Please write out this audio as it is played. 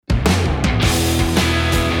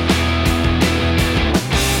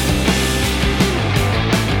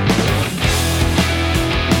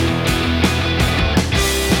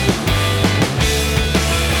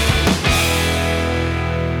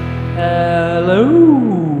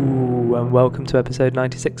Hello, and welcome to episode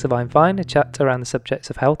 96 of I'm Fine, a chat around the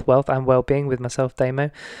subjects of health, wealth and well-being with myself,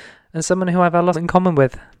 Damo, and someone who I've a lot in common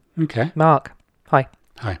with. Okay. Mark. Hi.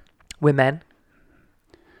 Hi. We're men.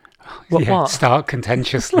 What? Start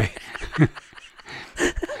contentiously.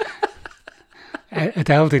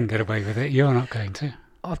 Adele didn't get away with it. You're not going to.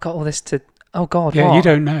 I've got all this to... Oh, God, yeah, what? You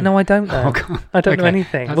don't know. No, I don't know. Oh, God. I don't know Okay.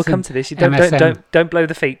 anything. That's We'll come to this. You don't blow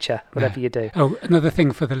the feature, whatever you do. Oh, another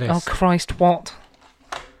thing for the list. Oh, Christ, what?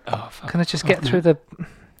 Oh, fuck. Can I just get through the...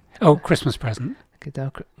 Oh, Christmas present.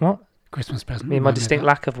 What? Christmas present. Me and my distinct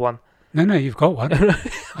lack of one. No, you've got one.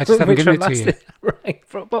 I just haven't given it to you. Right.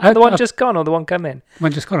 The one just gone or the one come in?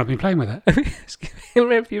 One just gone. I've been playing with it.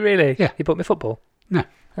 Have you really? Yeah. You bought me football? No.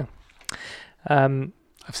 Oh.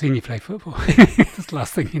 I've seen you play football. That's the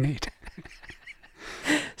last thing you need.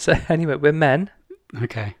 So anyway, we're men.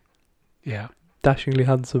 Okay. Yeah. Dashingly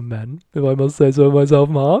handsome men, if I must say so myself,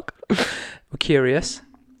 Mark. We're curious,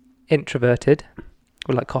 introverted.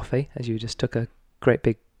 We like coffee, as you just took a great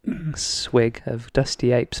big swig of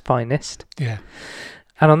Dusty Ape's finest. Yeah.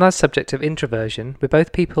 And on that subject of introversion, we're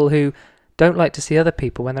both people who don't like to see other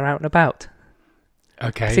people when they're out and about.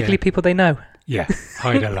 Okay. Particularly people they know. Yeah.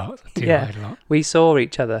 Hide a lot. Hide a lot. We saw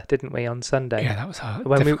each other, didn't we, on Sunday? Yeah, that was hard.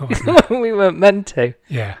 When difficult, we weren't meant to.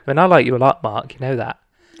 Yeah. I mean, I like you a lot, Mark. You know that.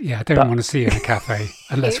 Yeah, I don't want to see you in a cafe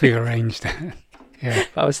unless we've arranged it. Yeah.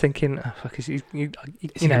 But I was thinking, oh, fuck, is he going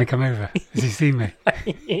to come over? Has he seen me?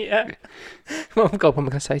 Yeah. Oh, God, what am I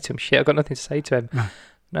going to say to him? Shit, I've got nothing to say to him.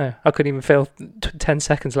 No, I couldn't even feel 10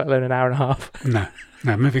 seconds, let alone an hour and a half. No,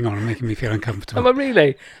 moving on and making me feel uncomfortable. Am I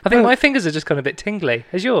really? I think my fingers are just gone a bit tingly.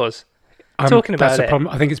 As yours? Talking about that's a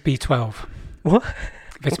problem. I think it's B12. What?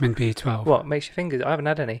 Vitamin B12. What makes your fingers? I haven't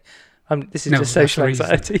had any. This is just that's social the reason.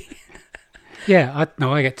 anxiety. Yeah,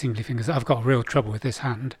 I get tingly fingers. I've got real trouble with this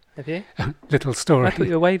hand. Have you? Little story. I thought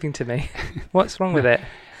you were waving to me. What's wrong with it?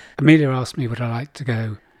 Amelia asked me would I like to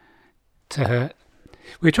go to her.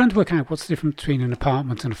 We were trying to work out what's the difference between an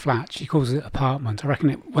apartment and a flat. She calls it apartment. I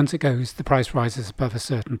reckon once it goes, the price rises above a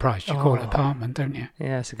certain price. You call it apartment, don't you?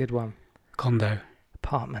 Yeah, it's a good one. Condo.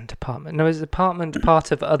 Apartment. No, is apartment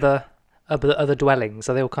part of other dwellings?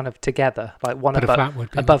 Are they all kind of together, like one but a flat would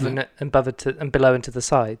be, above and below and to the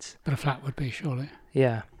sides? But a flat would be, surely.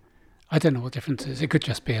 Yeah. I don't know what difference it is. It could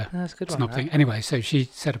just be that's a good snob thing. Anyway, so she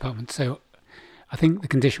said apartment. So I think the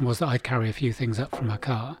condition was that I'd carry a few things up from her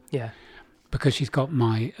car. Yeah. Because she's got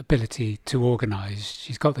my ability to organise.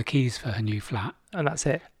 She's got the keys for her new flat. And that's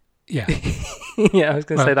it. Yeah. Yeah, I was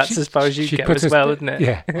going to say that's as far as you get as well, isn't it?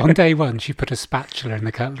 Yeah. On day one, she put a spatula in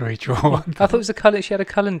the cutlery drawer. I thought it was she had a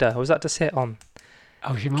colander. Or was that to sit on?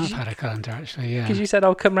 Oh, she might have had a colander, actually, yeah. Because you said,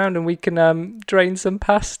 I'll come round and we can drain some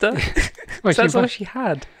pasta. Well, so that's all she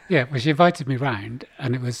had. Yeah, well, she invited me round,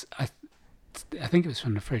 and it was, I think it was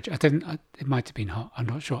from the fridge. It might have been hot, I'm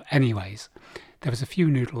not sure. Anyways, there was a few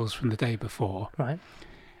noodles from the day before. Right.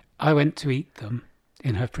 I went to eat them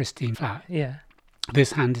in her pristine flat. Yeah.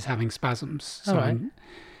 This hand is having spasms. So right.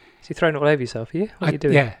 So you're throwing it all over yourself, are you? What are you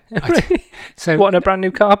doing? Yeah. So what, on a brand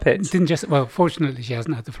new carpet? Fortunately, she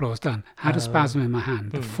hasn't had the floors done. Had a spasm in my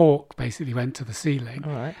hand. The fork basically went to the ceiling.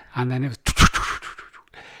 All right. And then it was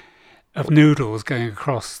of noodles going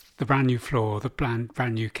across the brand new floor, the brand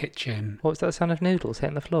new kitchen. What was that sound of noodles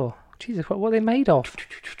hitting the floor? Jesus, what are they made of?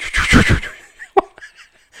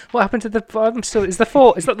 What happened to the... is the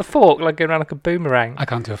fork... Is that the fork like going around like a boomerang? I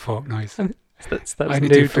can't do a fork noise. That's I only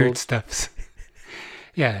do foodstuffs.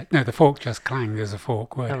 Yeah, no, the fork just clanged as a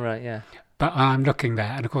fork would. Oh, right, yeah. But I'm looking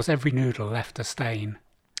there, and of course every noodle left a stain.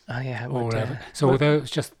 Oh, yeah. All over. So although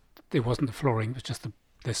it wasn't the flooring, it was just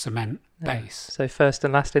the cement base. So first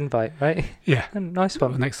and last invite, right? Yeah. Nice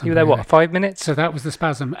one. Well, next time you were there, 5 minutes? So that was the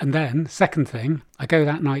spasm. And then, second thing, I go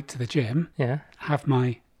that night to the gym. Yeah. Have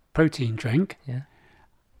my protein drink. Yeah.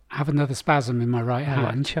 Have another spasm in my right hand.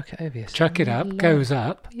 Like, chuck it over yourself. Chuck it up, goes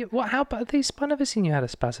up. How about these? I've never seen you had a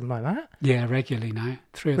spasm like that. Yeah, regularly now.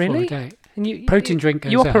 3 or 4 a day. And protein drink goes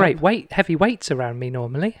up. You operate heavy weights around me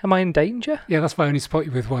normally. Am I in danger? Yeah, that's why I only support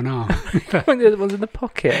you with one arm. When the other one's in the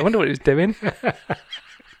pocket. I wonder what it was doing.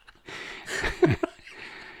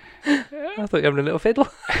 I thought you were having a little fiddle.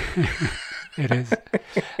 It is.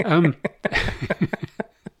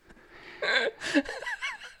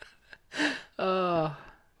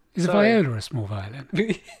 Is a viola a small violin?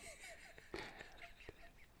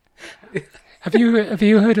 Have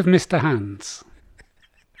you heard of Mr. Hands?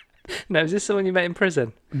 No, is this the one you met in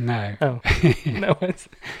prison? No. Oh, no.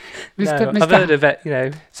 Mr. I've heard of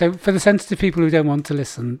it, So for the sensitive people who don't want to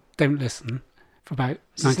listen, don't listen for about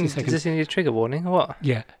 90 seconds. Does this need a trigger warning or what?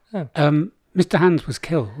 Yeah. Oh. Mr. Hands was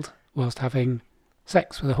killed whilst having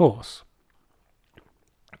sex with a horse.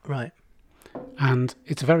 Right. And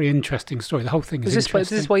it's a very interesting story. The whole thing is Is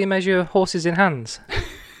interesting. this why you measure horses in hands?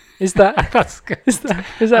 Is that That's good. is that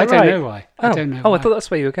I right? don't know why. I don't know Oh, why. I thought that's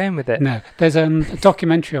where you were going with it. No, there's a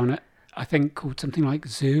documentary on it, I think called something like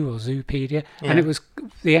Zoo or Zoopedia, and it was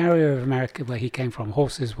the area of America where he came from.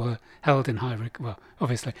 Horses were held in high regard,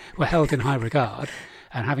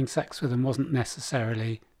 and having sex with them wasn't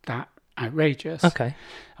necessarily that outrageous. Okay.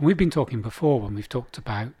 And we've been talking before when we've talked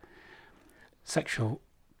about sexual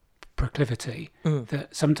proclivity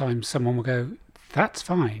that sometimes someone will go, "That's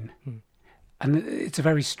fine," and it's a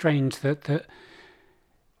very strange that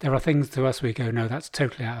there are things to us we go, "No, that's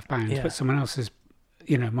totally out of bounds," but someone else's,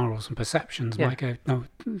 morals and perceptions might go, "No,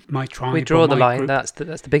 my tribe." We draw or the my line. group. That's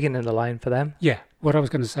the beginning of the line for them. Yeah. What I was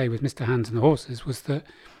going to say with Mr. Hands and the Horses was that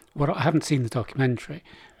I haven't seen the documentary,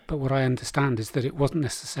 but what I understand is that it wasn't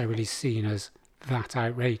necessarily seen as that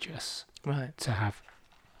outrageous Right. to have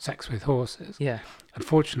sex with horses. Yeah.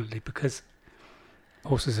 Unfortunately, because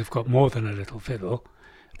horses have got more than a little fiddle,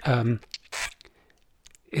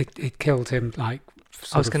 it killed him like.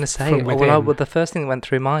 I was going to say, well, the first thing that went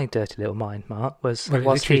through my dirty little mind, Mark, was Well, it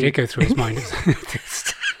literally did go through his mind.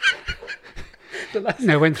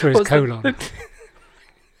 No, it went through his colon.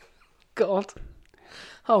 God.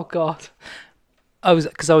 Oh, God. I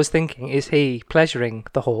was thinking, is he pleasuring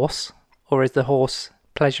the horse, or is the horse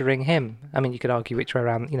pleasuring him? I mean, you could argue which way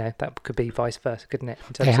around. That could be vice versa, couldn't it?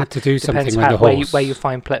 They had to do something with how, the horse. where you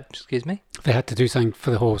find excuse me. They had to do something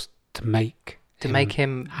for the horse to make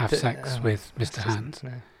him have sex with Mr. Hands.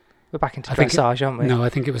 No. We're back into I think dressage, aren't we? No, I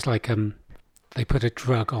think it was like they put a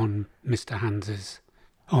drug on Mr.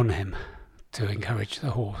 on him to encourage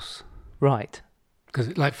the horse. Right.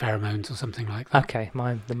 Because like pheromones or something like that. Okay,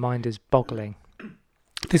 the mind is boggling.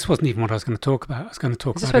 This wasn't even what I was going to talk about. I was going to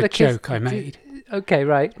talk about a joke I made. Okay,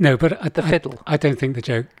 right. No, but the fiddle. I don't think the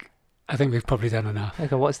joke. I think we've probably done enough.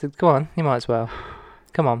 Okay, go on. You might as well.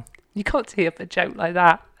 Come on. You can't tee up a joke like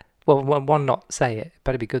that. Well, one, not say it.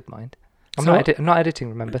 Better be good, mind. I'm not editing,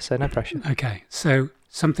 remember, so no pressure. Okay, so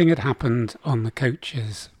something had happened on the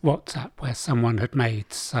coach's WhatsApp where someone had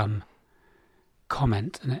made some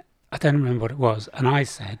comment, and I don't remember what it was, and I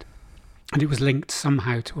said, and it was linked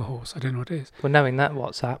somehow to a horse. I don't know what it is. Well, knowing that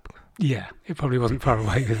WhatsApp. Yeah, it probably wasn't far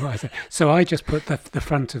away with what I said. So I just put the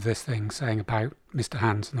front of this thing saying about Mr.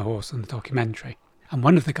 Hands and the horse and the documentary. And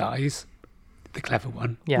one of the guys, the clever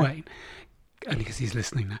one, Wayne, only because he's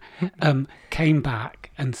listening now, came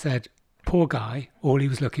back and said, poor guy, all he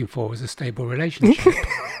was looking for was a stable relationship.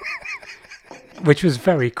 Which was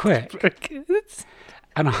very quick.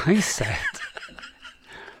 And I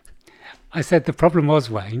said, the problem was,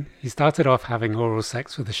 Wayne, he started off having oral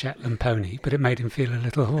sex with a Shetland pony, but it made him feel a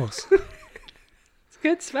little horse. It's a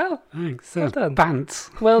good smell. Thanks. Well done. Bants.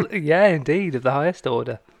 Well, yeah, indeed, of the highest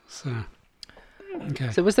order. So,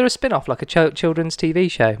 okay. So was there a spin-off, like a children's TV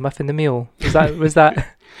show, Muffin the Mule? Was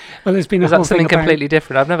that well, there's been was a whole that something thing completely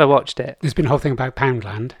different? I've never watched it. There's been a whole thing about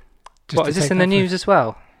Poundland. What, is this in the news as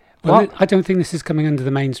well? Well, I don't think this is coming under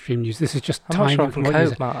the mainstream news. This is just I'm not sure I can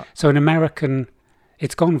cope, Mark. So an American,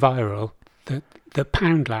 it's gone viral that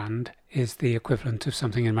Poundland is the equivalent of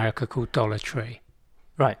something in America called Dollar Tree.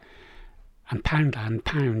 Right. And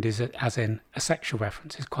pound is as in a sexual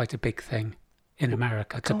reference, is quite a big thing in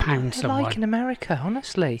America, to pound someone. Like in America,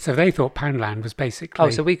 honestly. So they thought Poundland was basically... Oh,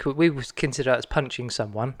 so we would consider that as punching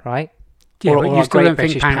someone, right? Yeah, or but you still don't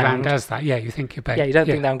think British Poundland does that. Yeah, you think you're... Yeah, you don't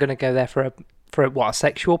think that I'm going to go there for a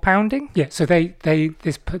sexual pounding? Yeah, so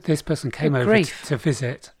this person came over to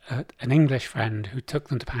visit an English friend who took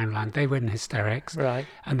them to Poundland. They were in hysterics. Right.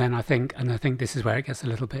 And then I think this is where it gets a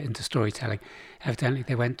little bit into storytelling. Evidently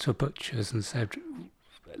they went to a butcher's and said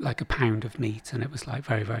like a pound of meat, and it was like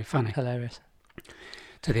very, very funny. Hilarious.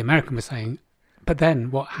 So the American was saying, but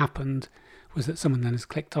then what happened was that someone then has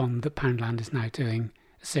clicked on that Poundland is now doing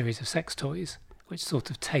a series of sex toys, which sort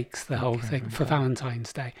of takes the whole thing for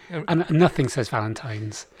Valentine's Day. And nothing says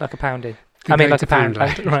Valentine's. Like a pounding. Like a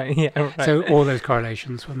Poundland. Right, yeah. Right. So all those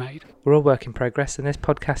correlations were made. We're all work in progress, and this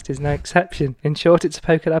podcast is no exception. In short, it's a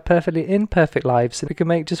poke at our perfectly imperfect lives. If we can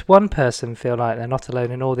make just one person feel like they're not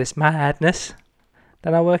alone in all this madness,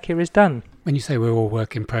 then our work here is done. When you say we're all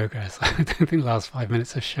work in progress, I don't think the last 5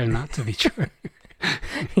 minutes have shown that to be true.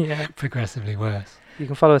 Yeah. Progressively worse. You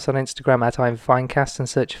can follow us on Instagram at I'mFinecast and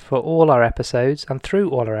search for all our episodes and through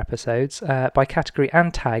all our episodes by category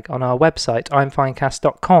and tag on our website,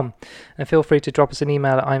 imfinecast.com. And feel free to drop us an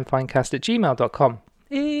email at imfinecast@gmail.com.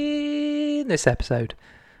 In this episode,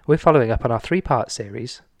 we're following up on our 3-part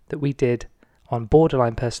series that we did on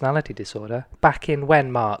borderline personality disorder back in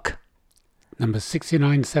when, Mark? Numbers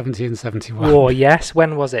 69, 70 and 71. Oh, yes.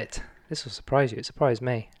 When was it? This will surprise you. It surprised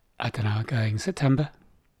me. I don't know, going September?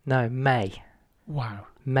 No, May. Wow.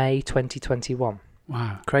 May 2021.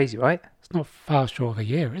 Wow. Crazy, right? It's not far short of a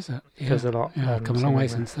year, is it? Feels a lot. Yeah, come a long way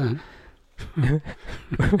something since then.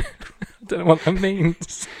 I don't know what that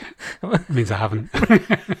means. It means I haven't.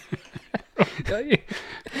 Don't you?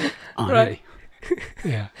 Right.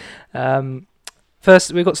 Yeah.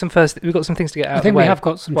 First, we've got some things to get out I of think the way. we have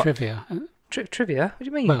got some What? trivia. Trivia? What do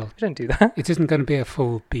you mean? Well- we don't do that. It isn't going to be a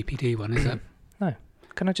full BPD one, is it?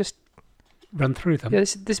 Can I just... Run through them. Yeah,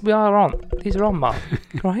 this we are on. These are on, Mark.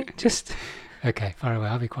 Right? Just... Okay, far away.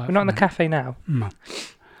 I'll be quiet. We're not in the for cafe now. a minute.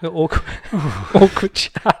 Awkward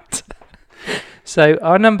chat. So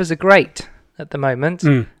our numbers are great at the moment.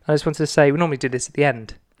 Mm. I just wanted to say we normally do this at the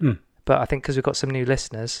end, Mm. but I think because we've got some new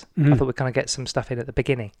listeners, I Mm. thought we'd kind of get some stuff in at the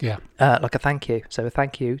beginning. Yeah. Like a thank you. So a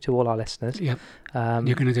thank you to all our listeners. Yep.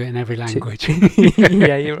 You're going to do it in every language.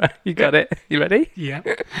 yeah, you got it. You ready? Yeah.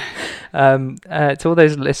 To all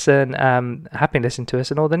those have been listening to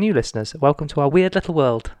us, and all the new listeners, welcome to our weird little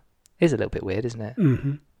world. It is a little bit weird, isn't it?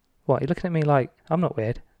 Mm-hmm. What, you're looking at me like I'm not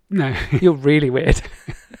weird? No. You're really weird.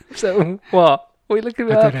 So what? What are you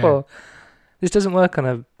looking at I that don't for? This doesn't work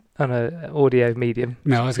on a audio medium.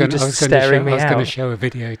 No, I was You're going just to staring me to out. show a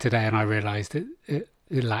video today, and I realised it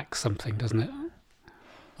lacks something, doesn't it?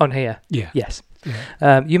 On here, Yeah. yes.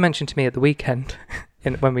 Yeah. You mentioned to me at the weekend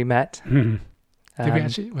when we met. Mhm. Did we um,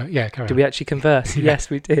 actually? Well, yeah, carry Did on. we actually converse? Yeah. Yes,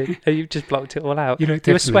 we did. Oh, you just blocked it all out. You looked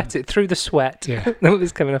You were different. sweating through the sweat Yeah. that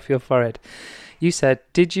was coming off your forehead. You said,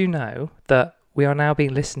 "Did you know that we are now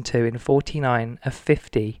being listened to in 49 of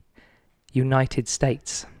 50 United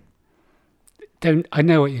States?" I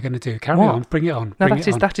know what you're going to do. Carry What? on. Bring it on. No, Bring it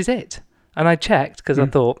on. that is it. And I checked because I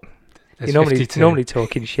thought There's you're 52. normally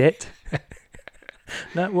talking shit.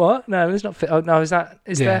 No, what? No, there's not. Oh no, is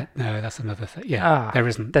there? No, that's another thing. Yeah, there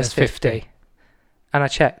isn't. There's 50. And I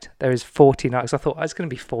checked. There is 49. Because I thought it's going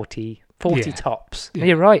to be 40 Yeah. tops. Yeah.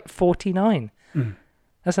 You're right. 49. Mm.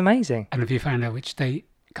 That's amazing. And have you found out which state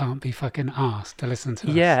can't be fucking asked to listen to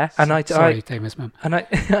us? Yeah, and Sorry, Damon's mum. and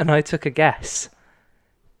I took a guess.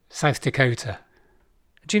 South Dakota.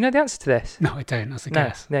 Do you know the answer to this? No, I don't. That's a No,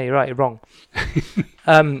 guess. no, you're right. You're wrong.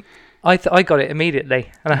 I got it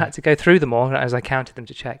immediately, and I had to go through them all as I counted them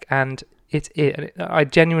to check. And I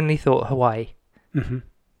genuinely thought Hawaii. Mm-hmm.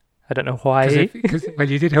 I don't know why. Because well,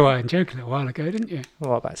 you did Hawaiian joke a little while ago, didn't you?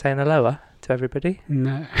 What about saying aloha to everybody?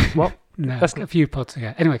 No. What? No. That's A few pods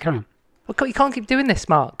ago. Anyway, carry on. Well, you can't keep doing this,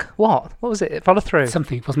 Mark. What? What was it? Follow through.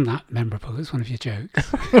 Something wasn't that memorable. It's one of your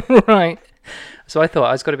jokes. Right. So I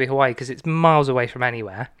thought it's got to be Hawaii because it's miles away from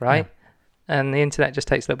anywhere, right? Yeah. And the internet just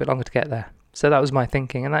takes a little bit longer to get there. So that was my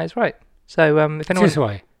thinking, and that is right. So if It anyone, is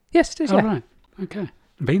Hawaii. yes, it is. Oh, Yeah. right. Okay.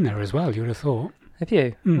 Been there as well, you would have thought. Have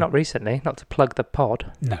you? Mm. Not recently. Not to plug the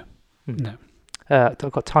pod. No. Hmm. No. I've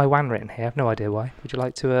got Taiwan written here. I've no idea why. Would you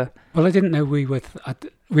like to? Well, I didn't know we were...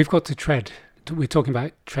 we've got to tread... We're talking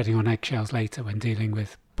about treading on eggshells later when dealing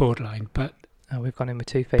with borderline, but Oh, we've gone in with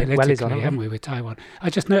 2 feet. Wellies politically, on, haven't haven't we, with Taiwan? I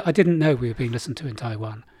didn't know we were being listened to in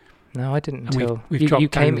Taiwan. we? No, I didn't And until we've you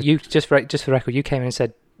dropped came. down the- You just for the record, you came in and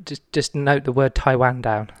said, just note the word Taiwan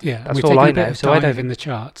down. Yeah, That's we've all taken I a bit know, of so I dive don't- in the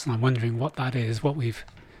charts, and I'm wondering what that is, what we've...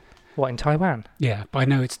 What, in Taiwan? Yeah, but I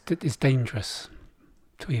know it's dangerous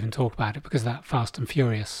to even talk about it because of that Fast and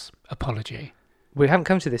Furious apology. We haven't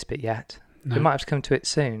come to this bit yet. No, We might have to come to it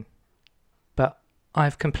soon. But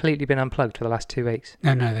I've completely been unplugged for the last 2 weeks.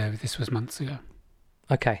 no, this was months ago.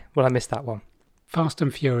 Okay, well, I missed that one. Fast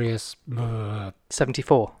and Furious,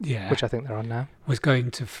 74, yeah, which I think they're on now. was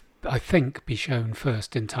going to, I think, be shown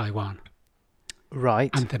first in Taiwan.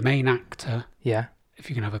 Right. And the main actor, Yeah. if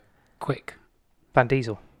you can have a quick... Van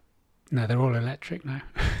Diesel. No, they're all electric now.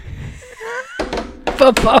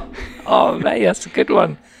 Oh, mate, that's a good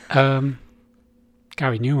one.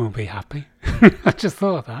 Gary Newman will be happy. I just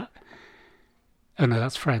thought of that. Oh no,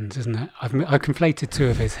 that's Friends, isn't it? I conflated two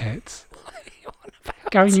of his hits.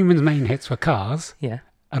 Gary Newman's main hits were Cars Yeah.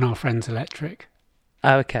 and Our Friends Electric.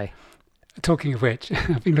 Oh, okay. Talking of which,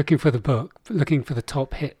 I've been looking for the book, looking for the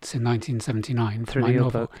top hits in 1979 for Through my your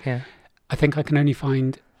novel. book, yeah. I think I can only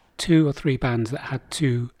find 2 or 3 bands that had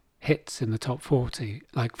 2 hits in the top 40,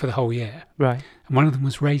 like for the whole year. Right. And one of them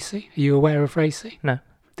was Racy. Are you aware of Racy? No.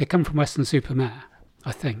 They come from Weston-super-Mare,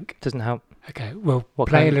 I think. Doesn't help. Okay, we'll What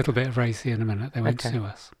play kind? a little bit of Racy in a minute. They won't Okay. sue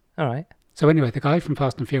us. All right. So anyway, the guy from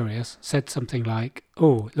Fast and Furious said something like,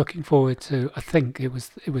 "Oh, looking forward to." I think it was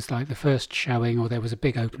like the first showing, or there was a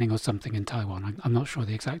big opening or something in Taiwan. I'm not sure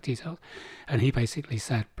the exact details. And he basically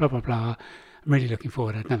said, "Blah blah blah. I'm really looking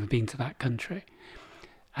forward. I'd never been to that country."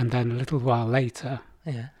 And then a little while later,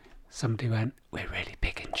 Yeah. somebody went, "We're really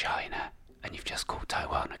big in China, and you've just called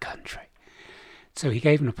Taiwan a country." So he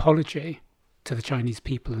gave an apology to the Chinese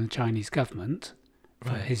people and the Chinese government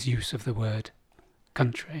for Right. his use of the word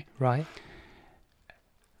country. Right.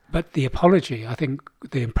 But the apology, I think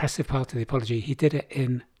the impressive part of the apology, he did it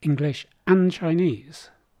in English and Chinese.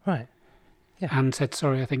 Right. Yeah. And said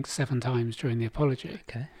sorry, I think 7 times during the apology.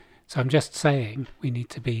 Okay. So I'm just saying we need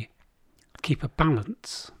to keep a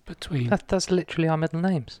balance between... That's literally our middle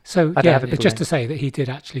names. So, I don't have a middle just name. to say that he did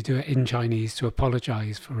actually do it in Chinese to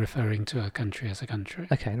apologise for referring to a country as a country.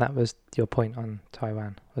 Okay, and that was your point on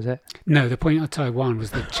Taiwan, was it? No, the point of Taiwan was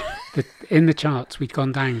that in the charts we'd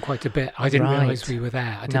gone down quite a bit. I didn't Right. realise we were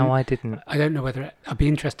there. I didn't. I don't know whether... I'd be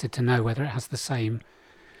interested to know whether it has the same,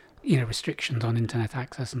 restrictions on internet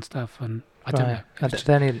access and stuff, and I don't know. It was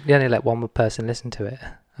They only let one person listen to it.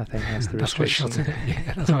 I think that's the That's what restriction. shot it.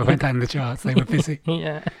 Yeah, that's why I went down the charts. They were busy.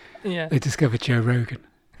 Yeah. They discovered Joe Rogan.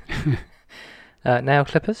 Nail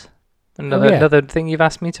clippers. Another thing you've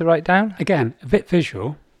asked me to write down. Again, a bit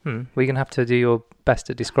visual. We're going to have to do your best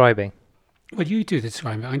at describing. Well, you do the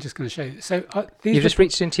describing, but I'm just going to show you. So You've just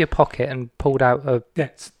reached into your pocket and pulled out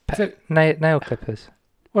so, nail clippers.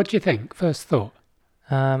 what do you think? First thought.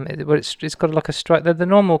 It's got like a stripe. They're the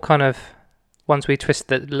normal kind of ones we twist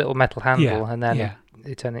the little metal handle and then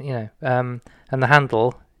you turn it. And the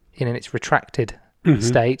handle in its retracted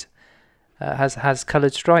state has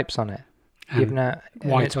coloured stripes on it. And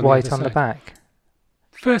White on the back.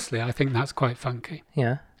 Firstly, I think that's quite funky.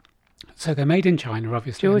 Yeah. So they're made in China,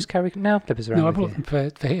 obviously. Do you always carry nail clippers around? No, I with brought you?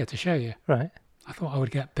 them for here to show you. Right. I thought I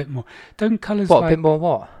would get a bit more. Don't colours What, like... a bit more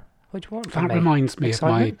what? What do you want from That me? reminds me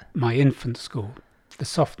Excitement? of my infant school. The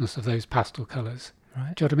softness of those pastel colours.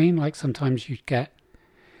 Right. Do you know what I mean? Like sometimes you'd get...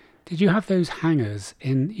 Did you have those hangers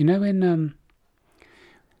in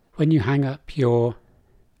when you hang up your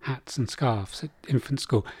hats and scarves at infant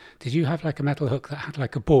school, did you have like a metal hook that had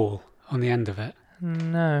like a ball on the end of it?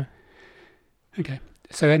 No. Okay.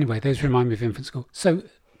 So anyway, those remind me of infant school. So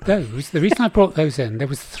the reason I brought those in, there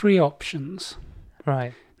was 3 options.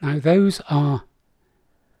 Right. Now those are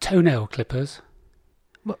toenail clippers.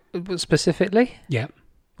 What specifically? Yeah.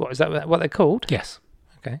 What is that? What they're called? Yes.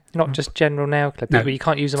 Okay. Not just general nail clippers, No. but you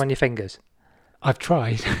can't use them on your fingers. I've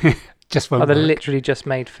tried. Just won't Are they work. literally just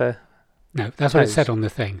made for? No, that's what it toes? said on the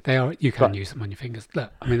thing. They are. You can Right. use them on your fingers.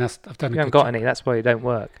 Look, I mean, I've done You a haven't good got job. any. That's why they don't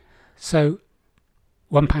work. So,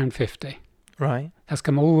 £1.50. Right. That's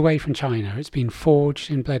come all the way from China. It's been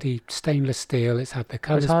forged in bloody stainless steel. It's had the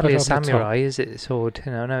colours It's put hardly on a the top. samurai, is it? Sword.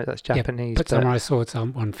 I know that's Japanese. But samurai swords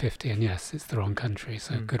aren't 150, and yes, it's the wrong country,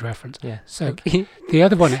 so good reference. Yeah. So the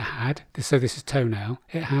other one it had, so this is toenail,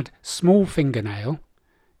 it had small fingernail,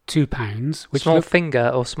 £2, which small looked...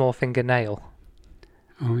 finger or small fingernail.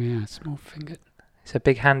 Oh yeah, small finger. So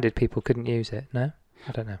big-handed people couldn't use it. No,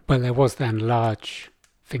 I don't know. Well, there was then large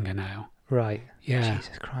fingernail. Right. Yeah,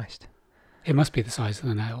 Jesus Christ. it must be the size of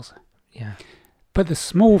the nails. Yeah. But the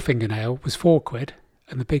small fingernail was £4,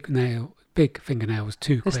 and the big fingernail was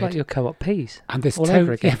 £2. It's like your co-op peas. And this all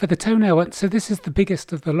over again. yeah, for the toenail, so this is the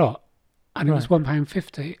biggest of the lot, and it was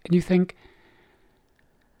 £1.50. And you think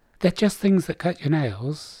they're just things that cut your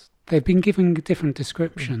nails. They've been given different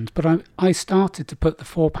descriptions, but I started to put the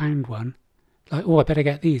 £4 one, like, I better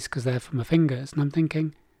get these because they're for my fingers, and I'm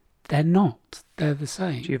thinking they're not. They're the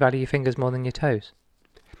same. Do you value your fingers more than your toes?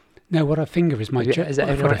 No, what I finger is my. Is it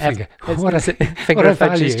what I finger? What is I it finger of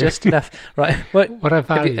fudge is just enough, right? What I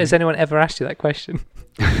value. Has anyone ever asked you that question?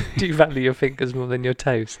 Do you value your fingers more than your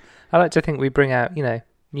toes? I like to think we bring out,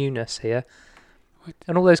 newness here,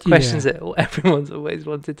 and all those questions that everyone's always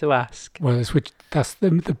wanted to ask. Well, that's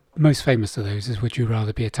the most famous of those. Is would you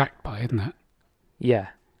rather be attacked by, isn't it? Yeah,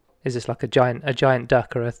 is this like a giant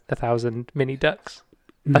duck or a 1,000 mini ducks?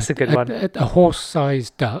 That's a good one. A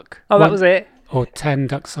horse-sized duck. Oh, that was it. Or 10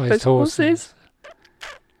 duck-sized Those horses.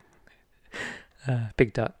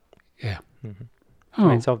 Big duck. Yeah. Mm-hmm. Oh,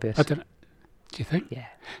 it's obvious. I don't know. Do you think? Yeah.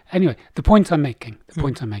 Anyway, the point I'm making,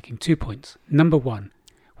 2 points. Number 1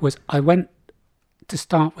 was I went to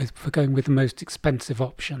start with for going with the most expensive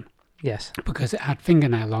option Yes. because it had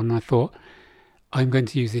fingernail on. And I thought, I'm going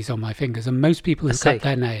to use these on my fingers. And most people who cut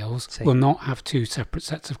their nails will not have 2 separate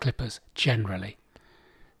sets of clippers, generally.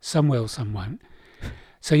 Some will, some won't.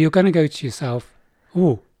 So you're going to go to yourself,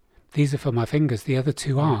 these are for my fingers, the other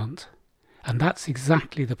 2 aren't. And that's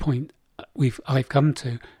exactly the point I've come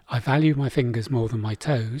to. I value my fingers more than my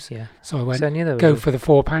toes. Yeah. So I went, So go for the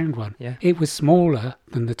 £4 one. Yeah. It was smaller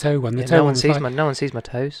than the toe one. The toe no one one sees my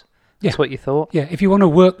toes. That's what you thought. Yeah, if you want a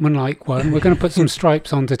workmanlike one, we're going to put some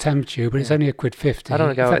stripes on to tempt you, but it's only £1.50. I don't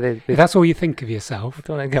want to go out if that's all you think of yourself. I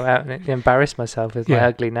don't want to go out and embarrass myself with my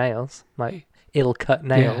ugly nails, my ill-cut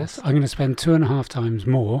nails. Yes, I'm going to spend 2.5 times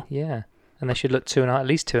more. Yeah, and they should look at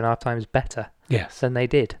least 2.5 times better. Yes. Than they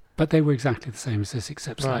did. but they were exactly the same as this,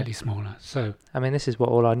 except Right. slightly smaller. So I mean, this is what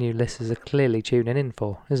all our new listeners are clearly tuning in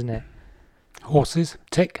for, isn't it? horses,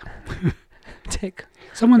 tick. Tick.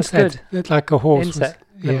 Someone That's said good. that like a horse Insect.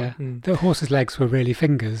 was, yeah, Mm. the horse's legs were really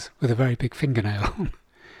fingers with a very big fingernail. And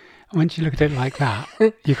once you look at it like that,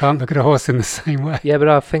 you can't look at a horse in the same way. Yeah, but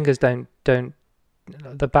our fingers don't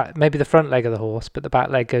the back, maybe the front leg of the horse, but the back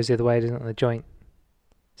leg goes the other way, doesn't it, on the joint.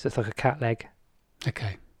 So it's like a cat leg.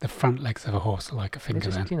 Okay, the front legs of a horse are like a It's finger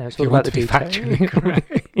just, then. you know, it's If all you about want the to be factually detail.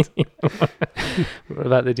 correct. What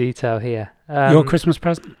about the detail here? Your Christmas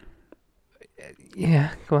present?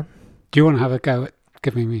 Yeah, go on. Do you want to have a go at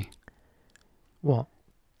giving me What?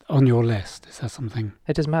 on your list? Is there something?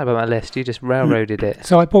 It doesn't matter about my list. You just railroaded it.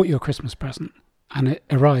 So I bought you a Christmas present and it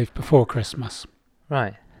arrived before Christmas.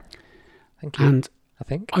 Right. Thank you. And I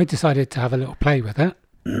think. I decided to have a little play with it.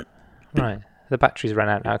 Right. The battery's run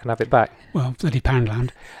out now. Can I have it back? Well, bloody Poundland.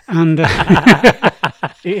 And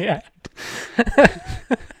Yeah.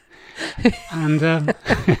 and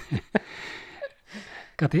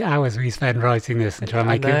got the hours we spend writing this and trying to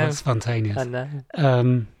I make it know. look spontaneous. I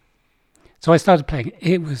know. So I started playing.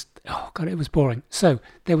 It was it was boring. So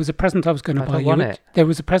there was a present I was going to I buy don't you. want it. There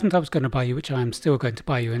was a present I was going to buy you, which I am still going to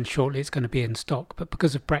buy you, and shortly it's going to be in stock. But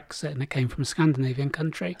because of Brexit and it came from a Scandinavian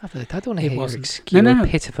country, I don't want to It hear your wasn't. excuse. No,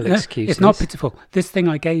 Pitiful no, excuses. it's not pitiful. This thing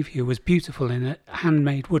I gave you was beautiful in a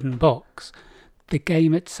handmade wooden box. The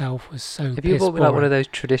game itself was so Have you piss bought me like one boring. of those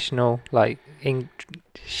traditional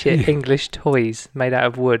shit English toys made out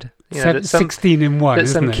of wood? You know, that some 16 in one, that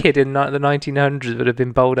isn't some it? kid in the 1900s would have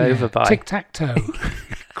been bowled over by. Tic-tac-toe.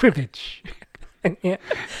 Cribbage. Yeah.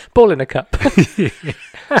 Ball in a cup.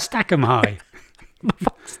 Stack 'em high.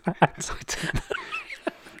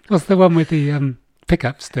 What's the one with the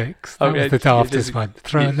pickup sticks? That Okay, was the you daftest just- one.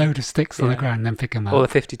 Throw a load of sticks on the Yeah. ground and then pick them up. Or the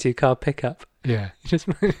 52 card pickup. Yeah. Just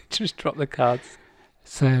drop the cards.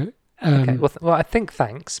 So, Okay. Well, I think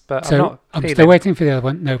thanks, but so I'm not I'm feeling. still waiting for the other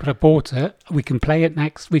one. No, but I bought it. We can play it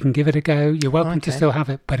next. We can give it a go. You're welcome to Okay. still have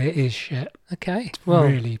it, but it is shit. Okay. Well,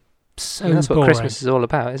 Really so that's what boring. Christmas is all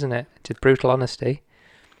about, isn't it? Just brutal honesty.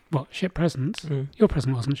 What, shit presents? Mm. Your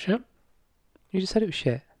present wasn't shit. You just said it was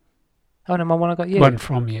shit. Oh no, my one I got you. One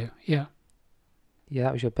from you. Yeah. Yeah,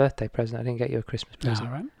 that was your birthday present. I didn't get you a Christmas No, present.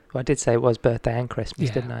 right. Well, I did say it was birthday and Christmas,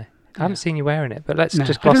 Yeah. didn't I? I haven't seen you wearing it, but let's No,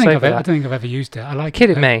 just I don't gloss think over I that. don't think I've ever used it. I like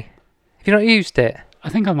Kidding it. me? Have you not used it? I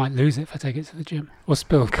think I might lose it if I take it to the gym or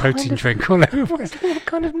spill kind protein of- drink all over it. What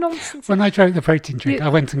kind of nonsense? When I drank the protein drink, You- I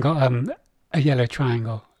went and got a yellow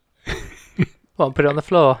triangle. What, put it on the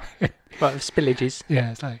floor? Right, with spillages.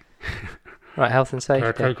 Yeah, it's like Right, health and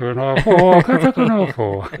safety.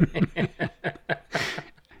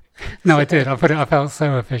 No, I did. I put it. I felt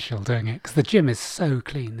so official doing it because the gym is so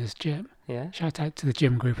clean. This gym. Yeah, Shout out to the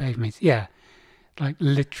gym group Avemeet. Yeah, like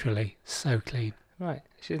literally so clean. right.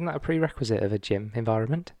 Isn't that a prerequisite of a gym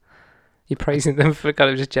environment? You praising them for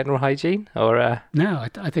kind of just general hygiene, or No,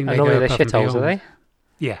 I think they normally go they're above and shitholes, are beyond. they?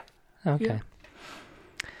 Yeah. Okay.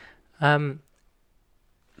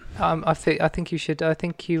 I think you should. I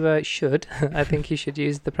think you should. I think you should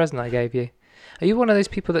use the present I gave you. Are you one of those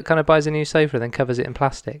people that kind of buys a new sofa and then covers it in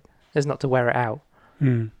plastic, as not to wear it out? Mm. Do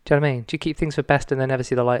you know what I mean? Do you keep things for best and then never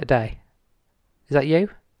see the light of day? Is that you?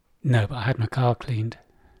 No, but I had my car cleaned.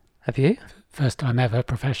 Have you? First time ever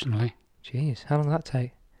professionally. Jeez, how long did that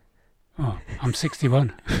take? Oh, I'm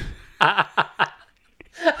 61.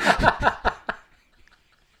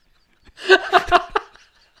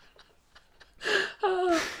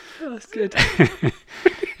 That's good.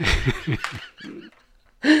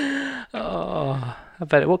 Oh, I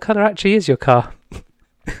bet. What colour actually is your car?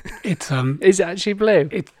 It's Is it actually blue?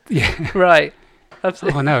 yeah. Right.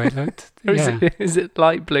 Absolutely. Oh no, it looked. Or Yeah. is it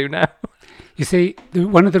light blue now? You see,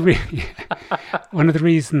 one of the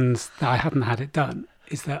reasons that I hadn't had it done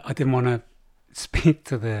is that I didn't want to speak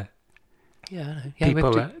to the Yeah, I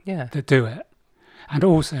know. People yeah. that do it, and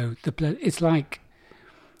also it's like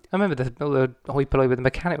I remember the hoi polloi with the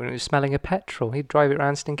mechanic when it was smelling of petrol. He'd drive it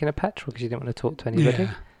around stinking of petrol because you didn't want to talk to anybody.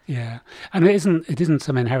 yeah, and it isn't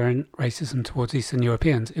some inherent racism towards Eastern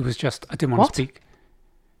Europeans. It was just I didn't want What? to speak.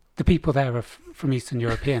 The people there are from Eastern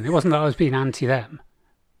European. It wasn't that I was being anti them.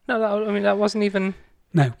 No, that wasn't even.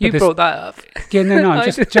 No, You but brought that up. yeah, no, I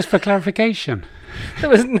just for clarification. There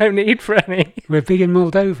was no need for any. We're big in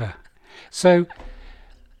Moldova. So,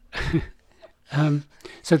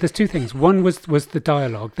 so there's two things. One was the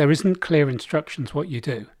dialogue. There isn't clear instructions what you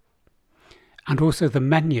do, and also the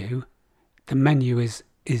menu. The menu is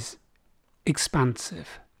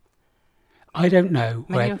expansive. I don't know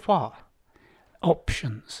Menu where of what?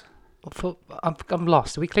 options. I'm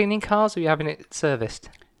lost. Are we cleaning cars or are you having it serviced?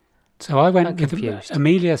 So I went I'm with confused.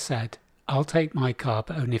 Amelia said, I'll take my car,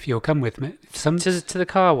 but only if you'll come with me. To the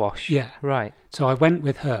car wash? Yeah. Right. So I went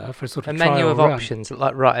with her for a sort of A menu trial of run. options.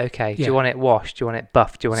 Like, right, okay. Do Yeah. you want it washed? Do you want it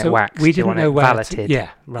buffed? Do you want it waxed? We Do you didn't want know it where valeted? to, yeah,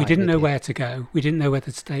 Right, we didn't know with you. where to go. We didn't know whether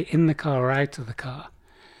to stay in the car or out of the car.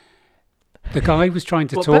 The guy was trying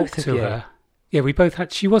to What, talk both of to you? her. Yeah, we both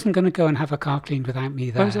had. She wasn't going to go and have her car cleaned without me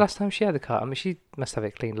there. When was the last time she had the car? I mean, she must have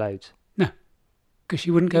it cleaned loads. Because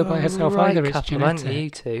she wouldn't go by herself right either. It's couple, aren't genetic. you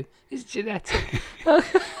two? It's genetic.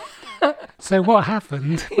 So what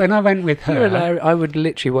happened when I went with You're her? hilarious. I would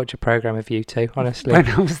literally watch a programme of you two, honestly. When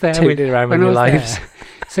I was there with Tooting around with when I your was lives. there.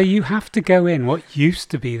 So you have to go in what used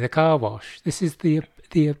to be the car wash. This is the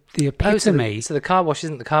Oh, epitome. so the car wash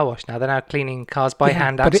isn't the car wash now. They're now cleaning cars by Yeah,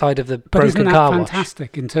 hand but outside of the But isn't broken that car wash.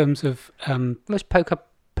 fantastic in terms of Most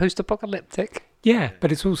post-apocalyptic. yeah,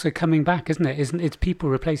 but it's also coming back, isn't it? It's people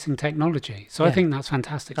replacing technology. So I Yeah. think that's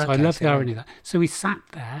fantastic. So I Okay, love so the then- irony of that. So we sat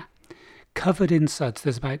there, covered in suds.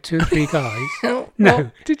 There's about 2 or 3 guys. No.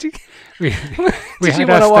 No. Did you? We Did had you want us to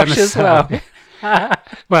done wash a as well? sub.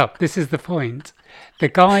 Well, this is the point. The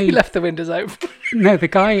guy, You left the windows open. no, the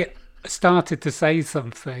guy started to say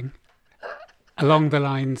something along the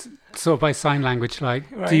lines, sort of by sign language, like,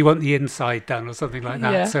 Right. "Do you want the inside done?" or something like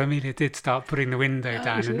that. Yeah. So Amelia did start putting the window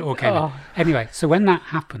down, and it all Oh, came in. Anyway, so when that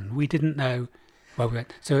happened, we didn't know where we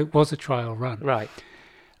went. So it was a trial run. right.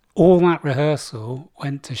 All that rehearsal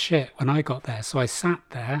went to shit when I got there. So I sat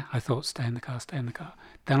there. I thought, stay in the car, stay in the car.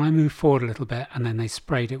 Then I moved forward a little bit, and then they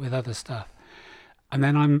sprayed it with other stuff. And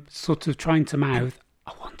then I'm sort of trying to mouth,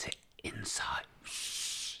 I want it inside.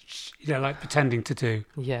 You know, like pretending to do.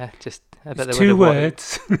 Yeah, just I bet It's they 2 would have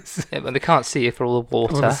words. Yeah, but they can't see you for all the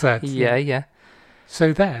water. All the suds, yeah, yeah. yeah.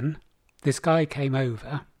 So then this guy came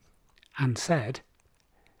over and said,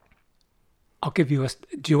 "I'll give you a.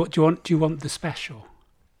 Do you want the special?"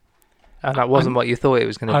 And that wasn't I'm- what you thought it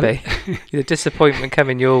was going to be. The disappointment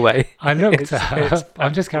coming your way. I looked It's up.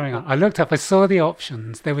 I'm just carrying on. I looked up. I saw the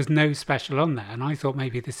options. There was no special on there, and I thought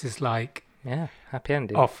maybe this is like Yeah, happy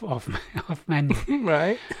ending. off menu.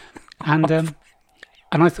 Right.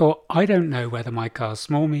 And I thought, I don't know whether my car's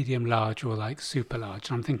small, medium, large, or like super large.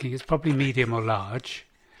 And I'm thinking it's probably medium or large.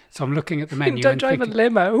 So I'm looking at the menu Don't and drive a thinking,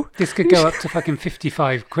 limo. this could go up to fucking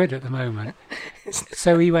 55 quid at the moment.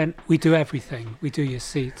 So he went, we do everything. We do your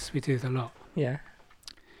seats. We do the lot. Yeah,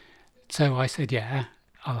 So I said, yeah,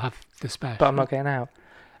 I'll have the special. but I'm not getting out.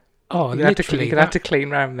 Oh, You're going to literally. have to clean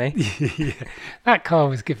round me. Yeah, that car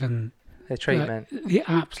was given The treatment. the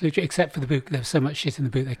absolute, except for the boot. There was so much shit in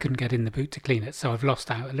the boot, they couldn't get in the boot to clean it. So I've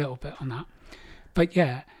lost out a little bit on that. But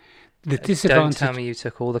yeah, the Don't disadvantage. tell me you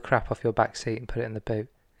took all the crap off your back seat and put it in the boot.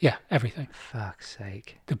 Yeah, everything. Fuck's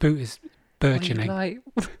sake. The boot is burgeoning. What are you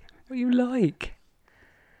like? What are you like?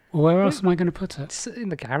 Well, where else am I going to put it? It's in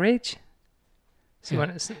the garage. So Yeah. when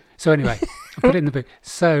it's So anyway, I put it in the boot.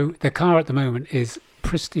 So the car at the moment is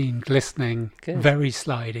pristine, glistening, Good. very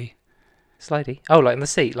slidey. slidey. Oh, like in the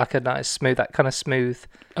seat, like a nice smooth, that kind of smooth.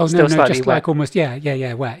 Oh Still no, slightly just wet. like almost wet. Yeah,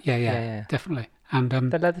 Yeah, yeah. definitely. And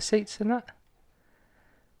The leather seats and that.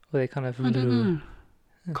 Or they kind of. I don't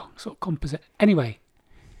know, sort of composite. Anyway,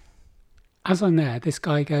 as I'm there, this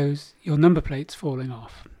guy goes, "Your number plate's falling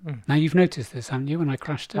off." Mm. Now you've noticed this, haven't you? When I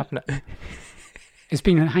crashed it, I've, no- it's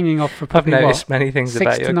been hanging off for I've probably noticed what, many things 6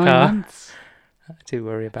 about to your 9 car. months. I do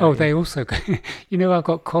worry about. Oh, you. they also, you know, I've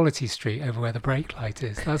got Quality Street over where the brake light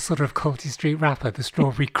is. That's sort of Quality Street wrapper, the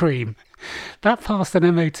strawberry cream. That passed an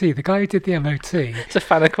MOT. The guy who did the MOT It's a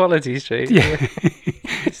fan of Quality Street. Yeah.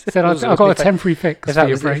 said, I've got a temporary fix If for that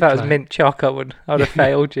your was, brake if that was light. mint chalk, I would have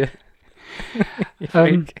failed you. You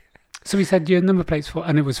freak. So he said, your number plate's full,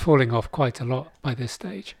 and it was falling off quite a lot by this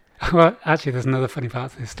stage. Well, actually, there's another funny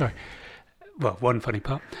part to this story. Well, one funny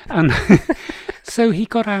part. And so he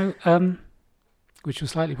got out, which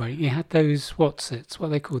was slightly worrying. He had those Watsits, what are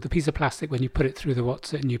they called? The piece of plastic when you put it through the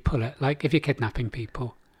Watsit and you pull it, like if you're kidnapping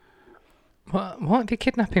people. What? What? If you're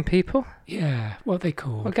kidnapping people? Yeah, what are they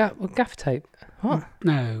called? What gaffer tape? What?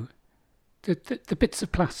 No. The bits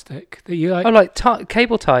of plastic that you like. Oh, like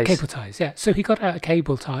cable ties. Cable ties, yeah. So he got out a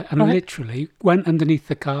cable tie and Right. literally went underneath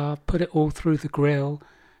the car, put it all through the grill,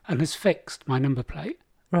 and has fixed my number plate.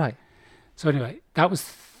 Right. So anyway, that was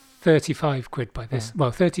 35 quid by this. Yeah.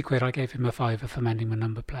 Well, 30 quid, I gave him a fiver for mending my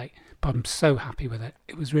number plate. But I'm so happy with it.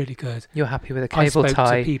 It was really good. You're happy with a I cable spoke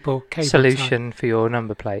tie to people, cable solution for your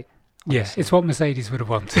number plate? Tie. Yeah, Honestly. it's what Mercedes would have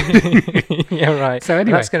wanted. Yeah, right. So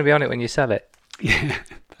anyway, That's going to be on it when you sell it. yeah,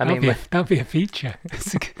 I mean, that'll be a feature.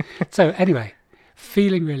 So anyway,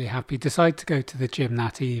 feeling really happy, decided to go to the gym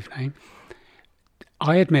that evening.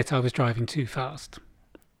 I admit I was driving too fast,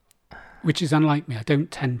 which is unlike me. I don't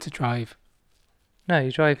tend to drive, no,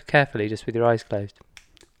 you drive carefully, just with your eyes closed.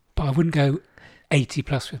 but I wouldn't go 80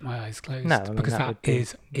 plus with my eyes closed. No, I mean, because that that would be-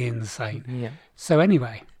 is insane. Yeah. So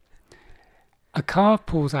anyway, a car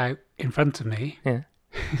pulls out in front of me. Yeah.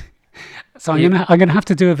 So You- I'm gonna have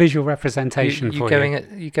to do a visual representation for you.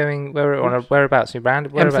 You going whereabouts? You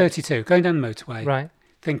round? Whereabouts? M32, going down the motorway, Right.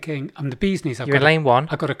 thinking I'm the bee's knees. You're in lane 1.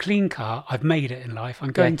 I've got a clean car. I've made it in life. I'm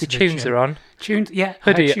Yeah, going your to the tunes gym. are on. Tuned, yeah. I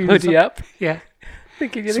had Hoodie, tunes hoodie on. up. Yeah.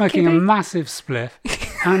 Thinking you're Smoking the a kiddie. massive spliff,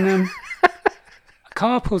 and a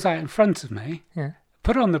car pulls out in front of me. Yeah.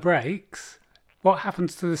 Put on the brakes. What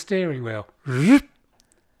happens to the steering wheel?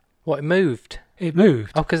 What, it moved? It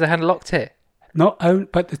moved. Oh, because they hadn't locked it.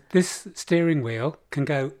 But this steering wheel can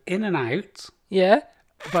go in and out Yeah.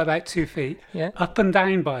 by about 2 feet, Yeah. up and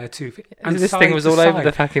down by 2 feet, And and this side thing was to all over side.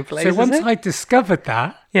 the fucking place. So once isn't it? I discovered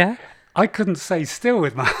that, Yeah. I couldn't stay still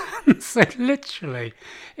with my hands. So literally,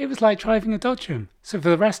 it was like driving a Dodgem. So for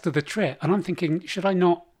the rest of the trip, and I'm thinking, should I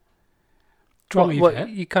not drive What, it?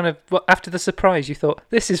 you kind of after the surprise, you thought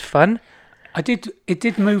this is fun, I did. It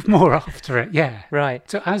did move more after it. Yeah. right?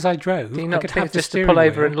 So as I drove, Do you I not could think have the just to steering pull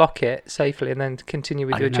over wheel. and lock it safely, and then continue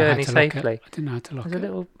with I your didn't know how journey to lock it. safely? I didn't know how to lock There's a it.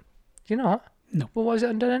 little. Do you not? No. Well, why was it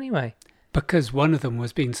undone anyway? Because one of them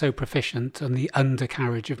was being so proficient on the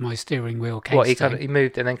undercarriage of my steering wheel case. What he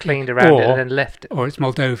moved and then cleaned around it Or- and then left it. Or it's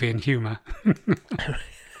Moldovan humour.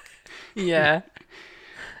 Yeah.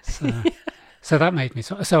 So that made me.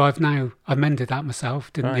 So I've mended that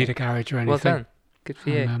myself. Didn't Right. need a garage or anything. Well done. Good for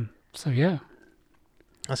you. And, so yeah,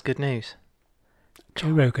 That's good news.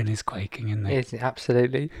 Joe Rogan is quaking in there. It's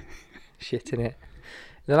absolutely shit in it.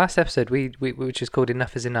 The last episode we which is called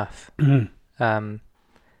Enough is Enough.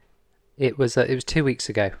 It was 2 weeks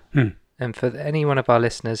ago. Mm. And for any one of our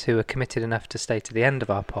listeners who are committed enough to stay to the end of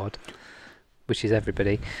our pod, which is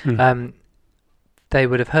everybody, they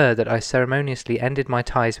would have heard that I ceremoniously ended my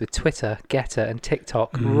ties with Twitter, Getter, and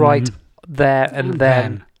TikTok right there and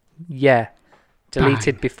then. Yeah,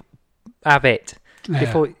 deleted before. Have it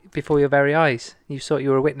before your very eyes. You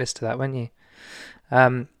were a witness to that, weren't you?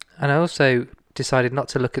 And I also decided not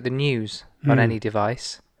to look at the news on any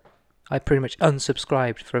device. I pretty much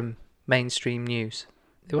unsubscribed from mainstream news.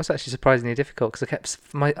 It was actually surprisingly difficult because I kept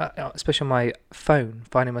especially on my phone,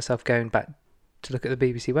 finding myself going back to look at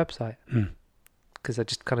the BBC website because I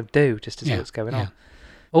just kind of do just to see what's going on.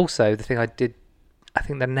 Also, the thing I did, I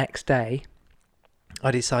think the next day,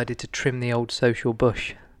 I decided to trim the old social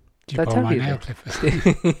bush. Did Did I you borrow tell my you nail this?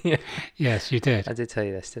 clippers? Yeah. Yes, you did. I did tell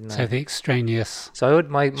you this, didn't I? So the extraneous So I would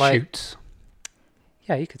my shoots.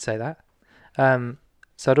 yeah, you could say that.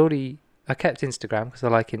 So I kept Instagram because I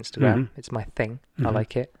like Instagram. It's my thing. I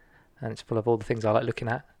like it, and it's full of all the things I like looking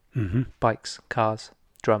at: bikes, cars,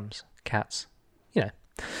 drums, cats. You know,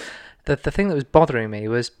 the thing that was bothering me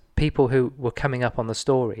was people who were coming up on the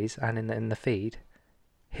stories and in the feed,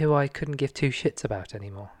 who I couldn't give two shits about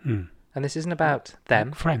anymore. And this isn't about them.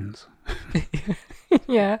 Like friends.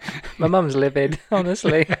 Yeah, my mum's livid,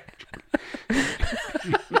 honestly.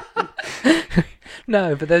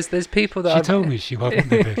 No, but there's people that She told me she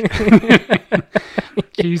wasn't livid.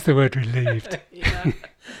 She used the word relieved. Yeah.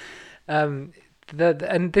 And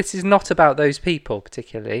this is not about those people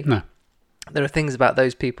particularly. No. There are things about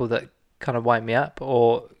those people that kind of wind me up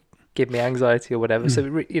or give me anxiety or whatever.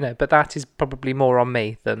 So but that is probably more on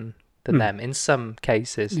me than them in some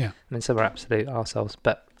cases. Yeah. I mean, some are absolute arseholes,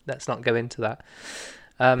 but let's not go into that.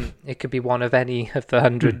 It could be one of any of the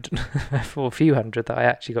 100 or a few hundred that I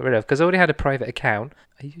actually got rid of because I already had a private account.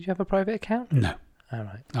 Did you have a private account? No. All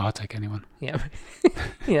right. No, I'll take anyone. Yeah.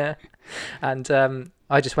 Yeah. And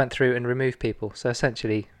I just went through and removed people. So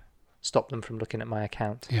essentially stopped them from looking at my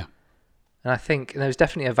account. Yeah. And I think there was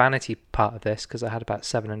definitely a vanity part of this because I had about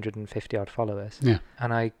 750 odd followers. Yeah.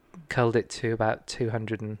 And I culled it to about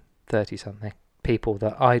 230 something people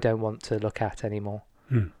that I don't want to look at anymore.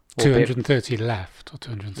 230 left or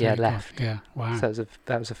 230? Yeah, left. Yeah, wow. So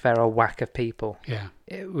that was a fair old whack of people. Yeah.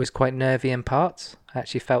 It was quite nervy in parts. I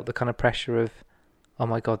actually felt the kind of pressure of, oh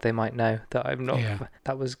my God, they might know that I'm not. Yeah.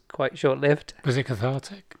 That was quite short-lived. Was it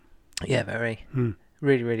cathartic? Yeah, very.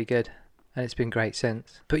 Really, really good. And it's been great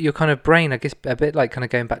since. But your kind of brain, I guess, a bit like kind of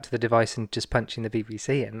going back to the device and just punching the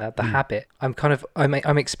BBC in, the habit.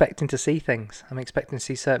 I'm expecting to see things. I'm expecting to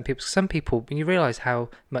see certain people. Some people, when you realise how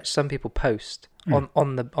much some people post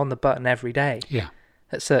on the button every day. Yeah.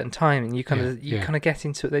 At certain time, and you kind of get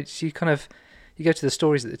into it. You go to the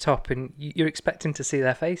stories at the top, and you're expecting to see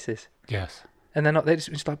their faces. Yes. And they're not. They're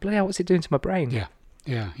just like, bloody hell, what's it doing to my brain? Yeah.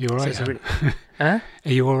 Yeah, you all right, hun? Huh?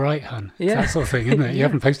 Are you all right, hun? Yeah. It's that sort of thing, isn't it? You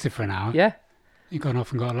haven't posted for an hour. Yeah. You've gone off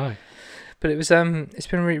and got a life. But it was it's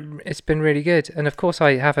been really good, and of course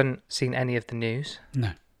I haven't seen any of the news.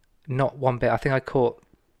 No. Not one bit. I think I caught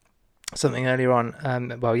something earlier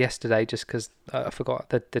on. Yesterday, just because I forgot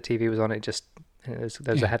the TV was on. There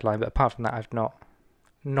was a headline, but apart from that, I've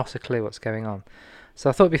not a clue what's going on. So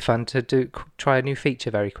I thought it'd be fun to try a new feature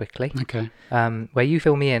very quickly. Okay. Where you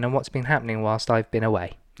fill me in on what's been happening whilst I've been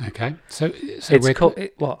away. Okay. So it's called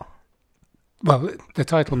what? Well, the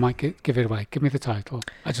title might give it away. Give me the title.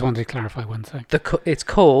 I just wanted to clarify one thing. It's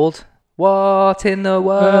called What in the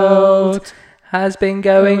World Has Been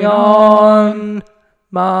Going On,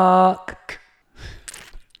 Mark?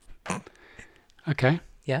 Okay.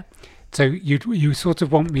 Yeah. So you sort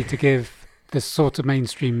of want me to give the sort of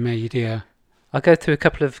mainstream media... I'll go through a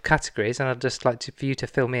couple of categories and I'd just like for you to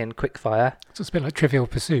fill me in quick fire. So it's a bit like Trivial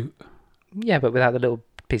Pursuit. Yeah, but without the little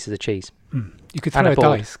pieces of cheese. You could throw a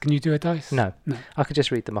dice. Can you do a dice? No. I could just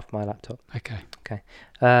read them off my laptop. Okay.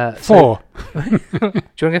 4. Do you want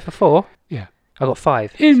to go for 4? Yeah. I got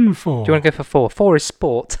 5. In 4. Do you want to go for 4? 4 is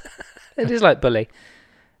sport. It is like bully.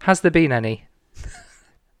 Has there been any?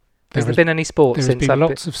 Has there been any sport since? There's been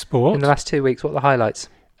lots of sport. In the last 2 weeks, what are the highlights?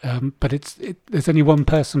 But there's only one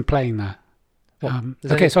person playing there.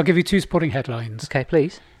 So I'll give you 2 sporting headlines. Okay,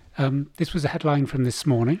 please. This was a headline from this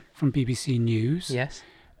morning from BBC News. Yes.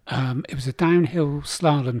 It was a downhill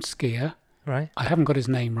slalom skier. Right. I haven't got his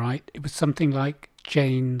name right. It was something like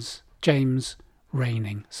James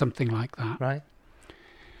Raining, something like that. Right.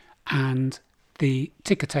 And the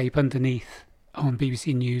ticker tape underneath on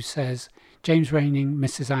BBC News says, James Raining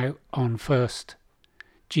misses out on first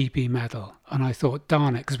GB medal. And I thought,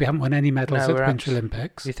 darn it, because we haven't won any medals at the Winter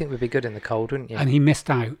Olympics. You think we'd be good in the cold, wouldn't you? And he missed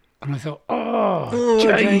out. And I thought,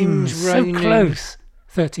 James, so close.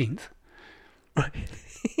 13th. Right.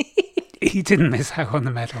 He didn't miss out on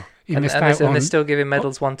the medal. He missed out and they're still giving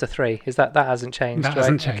medals 1 to 3. Is that hasn't changed? That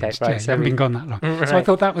hasn't changed. Okay, right. So haven't been gone that long. Right. So I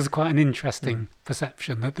thought that was quite an interesting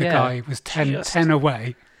perception that the guy was 10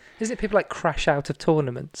 away. Is it people like crash out of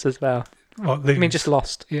tournaments as well? What, lose? I mean, just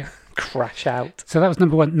lost. Yeah. Crash out. So that was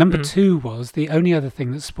number 1. Number 2 was the only other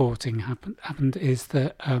thing that sporting happened is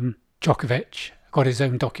that Djokovic got his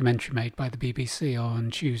own documentary made by the BBC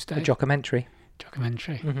on Tuesday. A documentary.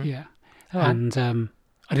 Yeah. Oh. And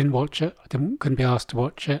I didn't watch it. Couldn't be asked to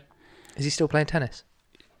watch it. Is he still playing tennis?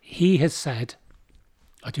 He has said,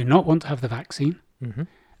 I do not want to have the vaccine. Mm-hmm.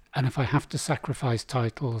 And if I have to sacrifice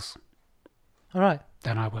titles, all right,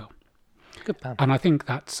 then I will. Good man. And I think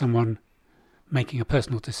that's someone making a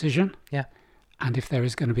personal decision. Yeah. And if there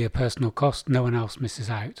is going to be a personal cost, no one else misses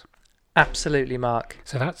out. Absolutely, Mark.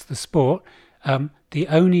 So that's the sport. The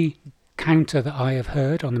only counter that I have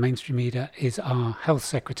heard on the mainstream media is our health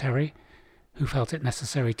secretary, who felt it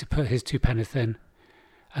necessary to put his 2 penneth in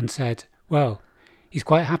and said, well, he's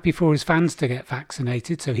quite happy for his fans to get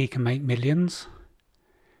vaccinated so he can make millions.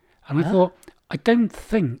 And I thought, I don't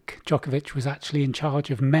think Djokovic was actually in charge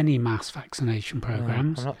of many mass vaccination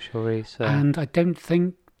programs. I'm not sure he's... And I don't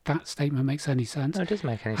think that statement makes any sense. No, it doesn't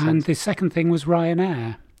make any sense. And the second thing was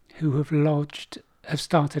Ryanair, who have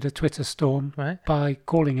started a Twitter storm by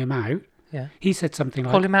calling him out. Yeah. He said something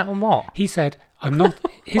like... Call him out on what? He said, I'm not...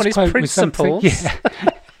 His his quote principles. was something...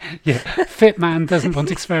 Yeah. Fit man doesn't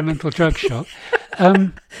want experimental drug shot.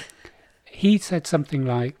 He said something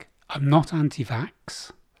like, I'm not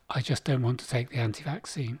anti-vax. I just don't want to take the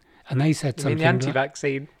anti-vaccine. And they said something the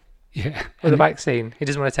anti-vaccine? Yeah. Or the vaccine? He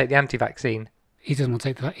doesn't want to take the anti-vaccine? He doesn't want to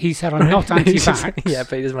take the vaccine. He said, I'm not anti-vax. Yeah,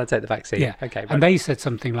 but he doesn't want to take the vaccine. Yeah. Okay. Right. And they said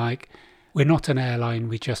something like, we're not an airline,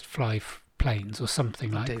 we just fly planes or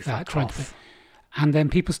something like that. And then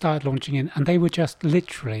people started launching in, and they were just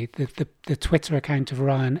literally the Twitter account of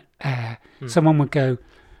Ryanair. Someone would go,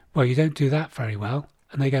 well, you don't do that very well.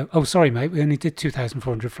 And they go, oh, sorry, mate, we only did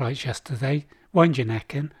 2,400 flights yesterday. Wind your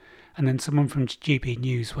neck in. And then someone from GB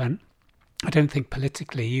News went, I don't think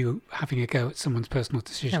politically you having a go at someone's personal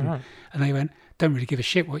decision. Yeah, right. And they went, don't really give a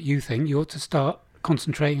shit what you think. You ought to start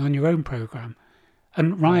concentrating on your own programme.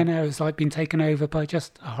 And Ryanair has been taken over by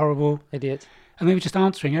just a horrible... idiot. And they were just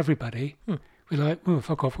answering everybody. We're like, well,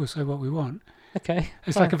 fuck off, we'll say what we want. Okay.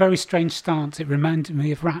 It's like a very strange stance. It reminded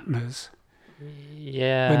me of Ratner's.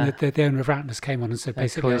 Yeah. When the owner of Ratner's came on and said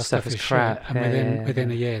basically our stuff is crap. And within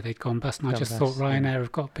a year they'd gone bust. And I just thought Ryanair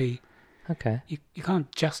have got to be... Okay. You can't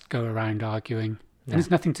just go around arguing. No. And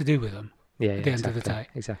it's nothing to do with them at the end of the day.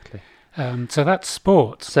 Exactly. So that's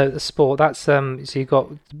sport. So the sport, that's... so you got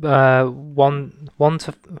 1,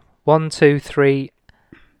 2, 3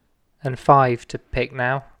 and 5 to pick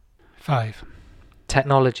now. 5.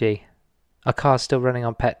 Technology. Are cars still running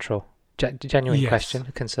on petrol? Genuine question,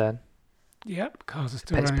 a concern. Yep, cars are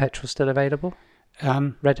still running. Is petrol still available?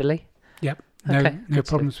 Readily? Yep, no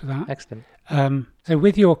problems with that. Excellent. So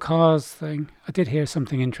with your cars thing, I did hear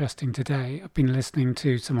something interesting today. I've been listening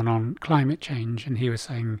to someone on climate change, and he was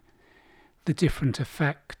saying the different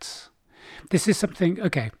effects. This is something,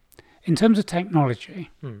 okay, in terms of technology,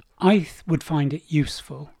 I would find it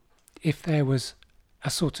useful if there was a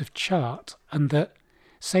sort of chart and that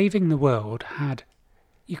saving the world had,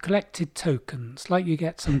 you collected tokens like you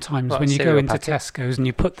get sometimes when you go into Tesco's and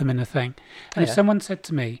you put them in a thing. And if someone said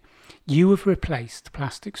to me, you have replaced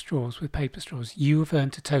plastic straws with paper straws, you have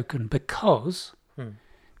earned a token because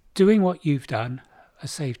doing what you've done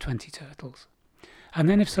has saved 20 turtles. And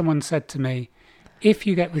then if someone said to me, if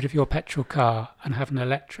you get rid of your petrol car and have an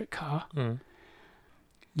electric car,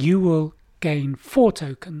 you will gain 4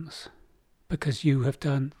 tokens because you have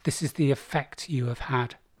done, this is the effect you have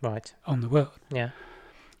had on the world. Yeah.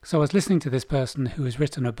 So I was listening to this person who has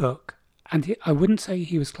written a book, and I wouldn't say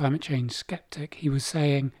he was climate change skeptic. He was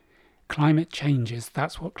saying climate changes,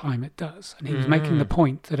 that's what climate does. And he was making the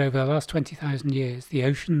point that over the last 20,000 years, the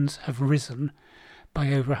oceans have risen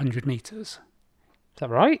by over 100 metres. Is that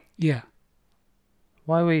right? Yeah.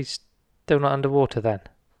 Why are we still not underwater then?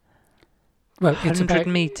 Well, 100 it's about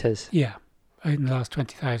metres? Yeah, in the last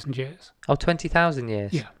 20,000 years. Oh, 20,000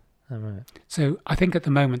 years? Yeah. Oh, right. So I think at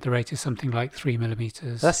the moment the rate is something like 3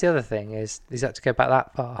 millimetres. That's the other thing, is that to go back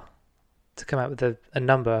that far, to come out with a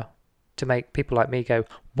number to make people like me go,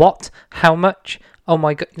 what? How much? Oh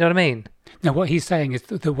my God, you know what I mean? No, what he's saying is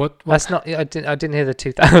that what That's not, I didn't hear the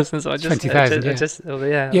 2,000, so I just... 20,000,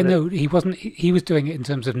 yeah. No, he wasn't, he was doing it in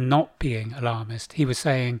terms of not being alarmist. He was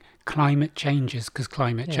saying climate changes because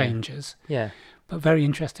climate changes. Yeah. But very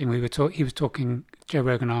interesting, he was talking, Joe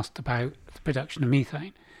Rogan asked about the production of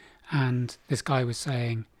methane, and this guy was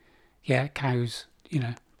saying, yeah, cows,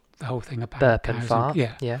 the whole thing about burp cows and fart.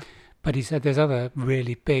 Yeah. But he said there's other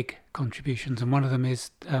really big contributions, and one of them is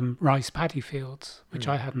rice paddy fields, which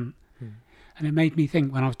I hadn't. And it made me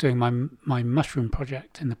think when I was doing my mushroom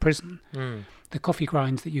project in the prison, the coffee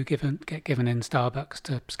grinds that you get given in Starbucks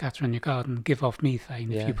to scatter in your garden give off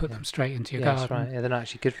methane if you put them straight into your garden. That's right. Yeah, they're not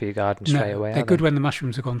actually good for your garden straight away. They're good when the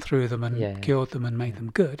mushrooms have gone through them and cured them and made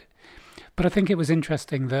them good. But I think it was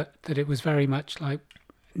interesting that it was very much like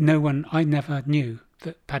I never knew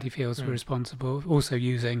that paddy fields were responsible, also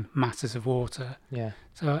using masses of water. Yeah.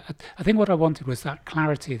 So I think what I wanted was that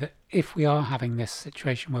clarity that if we are having this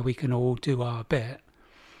situation where we can all do our bit,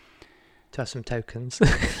 to have some tokens.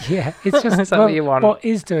 Yeah, it's just is that what you want? What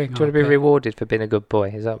is doing? Do you want to be rewarded for being a good boy?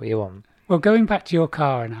 Is that what you want? Well, going back to your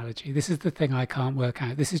car analogy, this is the thing I can't work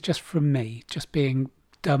out. This is just from me, just being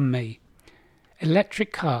dumb me.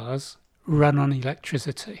 Electric cars run on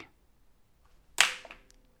electricity.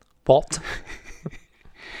 What?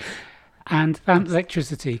 And that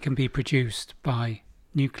electricity can be produced by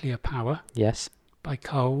nuclear power. Yes. By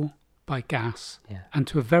coal, by gas, and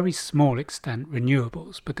to a very small extent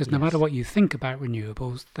renewables, because no matter what you think about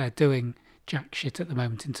renewables, they're doing jack shit at the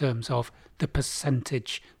moment in terms of the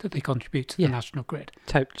percentage that they contribute to the national grid.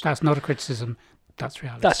 Totally. That's not a criticism, that's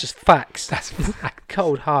reality. That's just facts. That's fact.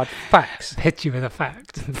 Cold, hard facts. Hit you with a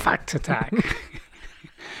fact. Fact attack.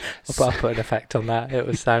 I'll put an effect on that. It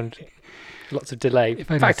would sound lots of delay.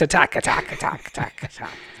 Fact attack.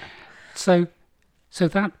 So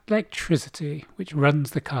that electricity which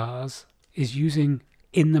runs the cars is using,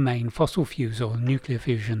 in the main, fossil fuels or nuclear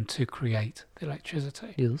fusion to create the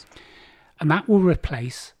electricity. Yes. And that will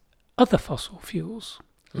replace other fossil fuels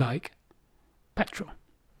like petrol.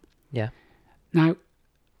 Yeah. Now,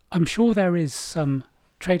 I'm sure there is some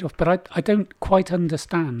trade-off, but I don't quite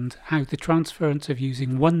understand how the transference of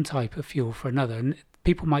using one type of fuel for another, and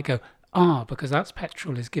people might go, because that's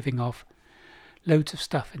petrol is giving off loads of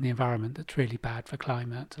stuff in the environment that's really bad for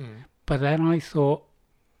climate. But then I thought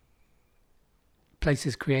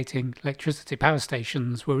places creating electricity, power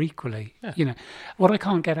stations, were equally, What I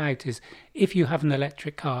can't get out is, if you have an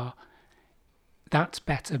electric car, that's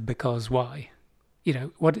better because why?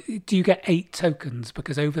 What do you get 8 tokens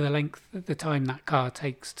because over the length of the time that car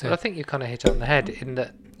takes to... Well, I think you kind of hit it on the head in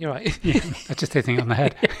that, you're right. I'm just hitting it on the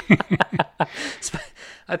head.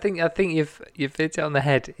 I think you've hit it on the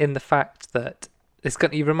head in the fact that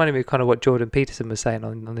you reminded me of kind of what Jordan Peterson was saying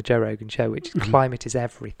on the Joe Rogan show, which is climate is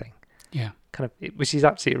everything. Yeah. Which is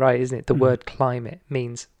absolutely right, isn't it? The word climate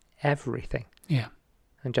means everything. Yeah.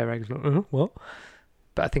 And Joe Rogan's like, what?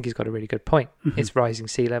 But I think he's got a really good point. It's rising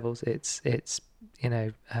sea levels. It's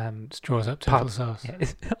straws up turtle's arse.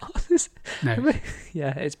 No.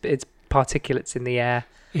 Yeah, it's particulates in the air.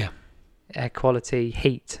 Yeah. Air quality,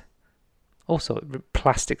 heat. Also,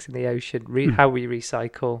 plastics in the ocean, how we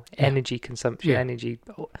recycle, energy consumption, energy,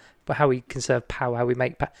 but how we conserve power, how we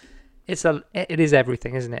make power. It is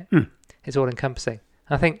everything, isn't it? It's all encompassing.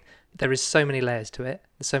 I think there is so many layers to it.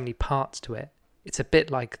 There's so many parts to it. It's a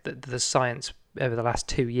bit like the science over the last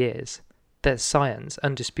 2 years there's science,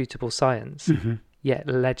 undisputable science. Mm-hmm. Yet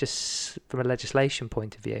from a legislation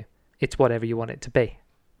point of view, it's whatever you want it to be,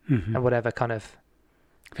 Mm-hmm. and whatever kind of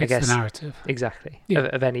Fits guess- the narrative. exactly Yeah.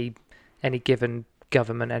 of any given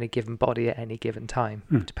government, any given body at any given time,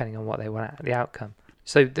 depending on what they want the outcome.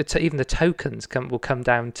 So even the tokens will come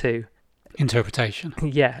down to Interpretation.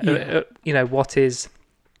 what is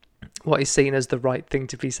seen as the right thing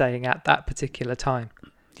to be saying at that particular time.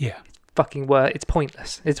 Yeah. It's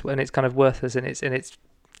pointless. It's kind of worthless in its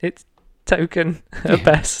token at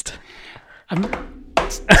best.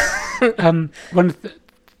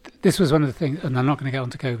 This was one of the things, and I'm not going to get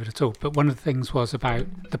onto COVID at all, but one of the things was about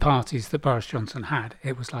the parties that Boris Johnson had.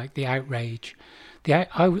 It was like the outrage.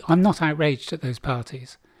 I'm not outraged at those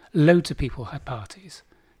parties. Loads of people had parties.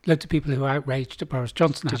 Loads of people who were outraged at Boris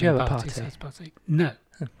Johnson Did having you have parties. a party? No.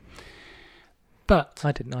 But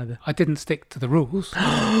I didn't either. I didn't stick to the rules.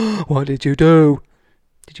 What did you do?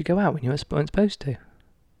 Did you go out when you weren't supposed to?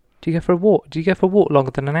 Do you go for a walk? Do you go for a walk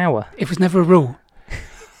longer than an hour? It was never a rule.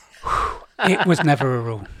 It was never a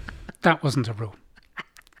rule. That wasn't a rule.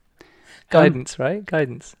 Guidance, right?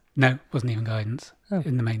 Guidance. No, wasn't even guidance Oh.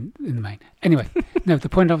 in the main. Anyway, no, the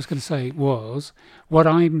point I was going to say was what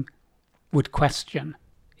I would question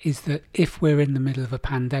is that if we're in the middle of a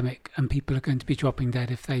pandemic and people are going to be dropping dead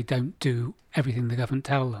if they don't do everything the government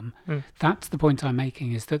tell them, that's the point I'm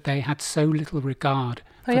making, is that they had so little regard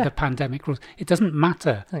for the pandemic rules. It doesn't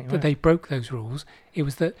matter that they broke those rules. It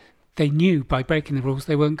was that they knew by breaking the rules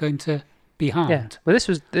they weren't going to be harmed. Yeah. Well, this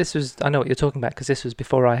was. I know what you're talking about, because this was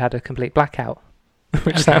before I had a complete blackout,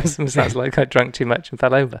 which sounds like I drank too much and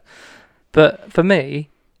fell over. But for me,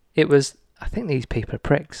 it was, I think these people are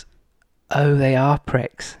pricks. Oh, they are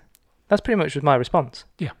pricks. That's pretty much was my response.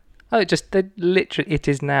 Yeah. Oh, it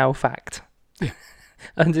is now fact. Yeah.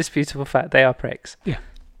 Undisputable fact. They are pricks. Yeah.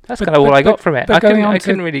 That's kind of all I got from it. I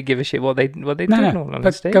couldn't really give a shit what they did. In all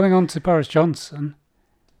honesty. But going on to Boris Johnson,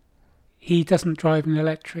 he doesn't drive an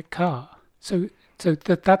electric car. So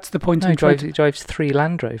that's the point. No, he drives 3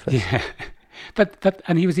 Land Rovers. Yeah. But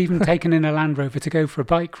he was even taken in a Land Rover to go for a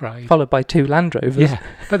bike ride. Followed by 2 Land Rovers. Yeah.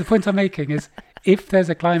 But the point I'm making is, if there's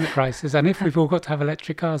a climate crisis and if we've all got to have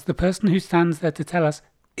electric cars, the person who stands there to tell us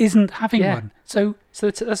isn't having one. So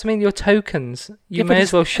that's, I mean, your tokens, you may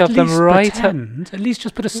as well shove them right up. At least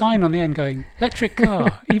just put a sign on the end going, electric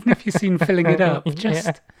car, even if you're seen filling it up.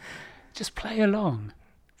 Just play along.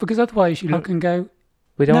 Because otherwise you look and go,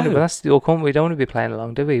 we don't we don't want to be playing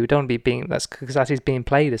along, do we? We don't want to be because that is being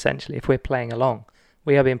played, essentially. If we're playing along,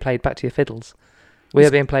 we are being played back to your fiddles. We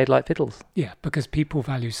are being played like fiddles. Yeah, because people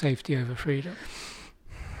value safety over freedom.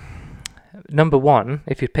 Number one,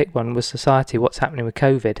 if you pick one, was society. What's happening with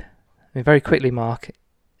COVID? I mean, very quickly, Mark,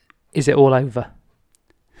 is it all over?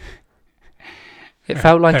 It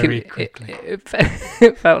felt like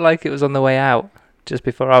it felt like it was on the way out, just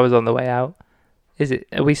before I was on the way out. Is it?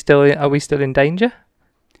 Are we still in danger?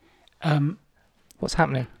 What's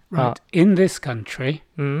happening? Right. In this country,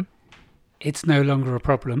 it's no longer a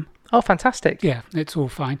problem. Oh, fantastic. Yeah, it's all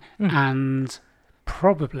fine. And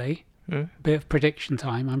probably, a bit of prediction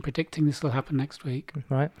time, I'm predicting this will happen next week.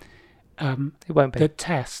 Right. It won't be. The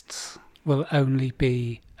tests will only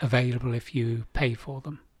be available if you pay for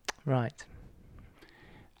them. Right.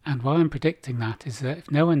 And why I'm predicting that is that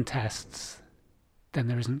if no one tests, then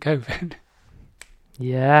there isn't COVID.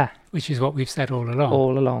 Yeah. Which is what we've said all along.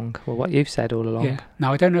 All along. Well, what you've said all along. Yeah.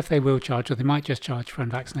 Now, I don't know if they will charge, or they might just charge for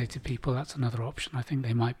unvaccinated people. That's another option I think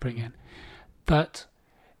they might bring in. But,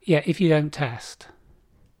 yeah, if you don't test,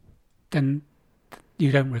 then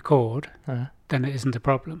you don't record, then it isn't a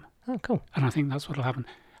problem. Oh, cool. And I think that's what will happen.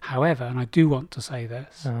 However, and I do want to say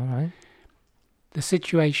this, all right. The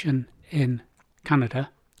situation in Canada,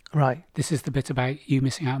 right? This is the bit about you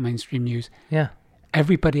missing out on mainstream news. Yeah.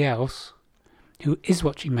 Everybody else who is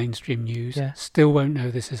watching mainstream news still won't know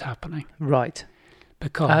this is happening. Right.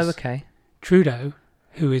 Because Trudeau,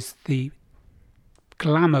 who is the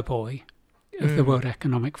glamour boy of the World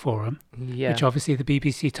Economic Forum, which obviously the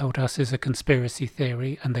BBC told us is a conspiracy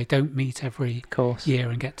theory and they don't meet every year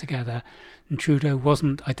and get together. And Trudeau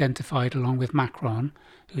wasn't identified along with Macron,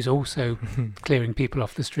 who's also clearing people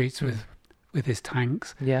off the streets with his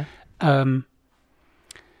tanks. Yeah.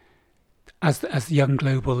 As young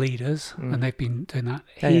global leaders, and they've been doing that,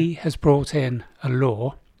 he has brought in a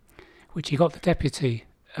law, which he got the deputy,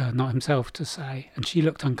 not himself, to say, and she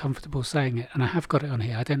looked uncomfortable saying it, and I have got it on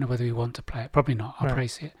here. I don't know whether we want to play it. Probably not. I'll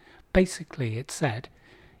praise it. Basically, it said,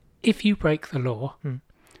 if you break the law,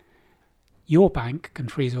 your bank can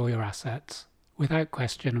freeze all your assets without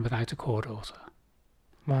question and without a court order.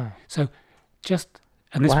 Wow. So just,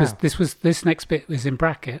 and this next bit was in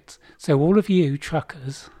brackets. So all of you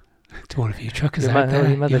truckers To all of you truckers Your out mo- there,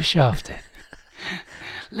 your mother. you're shafted.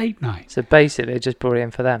 Late night. So basically, just brought it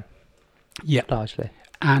in for them, Yeah. largely.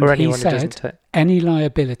 And Or he anyone who doesn't. said any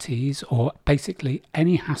liabilities or basically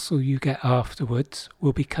any hassle you get afterwards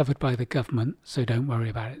will be covered by the government, so don't worry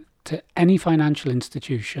about it. To any financial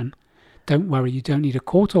institution, don't worry, you don't need a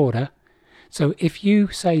court order. So if you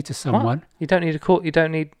say to someone, You don't need a court. You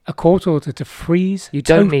don't need. a court order to freeze, You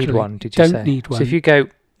don't totally, need one. Did you don't say? need one. So if you go,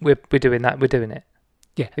 we're doing that. We're doing it.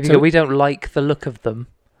 Yeah. If you So go, we don't like the look of them.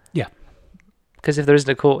 Yeah. Because if there isn't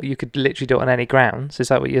a court, you could literally do it on any grounds. Is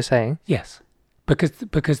that what you're saying? yes, because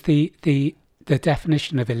the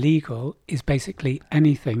definition of illegal is basically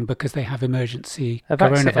anything because they have emergency A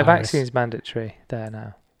coronavirus. vaccine is mandatory there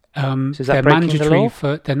now. So is that They're breaking the mandatory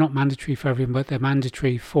law? they're not mandatory for everyone, but they're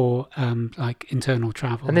mandatory for like internal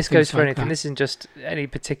travel. And this things goes for like anything. that. This isn't just any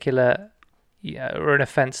particular, or an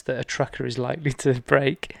offence that a trucker is likely to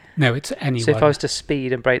break. No, it's anyone. So if I was to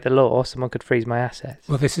speed and break the law, someone could freeze my assets.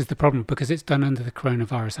 Well, this is the problem because it's done under the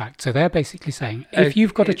Coronavirus Act. So they're basically saying if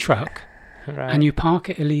you've got a truck Right. and you park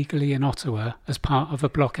it illegally in Ottawa as part of a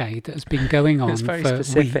blockade that has been going on It's very for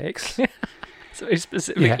specific. weeks, It's very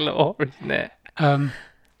specific law, isn't it?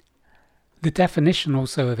 the definition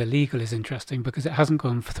also of illegal is interesting because it hasn't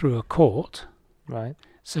gone through a court. Right.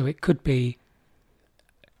 So it could be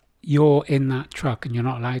you're in that truck and you're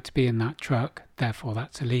not allowed to be in that truck, therefore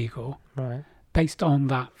that's illegal. Right. Based on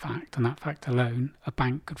that fact and that fact alone, a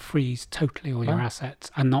bank could freeze totally all your Wow. assets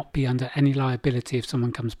and not be under any liability if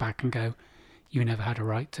someone comes back and go, you never had a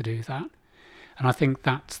right to do that. And I think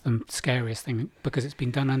that's the scariest thing because it's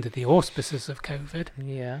been done under the auspices of COVID.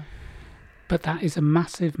 Yeah. But that is a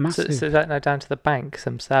massive, So massive... is that now down to the banks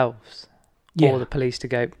themselves yeah. or the police to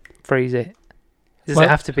go freeze it? Does Well- it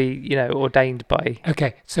have to be, ordained by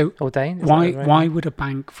Okay, so ordained? Is why that right? why would a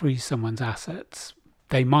bank freeze someone's assets?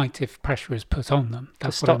 They might if pressure is put on them.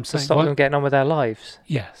 That's to what I'm stop, to saying. stop Why- them getting on with their lives?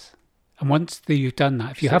 Yes. And once you've done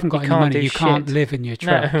that, if you So haven't got you any can't money, do you can't shit. live in your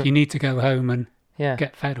truck. No. You need to go home and Yeah.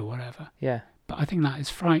 get fed or whatever. Yeah. But I think that is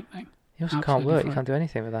frightening. You also can't Absolutely work. You fine. can't do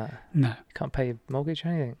anything with that. No, You can't pay your mortgage or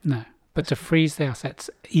anything. no. But to freeze the assets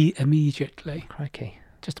immediately, Crikey.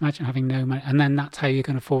 just imagine having no money. And then that's how you're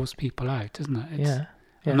going to force people out, isn't it? Yeah.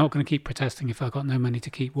 I'm not going to keep protesting if I've got no money to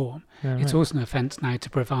keep warm. Yeah, It's right. also an offence now to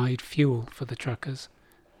provide fuel for the truckers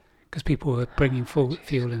because people were bringing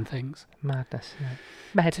fuel and things. Madness. Yeah.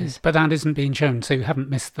 Madness. But that isn't being shown, so you haven't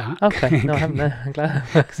missed that. Okay. No, I haven't. No, I'm glad.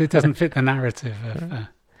 Because it doesn't fit the narrative of...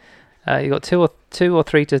 You got two or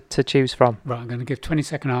three to choose from. Right, I'm going to give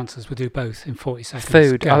 20-second answers. We'll do both in 40 seconds.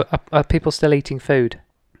 Food. Go. Are people still eating food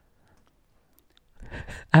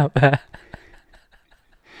out there?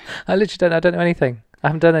 I literally don't know anything. I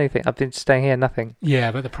haven't done anything. I've been staying here, nothing.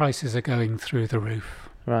 Yeah, but the prices are going through the roof.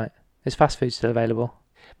 Right. Is fast food still available?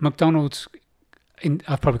 McDonald's,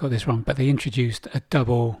 I've probably got this wrong, but they introduced a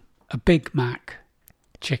Big Mac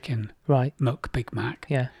chicken, Right. Big Mac,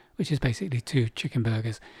 Yeah. which is basically 2 chicken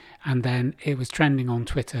burgers. And then it was trending on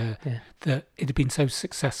Twitter Yeah. that it had been so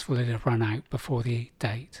successful it had run out before the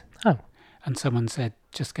date. Oh. And someone said,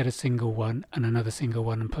 just get a single one and another single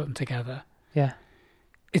one and put them together. Yeah.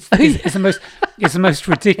 It's the most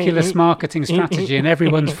ridiculous marketing strategy, and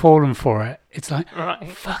everyone's fallen for it. It's like, Right.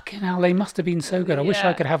 fucking hell, they must have been so good. I wish I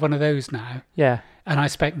Yeah. could have one of those now. Yeah. And I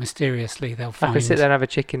expect mysteriously they'll I find... could sit there and have a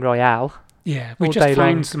chicken royale. Yeah, we all just day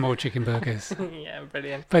found long. some more chicken burgers. Yeah,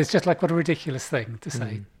 brilliant. But it's just like, what a ridiculous thing to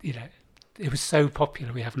say. Mm. It was so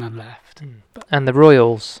popular, we have none left. And the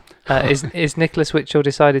royals. Is Nicholas Witchell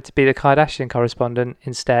decided to be the Kardashian correspondent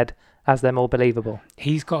instead, as they're more believable?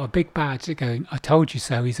 He's got a big badge going, I told you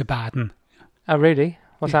so, he's a bad un. Oh, really?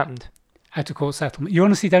 What's Yeah. happened? Out of court settlement. You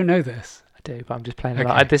honestly don't know this? I do, but I'm just playing Okay.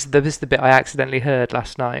 along. This is the bit I accidentally heard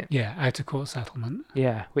last night. Yeah, out of court settlement.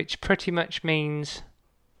 Yeah, which pretty much means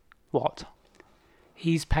what?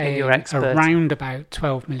 He's paying you're expert. around about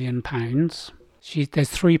 £12 million. There's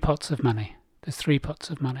 3 pots of money.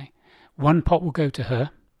 One pot will go to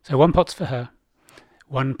her. So 1 pot's for her.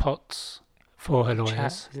 1 pot's for her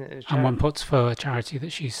lawyers. Isn't it a And chat? 1 pot's for a charity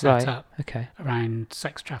that she's set Right. up Okay. around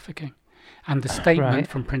sex trafficking. And the statement Right.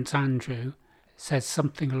 from Prince Andrew says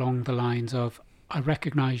something along the lines of, I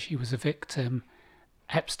recognise she was a victim,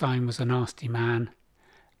 Epstein was a nasty man,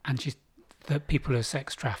 and that people who are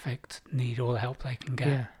sex trafficked need all the help they can get.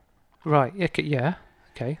 Yeah. Right. Yeah.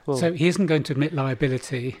 Okay. Well, So he isn't going to admit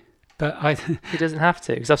liability, but he doesn't have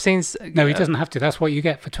to, because I've seen. no, he doesn't have to. That's what you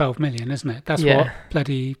get for 12 million, isn't it? That's Yeah. what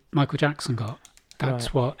bloody Michael Jackson got. That's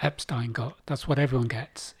Right. what Epstein got. That's what everyone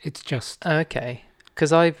gets. It's just Okay.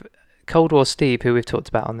 Because Cold War Steve, who we've talked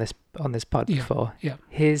about on this pod Yeah, before. yeah.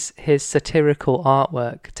 His satirical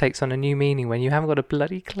artwork takes on a new meaning when you haven't got a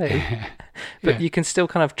bloody clue but yeah. you can still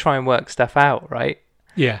kind of try and work stuff out, right?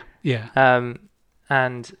 Yeah.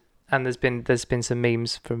 And there's been some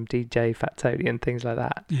memes from DJ Fat Tony and things like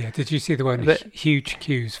that. Yeah, did you see the one? But- Huge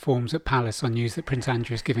queues forms at Palace on news that Prince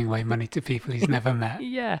Andrew is giving away money to people he's never met.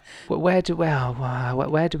 Yeah. Where does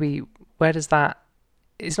that?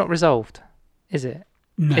 It's not resolved, is it?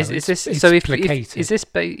 No, Is it's, this it's so? If placated. is this,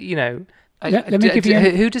 you know? Let me give you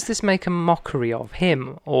Who does this make a mockery of?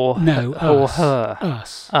 Him or No, or us. her?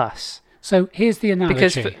 Us. Us. So here's the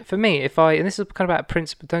Because analogy. for me, and this is kind of about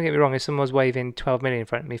principle. Don't get me wrong. If someone was waving 12 million in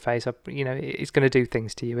front of my face, it's going to do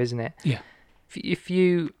things to you, isn't it? Yeah. If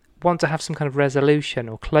you want to have some kind of resolution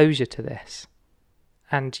or closure to this,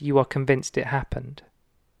 and you are convinced it happened,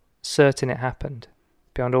 certain it happened,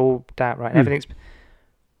 beyond all doubt, right? Everything's.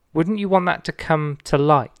 Wouldn't you want that to come to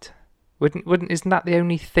light? Isn't that the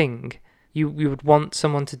only thing you would want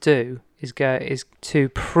someone to do? Is to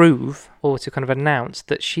prove or to kind of announce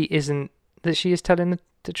that she is telling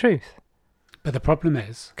the truth. But the problem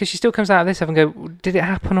is, Because she still comes out of this and go, did it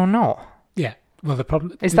happen or not? yeah. Well, the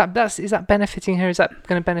problem Is that benefiting her? Is that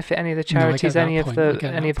going to benefit any of the No, I get charities, that point. I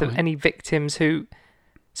get that point. any victims who?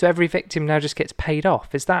 So every victim now just gets paid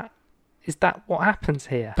off. Is that what happens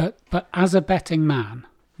here? But as a betting man,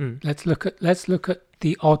 Mm. let's look at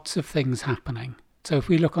the odds of things happening. So if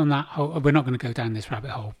we look on that whole, we're not going to go down this rabbit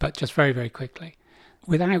hole, but just very, very quickly,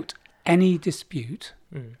 without any dispute,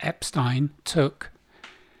 Epstein took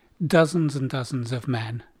dozens and dozens of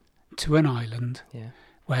men to an island Yeah.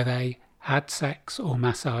 where they had sex or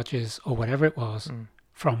massages or whatever it was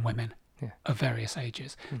from women of various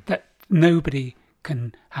ages. That nobody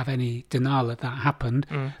can have any denial that happened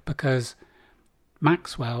because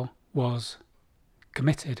Maxwell was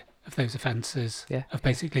committed of those offences of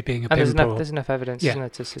basically being a And pimp. there's enough evidence, Yeah.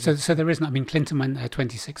 isn't there, So there isn't. I mean, Clinton went there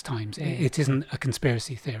 26 times. Yeah. It isn't a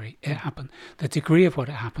conspiracy theory. It happened. The degree of what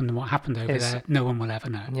it happened and what happened over there, no one will ever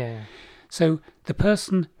know. Yeah. So the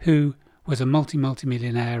person who was a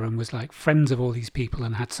multi-millionaire and was like friends of all these people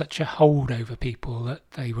and had such a hold over people that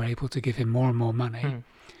they were able to give him more and more money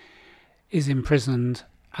is imprisoned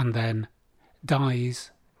and then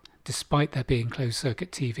dies. Despite there being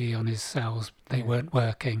closed-circuit TV on his cells, they weren't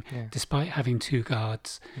working. Yeah. Despite having two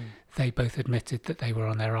guards, they both admitted that they were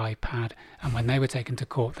on their iPad. And when they were taken to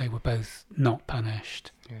court, they were both not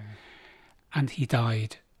punished. Yeah. And he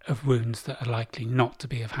died of wounds that are likely not to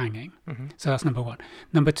be of hanging. Mm-hmm. So that's number one.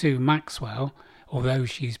 Number two, Maxwell, although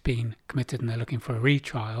she's been committed and they're looking for a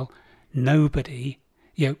retrial, nobody,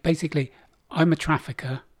 basically, I'm a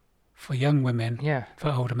trafficker for young women, Yeah.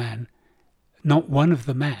 for older men. Not one of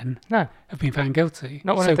the men No. have been found guilty.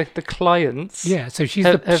 Not one of the clients. Yeah, so she's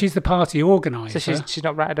Have- the party organizer. So she's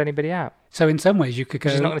not ratted anybody out. So in some ways you could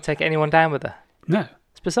go, She's not going to take anyone down with her. no,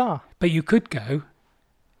 It's bizarre. but you could go,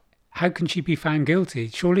 how can she be found guilty?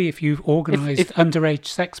 Surely if you've organised underage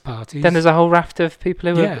sex parties, Then there's a whole raft of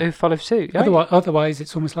people who Yeah. who follow suit. Right? otherwise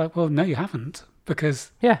it's almost like, well, no, you haven't,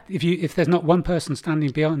 because Yeah. if there's not one person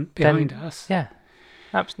standing behind us, Yeah.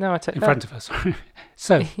 No, I take in that. front of us,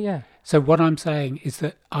 so Yeah. So what I'm saying is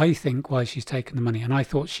that I think why she's taken the money, and I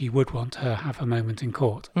thought she would want her have a moment in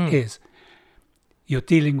court, is you're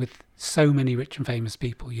dealing with so many rich and famous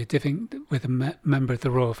people. You're dealing with a member of the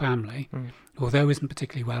royal family, although isn't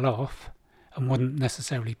particularly well off and wouldn't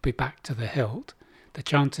necessarily be back to the hilt. The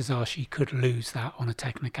chances are she could lose that on a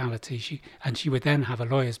technicality. She would then have a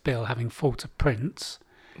lawyer's bill having fought a prince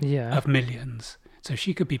of millions. So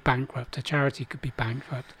she could be bankrupt. A charity could be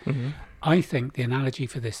bankrupt. Mm-hmm. I think the analogy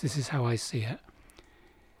for this is how I see it.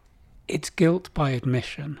 It's guilt by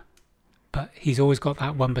admission, but he's always got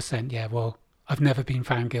that 1%. Yeah, well, I've never been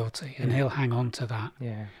found guilty, and he'll hang on to that.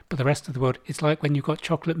 Yeah. But the rest of the world, it's like when you've got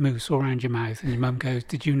chocolate mousse all around your mouth, and your mum goes,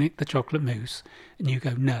 "Did you nick the chocolate mousse?" And you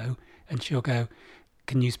go, "No," and she'll go,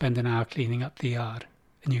 "Can you spend an hour cleaning up the yard?"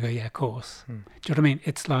 And you go, "Yeah, of course." Do you know what I mean?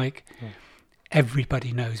 It's like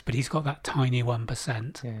everybody knows, but he's got that tiny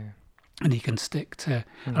 1%. Yeah. And he can stick to...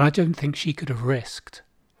 And I don't think she could have risked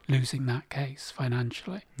losing that case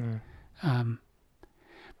financially. No.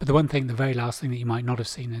 But the very last thing that you might not have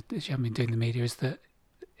seen, as you haven't been doing the media, is that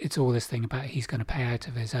it's all this thing about he's going to pay out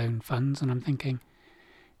of his own funds. And I'm thinking,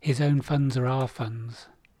 his own funds are our funds.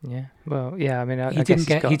 Yeah. Well, yeah. I mean, He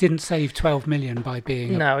didn't save 12 million by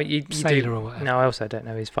being a sailor or whatever. No, I also don't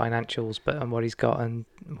know his financials, but and what he's got and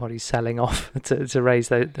what he's selling off to raise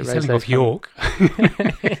those. He's selling off York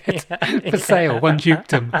for sale, one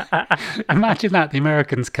dukedom. Imagine that, the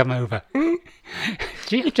Americans come over.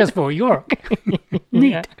 Just for York.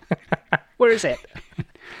 Neat. Where is it?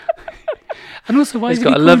 And also, why It's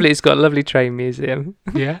got a lovely train museum.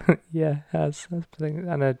 Yeah. Yeah, that's the thing.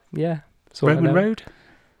 And Roman Road.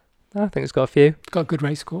 I think it's got a few. It's got a good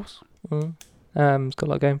race course. It's got a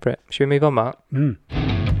lot going for it. Should we move on, Mark? Mm.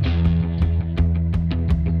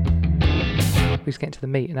 We're just getting to the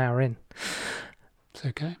meat an hour in. It's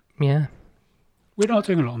okay. Yeah. We're not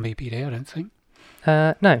doing a lot on BPD, I don't think.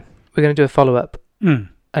 No, we're going to do a follow-up. Mm.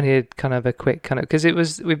 I need kind of a quick kind of... Because it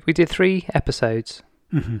was... We did 3 episodes,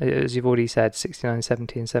 Mm-hmm. as you've already said, 69,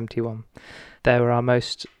 70 and 71. They were our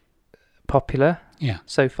most popular Yeah.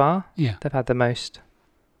 so far. Yeah. They've had the most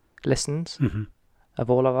listens Mm-hmm. of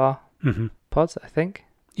all of our Mm-hmm. pods, I think.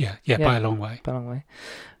 Yeah, Yeah. by a long way. By a long way.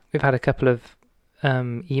 We've had a couple of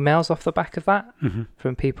emails off the back of that Mm-hmm.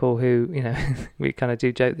 from people who, you know, we kind of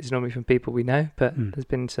do joke this is normally from people we know, but Mm. there's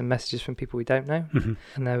been some messages from people we don't know. Mm-hmm.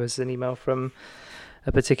 And there was an email from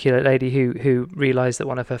a particular lady who realised that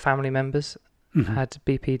one of her family members Mm-hmm. had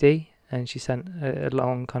BPD, and she sent a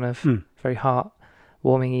long kind of Mm. very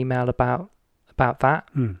heart-warming email about that.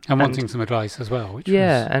 Mm. And wanting some advice as well, which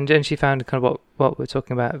Yeah, was... and she found kind of what we're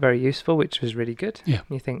talking about very useful, which was really good. Yeah.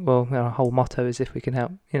 You think, well, our whole motto is if we can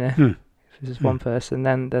help, you know, Mm. if there's one person,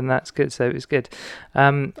 then that's good. So it was good.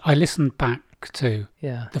 I listened back to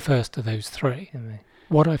Yeah. the first of those 3. Yeah, mate.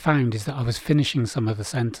 What I found is that I was finishing some of the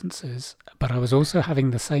sentences, but I was also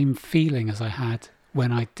having the same feeling as I had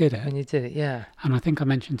when I did it. When you did it, yeah. And I think I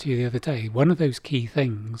mentioned to you the other day, one of those key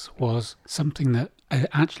things was something that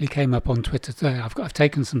actually came up on Twitter today. I've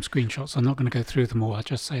taken some screenshots. I'm not going to go through them all. I'll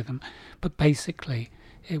just say them. But basically,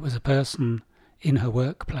 it was a person in her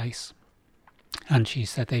workplace, and she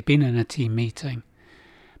said they'd been in a team meeting.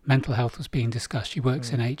 Mental health was being discussed. She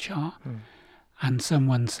works in HR, and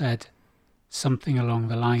someone said something along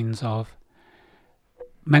the lines of,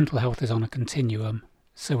 mental health is on a continuum,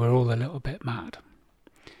 so we're all a little bit mad.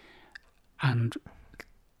 And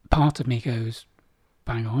part of me goes,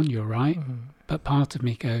 bang on, you're right. But part of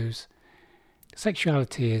me goes,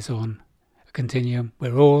 sexuality is on a continuum.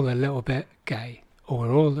 We're all a little bit gay, or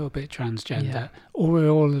we're all a little bit transgender, or we're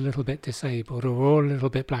all a little bit disabled, or we're all a little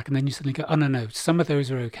bit black. And then you suddenly go, oh, no, some of those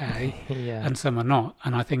are okay Yeah. and some are not.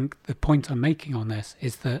 And I think the point I'm making on this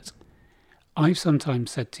is that I've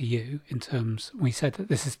sometimes said to you, in terms, we said that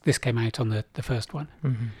this came out on the first one,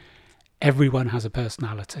 everyone has a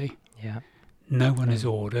personality. Yeah. No one is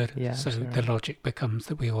ordered, Yeah, so absolutely the right. logic becomes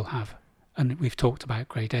that we all have. And we've talked about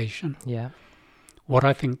gradation. Yeah. What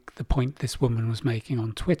I think the point this woman was making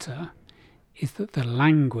on Twitter is that the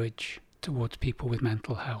language towards people with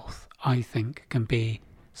mental health, I think, can be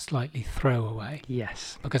slightly throwaway.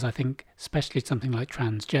 Yes. Because I think, especially something like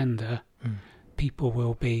transgender, people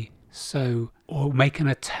will be so, or make an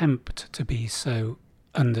attempt to be so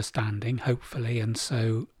understanding, hopefully, and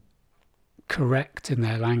so correct in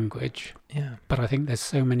their language. Yeah. But I think there's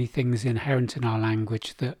so many things inherent in our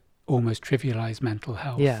language that almost trivialise mental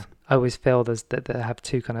health. Yeah. I always feel that they have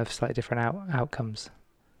 2 kind of slightly different outcomes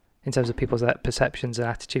in terms of people's perceptions and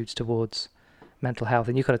attitudes towards mental health.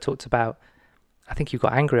 And you kind of talked about, I think you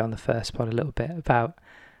got angry on the first part a little bit about,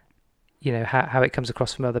 you know, how it comes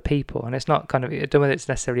across from other people. And it's not kind of, I don't know whether it's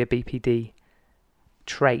necessarily a BPD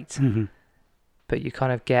trait, but you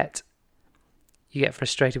kind of get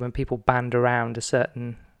frustrated when people band around a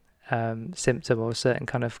certain symptom or a certain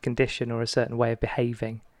kind of condition or a certain way of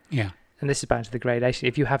behaving. Yeah. And this is back to the gradation.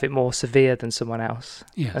 If you have it more severe than someone else,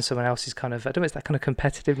 Yes. and someone else is kind of, I don't know, it's that kind of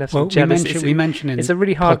competitiveness Well, or jealousy. we mentioned in It's a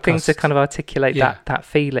really hard thing to podcasts. kind of articulate Yeah. that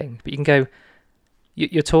feeling. But you can go,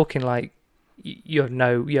 you're talking like you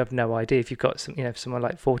have no idea if you've got some, you know, someone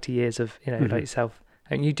like 40 years of, you know, like yourself.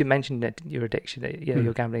 And you did mention that your addiction, you know,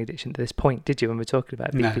 your gambling addiction at this point, did you? When we were talking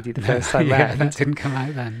about BPD the first time yeah, round, that didn't come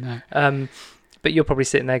out then. No. But you're probably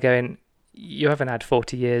sitting there going, you haven't had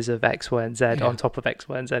 40 years of X, Y, and Z Yeah. on top of X,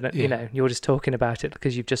 Y, and Z. You Yeah. know, you're just talking about it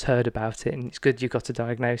because you've just heard about it, and it's good you've got a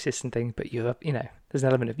diagnosis and things. But you have, you know, there's an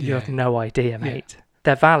element of you have no idea, mate.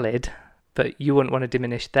 They're valid, but you wouldn't want to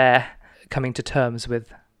diminish their coming to terms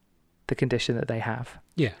with the condition that they have.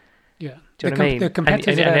 Yeah. Yeah. Do you know what I mean? The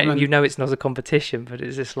competitive and element. you know it's not a competition, but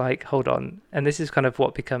it's just like, hold on. And this is kind of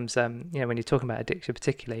what becomes, you know, when you're talking about addiction,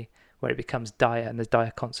 particularly where it becomes dire and there's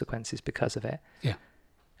dire consequences because of it. Yeah.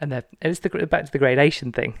 And it's back to the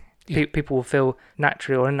gradation thing. Yeah. People will feel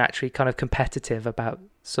naturally or unnaturally kind of competitive about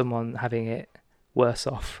someone having it worse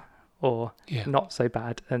off or not so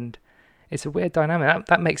bad. And it's a weird dynamic.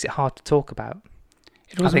 That makes it hard to talk about.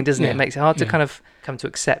 I think, doesn't it? It makes it hard to kind of come to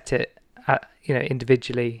accept it. You know,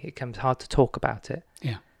 individually, it becomes hard to talk about it.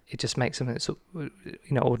 Yeah. It just makes something that's, you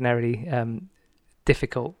know, ordinarily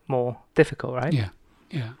more difficult, right? Yeah.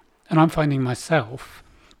 Yeah. And I'm finding myself,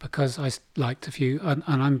 because I liked a few, and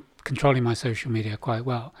I'm controlling my social media quite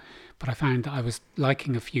well, but I found that I was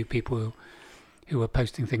liking a few people who were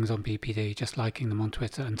posting things on BPD, just liking them on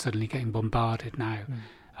Twitter, and suddenly getting bombarded now.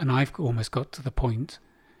 And I've almost got to the point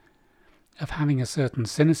having a certain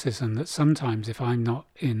cynicism that sometimes if I'm not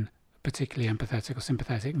in a particularly empathetic or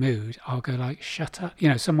sympathetic mood, I'll go like, shut up.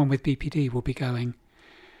 Someone with BPD will be going,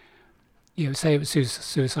 say it was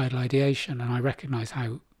suicidal ideation, and I recognise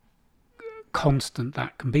how constant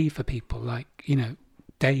that can be for people, like,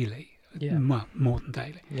 daily. Yeah. Well, more than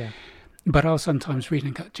daily. Yeah. But I'll sometimes read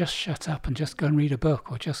and go, just shut up and just go and read a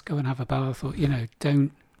book, or just go and have a bath, or,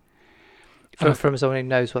 don't. From someone who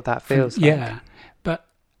knows what that feels like. Yeah.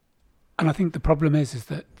 And I think the problem is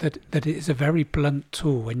that it is a very blunt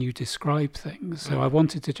tool when you describe things. So I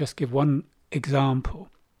wanted to just give one example.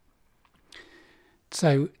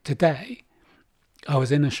 So today, I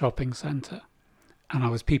was in a shopping centre and I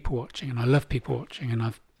was people watching, and I love people watching, and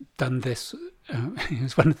I've done this. It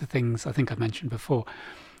was one of the things I think I mentioned before.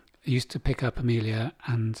 I used to pick up Amelia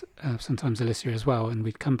and sometimes Alicia as well, and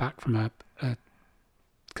we'd come back from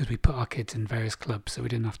because we put our kids in various clubs, so we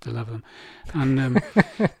didn't have to love them. And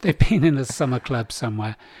they've been in a summer club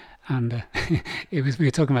somewhere, and we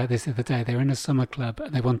were talking about this the other day. They were in a summer club,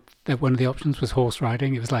 and one of the options was horse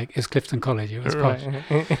riding. It was Clifton College. It was posh.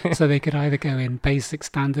 Right. So they could either go in basic,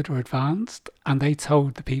 standard, or advanced. And they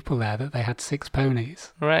told the people there that they had 6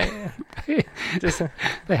 ponies. Right.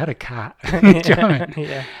 They had a cat. Do you know what I mean?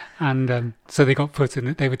 Yeah. And so they got put in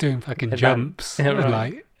it. They were doing fucking jumps. Yeah, and right.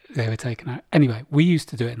 like they were taken out. Anyway, we used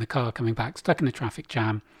to do it in the car coming back, stuck in a traffic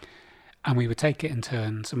jam. And we would take it in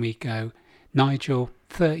turns, and we'd go, Nigel,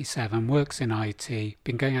 37, works in IT,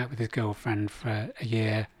 been going out with his girlfriend for a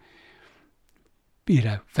year,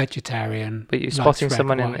 vegetarian. But you're spotting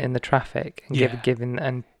someone wine. in the traffic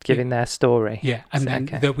and giving their story. Yeah, and So, then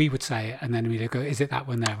okay. that we would say it, and then we'd go, is it that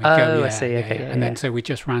one there? We'd Oh, go, yeah, I see, okay, yeah, and then yeah. so we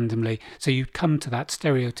just randomly, so you'd come to that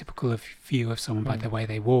stereotypical view of someone by the way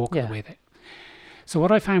they walk Yeah. or with it. So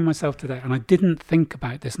what I found myself today, and I didn't think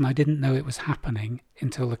about this, and I didn't know it was happening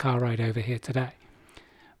until the car ride over here today.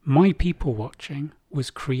 My people watching was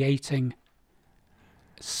creating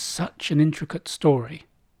such an intricate story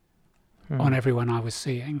on everyone I was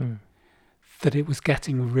seeing that it was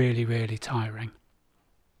getting really, really tiring.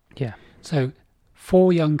 Yeah. So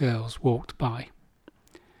 4 young girls walked by,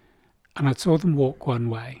 and I saw them walk one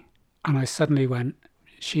way, and I suddenly went,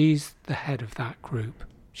 she's the head of that group.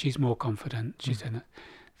 She's more confident. She's in it.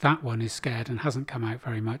 That one is scared and hasn't come out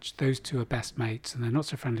very much. Those 2 are best mates, and they're not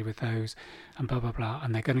so friendly with those, and blah, blah, blah.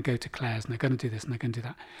 And they're going to go to Claire's, and they're going to do this, and they're going to do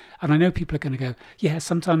that. And I know people are going to go, yeah,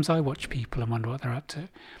 sometimes I watch people and wonder what they're up to.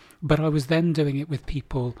 But I was then doing it with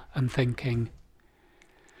people and thinking,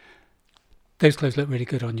 those clothes look really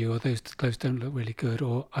good on you, or those clothes don't look really good,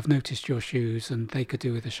 or I've noticed your shoes and they could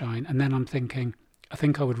do with a shine. And then I'm thinking, I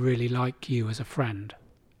think I would really like you as a friend.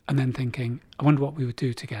 And then thinking, I wonder what we would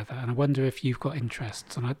do together, and I wonder if you've got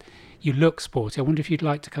interests, and you look sporty. I wonder if you'd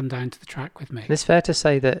like to come down to the track with me. It's fair to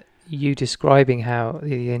say that you describing how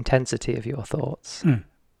the intensity of your thoughts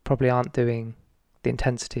probably aren't doing the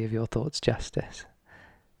intensity of your thoughts justice.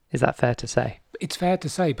 Is that fair to say? It's fair to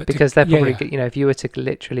say, but because they're probably, if you were to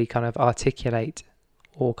literally kind of articulate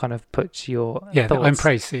or kind of put your thoughts I'm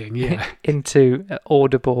praising, into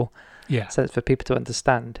audible sense for people to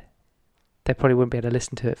understand, they probably wouldn't be able to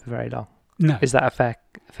listen to it for very long. No. Is that a fair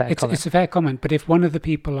comment? It's a fair comment, but if one of the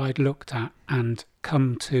people I'd looked at and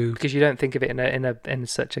come to... Because you don't think of it in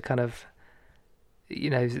such a kind of,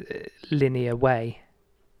 linear way.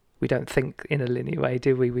 We don't think in a linear way,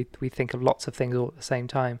 do we? We think of lots of things all at the same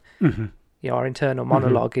time. Mm-hmm. Our internal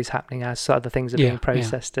monologue is happening as other things are being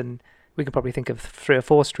processed, and we can probably think of 3 or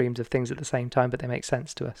 4 streams of things at the same time, but they make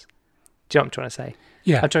sense to us. Do you know what I'm trying to say?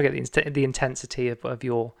 Yeah. I'm trying to get the intensity of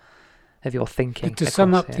your thinking. To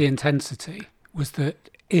sum up the intensity was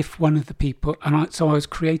that if one of the people, I was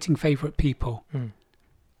creating favourite people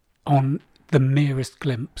on the merest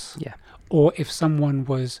glimpse. Yeah. Or if someone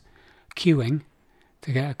was queuing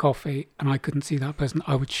to get a coffee and I couldn't see that person,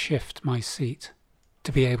 I would shift my seat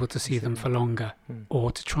to be able to see them for longer,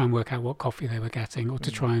 or to try and work out what coffee they were getting, or to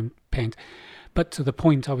try and paint. But to the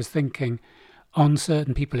point I was thinking, on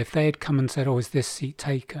certain people, if they had come and said, oh, is this seat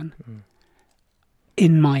taken?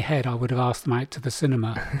 In my head, I would have asked them out to the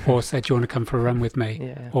cinema or said, do you want to come for a run with me?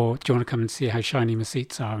 Yeah. Or do you want to come and see how shiny my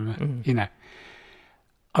seats are?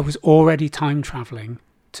 I was already time traveling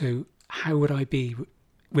to how would I be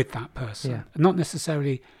with that person? Yeah. Not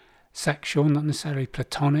necessarily sexual, not necessarily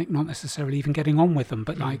platonic, not necessarily even getting on with them,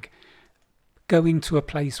 but like going to a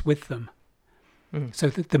place with them. So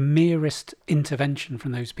that the merest intervention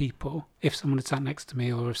from those people, if someone had sat next to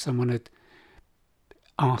me or if someone had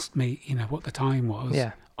asked me, what the time was,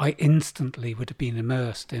 I instantly would have been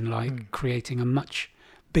immersed in creating a much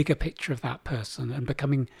bigger picture of that person and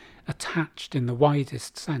becoming attached in the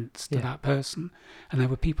widest sense to that person. And there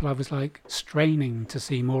were people I was like straining to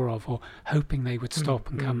see more of, or hoping they would stop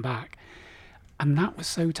and come back. And that was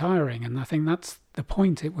so tiring. And I think that's the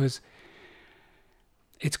point. It's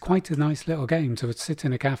quite a nice little game to sit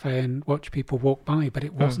in a cafe and watch people walk by, but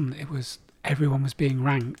it wasn't. It was, everyone was being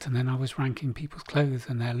ranked, and then I was ranking people's clothes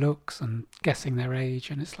and their looks and guessing their age,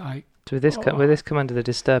 and it's like... So will this come under the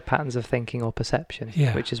disturbed patterns of thinking or perception,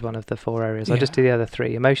 which is one of the 4 areas? I'll just do the other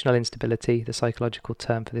 3. Emotional instability, the psychological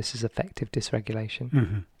term for this is affective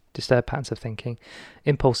dysregulation. Disturbed patterns of thinking,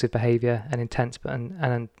 impulsive behaviour, and intense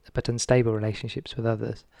but unstable relationships with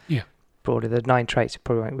others. Yeah. Broadly, the 9 traits,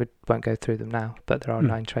 probably won't go through them now, but there are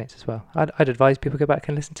 9 traits as well. I'd advise people go back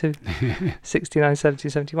and listen to 69, 70,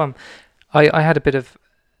 71. I had a bit of...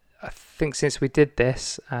 I think since we did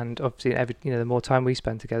this, and obviously the more time we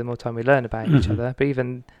spend together, the more time we learn about each other. But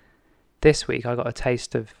even this week, I got a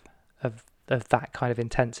taste of that kind of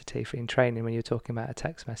intensity in training when you're talking about a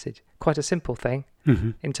text message. Quite a simple thing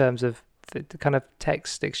in terms of the kind of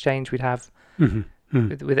text exchange we'd have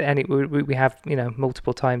with any. We have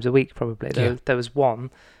multiple times a week probably. There was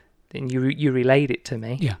one, and you relayed it to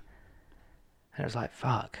me. Yeah, and it was like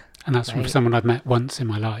fuck. And that's from someone I've met once in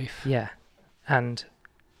my life. Yeah, and.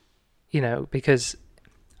 Because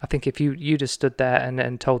I think if you just stood there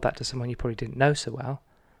and told that to someone you probably didn't know so well,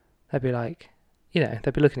 they'd be like,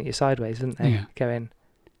 they'd be looking at you sideways, wouldn't they? Yeah. Going,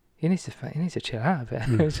 you need to chill out a bit.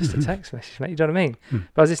 It's just a text message, mate. You know what I mean?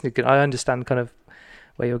 But I was listening. I understand kind of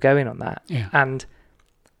where you're going on that. Yeah. And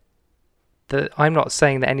I'm not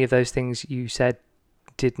saying that any of those things you said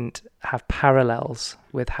didn't have parallels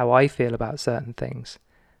with how I feel about certain things.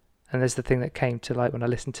 And there's the thing that came to light when I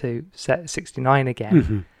listened to set 69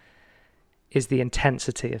 again. Is the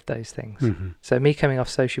intensity of those things. So me coming off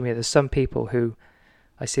social media, there's some people who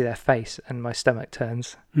I see their face and my stomach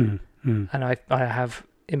turns, and I have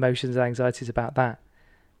emotions and anxieties about that.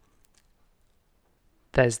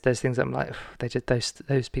 There's things that I'm like, they just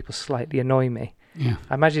those people slightly annoy me. Yeah.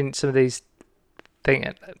 I imagine some of these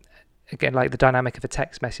things, again, like the dynamic of a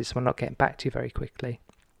text message, someone not getting back to you very quickly.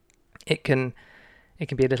 It can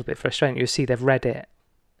be a little bit frustrating. You'll see they've read it.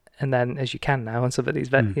 And then, as you can now on some of these,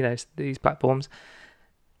 these platforms,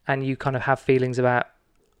 and you kind of have feelings about,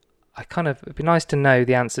 it'd be nice to know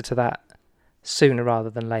the answer to that sooner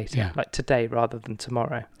rather than later, like today rather than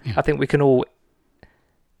tomorrow. Yeah. I think we can all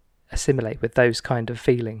assimilate with those kind of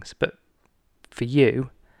feelings, but for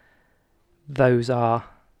you, those are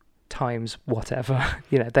times whatever,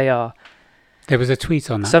 they are. There was a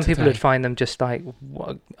tweet on that. Some people would find them just like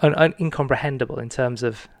incomprehensible in terms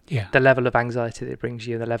of the level of anxiety that it brings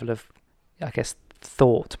you, the level of, I guess,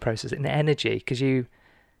 thought process and energy. Because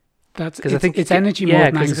I think it's energy more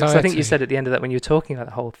than anxiety. Because I think you said at the end of that when you were talking about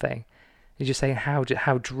the whole thing, you're just saying how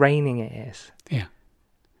draining it is. Yeah.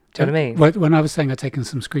 Do you know what I mean? When I was saying I'd taken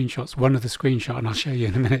some screenshots, one of the screenshots, and I'll show you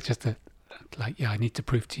in a minute, just to I need to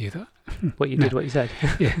prove to you that what you did, what you said.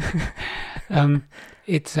 Yeah.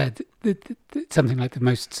 It said something like the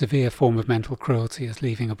most severe form of mental cruelty is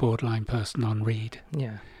leaving a borderline person on read.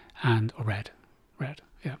 Yeah. Or read.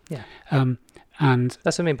 Yeah. Yeah. And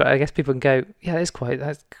that's what I mean. But I guess people can go, that's quite.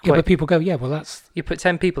 Yeah, but people go, well, that's. You put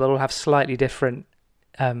 10 people that all have slightly different,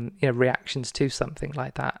 reactions to something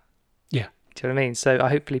like that. Yeah. Do you know what I mean? So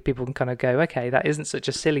hopefully people can kind of go, okay, that isn't such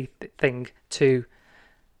a silly thing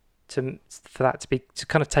for that to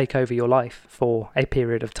kind of take over your life for a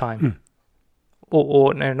period of time.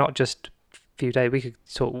 Or no, not just a few days. We could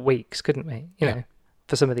talk weeks, couldn't we? You know,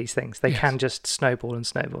 for some of these things, they can just snowball and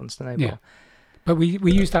snowball and snowball. Yeah. But we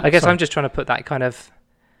use that. I guess I'm just trying to put that kind of.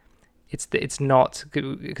 It's not,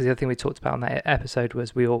 because the other thing we talked about on that episode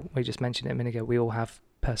was we just mentioned it a minute ago. We all have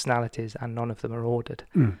personalities and none of them are ordered.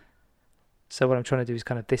 So what I'm trying to do is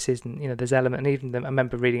kind of, this isn't, there's element, and even I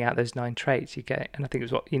remember reading out those 9 traits you get, and I think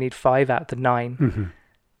it was you need 5 out of the 9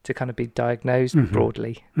 to kind of be diagnosed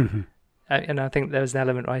broadly. And I think there was an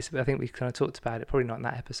element, I think we kind of talked about it, probably not in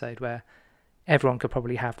that episode, where everyone could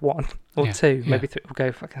probably have 1 or 2, maybe 3,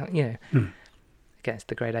 we'll go, against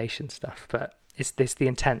the gradation stuff. But it's the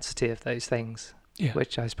intensity of those things,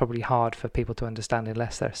 which is probably hard for people to understand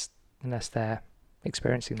unless they're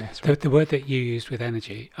experiencing this. Right? The word that you used with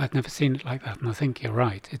energy, I've never seen it like that, and I think you're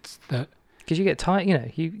right. It's that because you get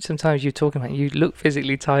tired. Sometimes you're talking about, you look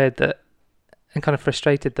physically tired and kind of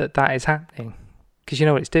frustrated that is happening. Because you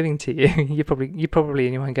know what it's doing to you. You're probably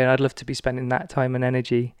in your mind going, I'd love to be spending that time and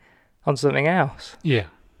energy on something else. Yeah.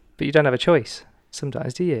 But you don't have a choice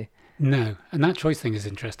sometimes, do you? No. And that choice thing is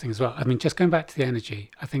interesting as well. I mean, just going back to the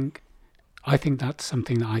energy, I think that's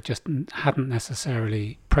something that I just hadn't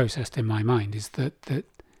necessarily processed in my mind, is that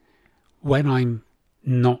when I'm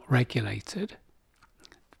not regulated,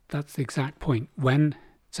 that's the exact point.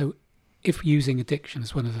 So if using addiction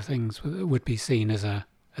is one of the things that would be seen as a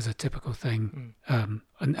typical thing,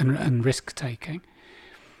 and risk taking,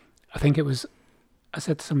 I think I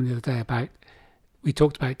said to someone the other day we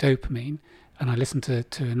talked about dopamine, and I listened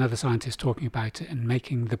to another scientist talking about it and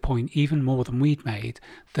making the point even more than we'd made,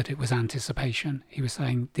 that it was anticipation. He was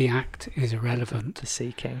saying the act is irrelevant. The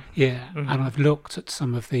seeking. Yeah, and I've looked at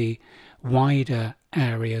some of the wider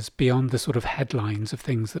areas beyond the sort of headlines of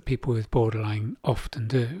things that people with borderline often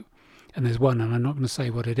do. And there's one, and I'm not going to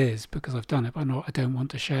say what it is because I've done it, but I don't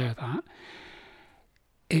want to share that.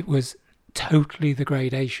 It was totally the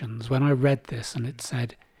gradations. When I read this and it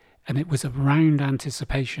said, and it was around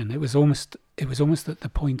anticipation, it was almost at the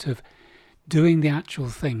point of doing the actual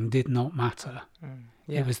thing did not matter.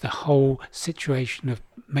 Yeah. It was the whole situation of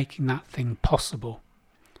making that thing possible.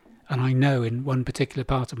 And I know in one particular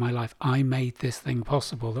part of my life, I made this thing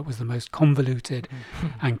possible that was the most convoluted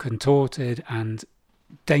and contorted and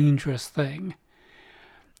dangerous thing.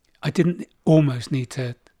 I didn't almost need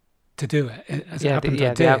to do it. As it happened, I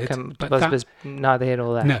did. The outcome was neither here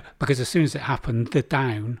nor there. No, because as soon as it happened, the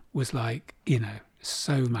down was like,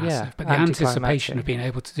 so massive. Yeah, but the anticipation of being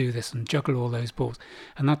able to do this and juggle all those balls,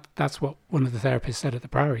 and that's what one of the therapists said at the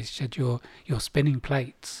Priory. She said, you're spinning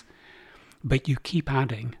plates, but you keep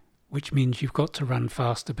adding, which means you've got to run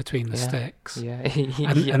faster between the sticks. Yeah.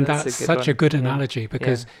 and that's such a good analogy,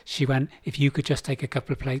 because Yeah. she went, if you could just take a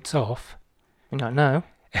couple of plates off. No.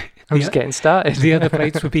 I'm just getting started. The other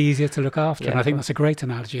plates would be easier to look after. Yeah, and I think that's a great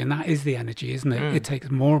analogy. And that is the energy, isn't it? It takes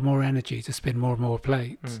more and more energy to spin more and more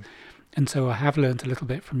plates. And so I have learned a little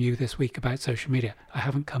bit from you this week about social media. I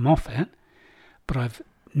haven't come off it, but I've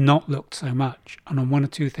not looked so much. And on one or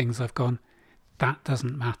two things I've gone, that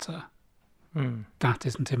doesn't matter. That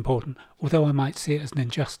isn't important. Although I might see it as an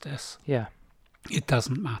injustice. Yeah. It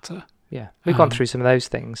doesn't matter. Yeah. We've gone through some of those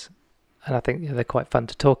things. And I think they're quite fun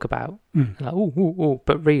to talk about. Like,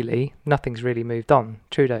 but really, nothing's really moved on.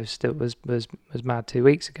 Trudeau still was mad 2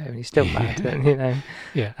 weeks ago, and he's still mad. And,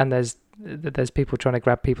 Yeah. And there's people trying to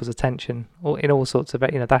grab people's attention, or in all sorts of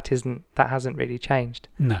that hasn't really changed.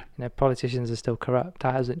 No. Politicians are still corrupt.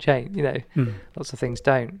 That hasn't changed. Lots of things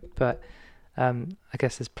don't. But I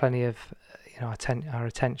guess there's plenty of our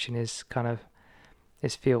attention is kind of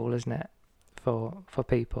is fuel, isn't it, for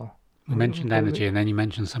people. We mentioned energy, and then you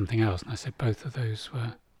mentioned something else, and I said both of those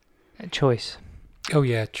were... Choice. Oh,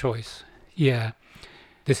 yeah, choice. Yeah.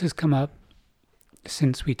 This has come up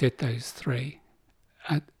since we did those three.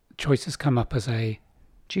 Choice has come up as a...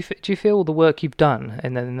 Do you feel the work you've done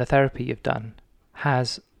and then the therapy you've done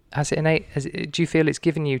do you feel it's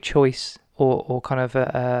given you choice or kind of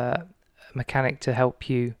a mechanic to help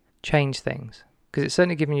you change things? Because it's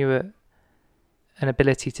certainly given you an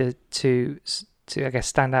ability to I guess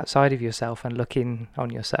stand outside of yourself and look in on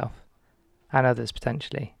yourself and others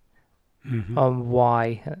potentially on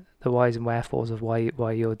why the whys and wherefores of why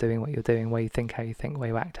you're doing what you're doing, why you think how you think, why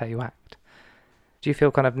you act how you act. Do you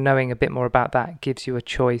feel kind of knowing a bit more about that gives you a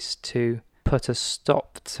choice to put a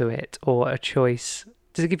stop to it, or a choice?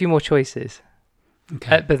 Does it give you more choices?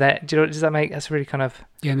 Okay. But then, does that make that's really kind of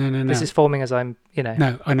no. This is forming as I'm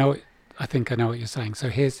No, I know. I think I know what you're saying. So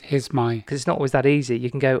here's my... Because it's not always that easy.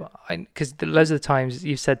 You can go... Because loads of the times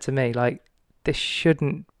you've said to me, like, this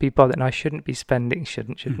shouldn't be bothered, and I shouldn't be spending...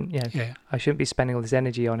 Yeah. I shouldn't be spending all this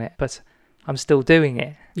energy on it, but I'm still doing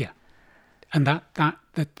it. Yeah. And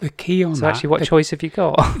the key on that... So actually, what choice have you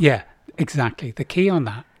got? Yeah, exactly. The key on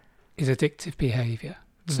that is addictive behaviour.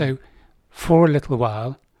 So for a little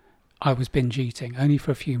while, I was binge eating, only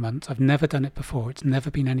for a few months. I've never done it before. It's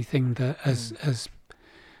never been anything that has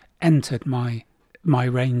entered my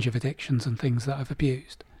range of addictions and things that I've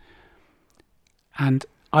abused. And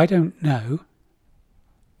I don't know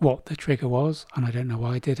what the trigger was, and I don't know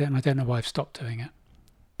why I did it, and I don't know why I've stopped doing it.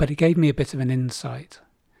 But it gave me a bit of an insight.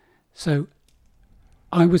 So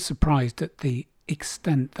I was surprised at the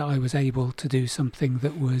extent that I was able to do something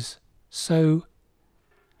that was so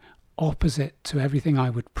opposite to everything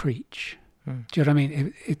I would preach. Do you know what I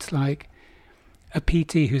mean? It's like a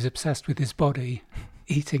PT who's obsessed with his body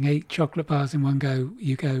eating 8 chocolate bars in one go.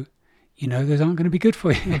 You go, those aren't going to be good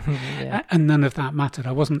for you. Yeah. And none of that mattered.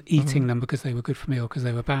 I wasn't eating them because they were good for me or because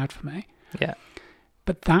they were bad for me. Yeah.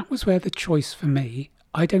 But that was where the choice for me,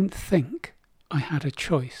 I don't think I had a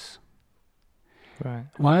choice. Right.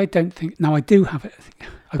 Why I don't think... Now, I do have it.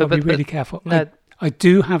 I've got to be really careful. No. I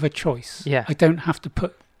do have a choice. Yeah. I don't have to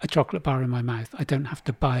put a chocolate bar in my mouth. I don't have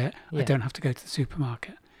to buy it. Yeah. I don't have to go to the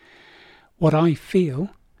supermarket. What I feel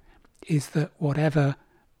is that whatever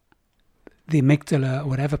the amygdala, or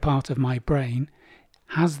whatever part of my brain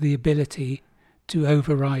has the ability to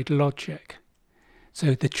override logic.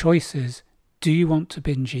 So the choice is, do you want to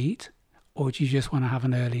binge eat or do you just want to have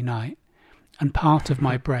an early night? And part of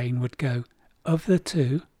my brain would go, of the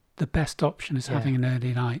two, the best option is having an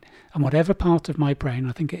early night. And whatever part of my brain,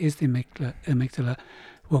 I think it is the amygdala,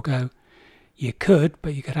 will go, you could,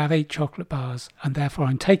 but you could have 8 chocolate bars, and therefore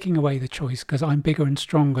I'm taking away the choice because I'm bigger and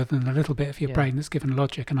stronger than the little bit of your brain that's given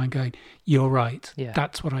logic, and I'm going, you're right,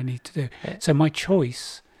 that's what I need to do. So my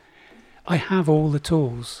choice, I have all the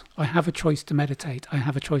tools. I have a choice to meditate. I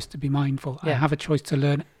have a choice to be mindful. I have a choice to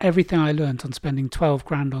learn everything I learned on spending 12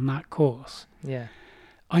 grand on that course. Yeah.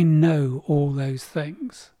 I know all those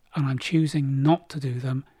things, and I'm choosing not to do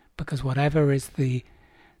them because whatever is the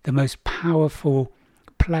most powerful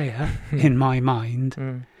player in my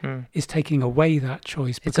mind is taking away that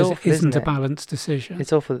choice because it isn't a balanced decision.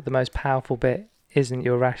 It's awful that the most powerful bit isn't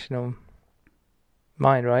your rational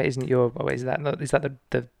mind, right? Isn't your is that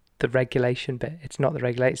the regulation bit? It's not the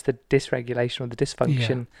regulate, it's the dysregulation or the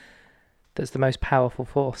dysfunction that's the most powerful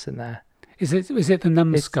force in there. Is it the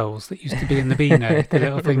numbskulls that used to be in the Beano, the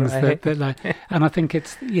little things that like? And I think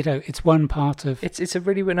it's it's one part of it's a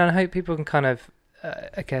really, and I hope people can kind of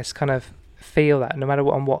I guess kind of feel that no matter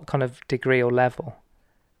on what kind of degree or level,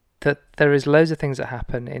 that there is loads of things that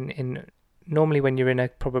happen in normally when you're in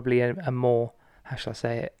probably a more, how shall I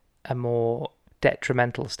say it, a more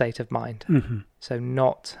detrimental state of mind. So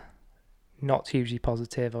not hugely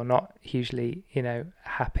positive or not hugely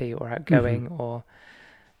happy or outgoing or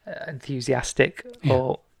enthusiastic,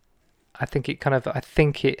 or I think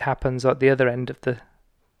it happens at the other end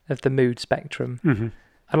of the mood spectrum.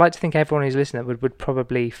 I'd like to think everyone who's listening would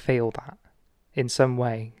probably feel that in some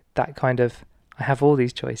way, that kind of, I have all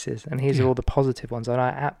these choices and here's all the positive ones, and I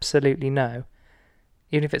absolutely know,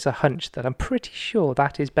 even if it's a hunch, that I'm pretty sure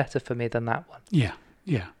that is better for me than that one.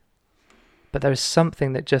 But there is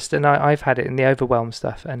something that just, and I've had it in the overwhelm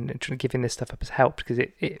stuff, and giving this stuff up has helped because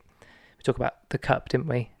we talk about the cup, didn't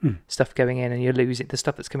we? Stuff going in and you're losing, the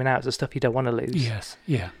stuff that's coming out is the stuff you don't want to lose.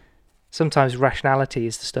 Sometimes rationality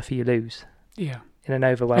is the stuff you lose. In an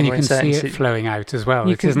overwhelm, and you can see it flowing out as well.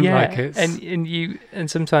 It isn't like it's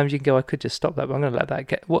and sometimes you can go, I could just stop that, but I'm going to let that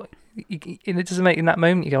get and it doesn't make, in that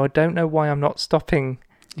moment you go, I don't know why I'm not stopping.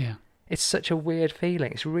 It's such a weird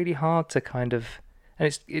feeling. It's really hard to kind of,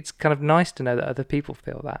 and it's kind of nice to know that other people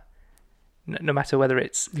feel that, no matter whether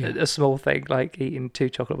it's a small thing like eating 2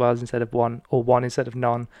 chocolate bars instead of 1, or 1 instead of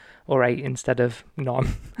none, or 8 instead of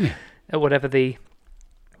none, or whatever the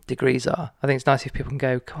degrees are. I think it's nice if people can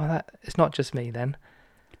go, God, it's not just me then.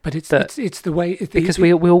 But it's the way, because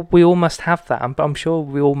we all must have that. I'm sure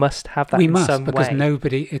we all must have that. We in must, some because way.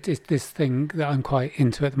 nobody. It is this thing that I'm quite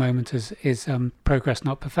into at the moment is progress,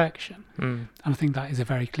 not perfection. And I think that is a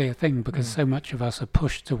very clear thing, because so much of us are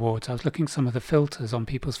pushed towards. I was looking at some of the filters on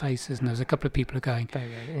people's faces, and there was a couple of people who are going,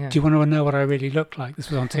 "Do you want to know what I really look like?" This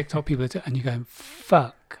was on TikTok. People and you're going,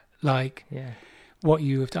 "Fuck!" Like. What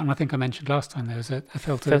you have done. I think I mentioned last time there was a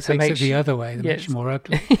filter that takes it the other way, that makes you more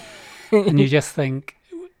ugly. And you just think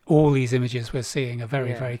all these images we're seeing are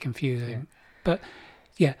very, very confusing. But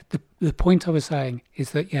the point I was saying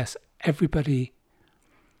is that yes, everybody,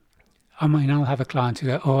 I mean, I'll have a client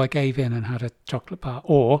who go, I gave in and had a chocolate bar,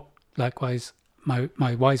 or likewise my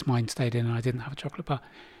wise mind stayed in and I didn't have a chocolate bar.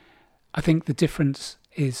 I think the difference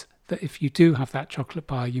is that if you do have that chocolate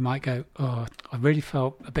bar, you might go, I really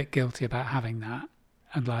felt a bit guilty about having that,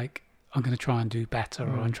 and like, I'm going to try and do better,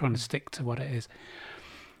 or I'm trying to stick to what it is.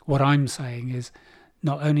 What I'm saying is,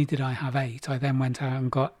 not only did I have 8, I then went out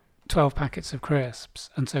and got 12 packets of crisps,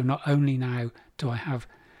 and so not only now do I have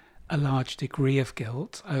a large degree of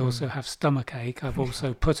guilt, I also have stomachache, I've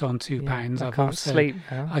also put on 2 pounds, I can't sleep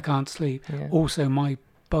now. I can't sleep. Also, my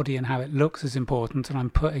body and how it looks is important, and I'm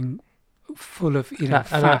putting full of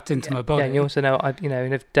fat into my body. And you also know,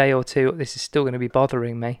 in a day or two, this is still going to be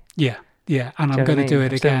bothering me. And I'm going to do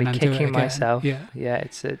it again and do it again. Myself.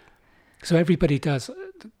 It's a. So everybody does.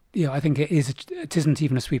 I think it isn't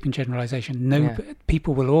even a sweeping generalisation.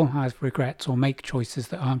 People will all have regrets or make choices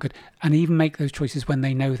that aren't good, and even make those choices when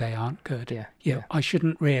they know they aren't good. I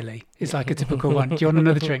shouldn't really. It's like a typical one. Do you want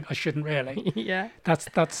another drink? I shouldn't really.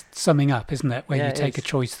 That's summing up, isn't it? Where you take a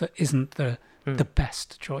choice that isn't the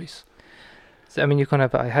best choice. So, I mean,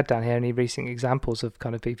 I had down here any recent examples of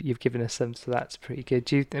kind of people, you've given us some, so that's pretty good.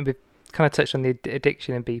 We've kind of touched on the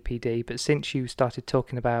addiction and BPD, but since you started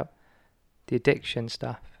talking about the addiction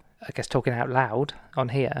stuff, I guess talking out loud on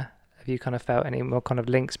here, have you kind of felt any more kind of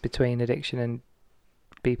links between addiction and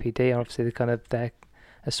BPD? Obviously, they're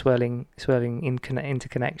a swirling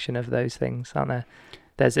interconnection of those things, aren't there?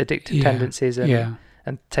 There's addictive tendencies and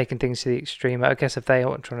taking things to the extreme. I guess if they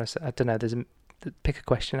aren't trying to, I don't know, pick a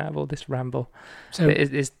question out of all this ramble. So,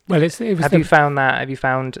 it was have you found that? Have you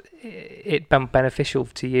found it beneficial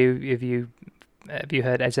to you? Have you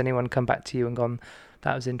heard? Has anyone come back to you and gone,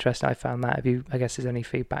 "That was interesting. I found that." I guess there's any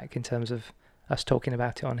feedback in terms of us talking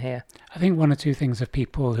about it on here? I think one or two things of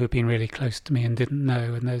people who've been really close to me and didn't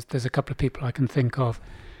know, and there's a couple of people I can think of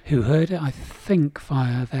who heard it, I think,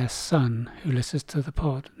 via their son who listens to the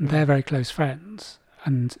pod. And they're very close friends,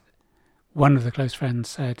 and one of the close friends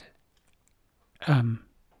said,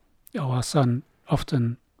 our son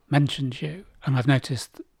often mentions you, and I've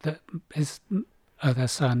noticed that their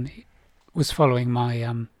son was following my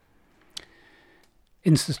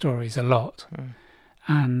Insta stories a lot,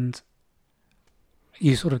 and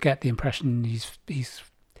you sort of get the impression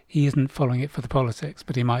he isn't following it for the politics,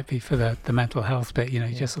 but he might be for the mental health bit, he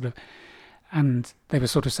just sort of, and they were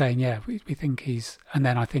sort of saying, we think he's, and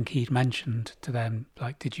then I think he'd mentioned to them,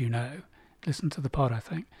 like, did you know, listen to the pod, I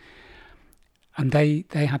think. And they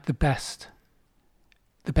had the best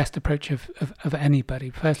approach of anybody,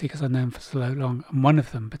 firstly because I've known for so long, and one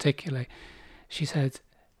of them particularly, she said,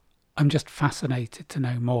 I'm just fascinated to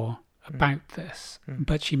know more about this,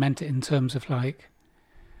 but she meant it in terms of like,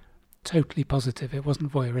 totally positive. It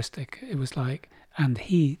wasn't voyeuristic. It was like, and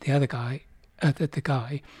the other guy, the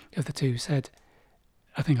guy of the two said,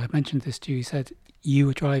 I think I mentioned this to you, he said, you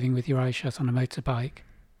were driving with your eyes shut on a motorbike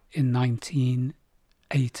in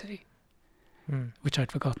 1980, which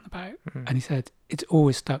I'd forgotten about. And he said, it's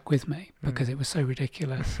always stuck with me because it was so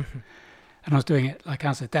ridiculous. And I was doing it like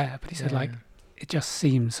as a dare, but he said it just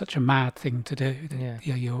seems such a mad thing to do. That,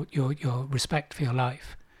 your respect for your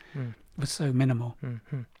life was so minimal.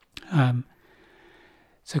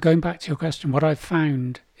 So going back to your question, what I've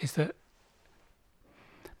found is that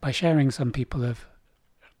by sharing some people have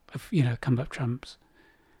come up trumps,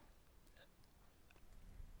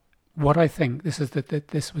 what I think, this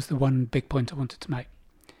was the one big point I wanted to make.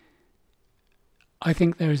 I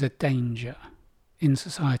think there is a danger in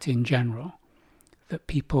society in general that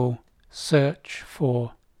people search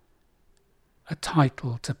for a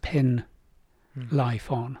title to pin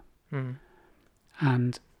life on.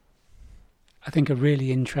 And I think a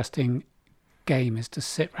really interesting game is to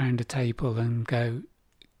sit round a table and go,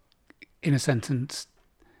 in a sentence,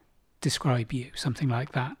 describe you, something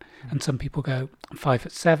like that. And some people go, I'm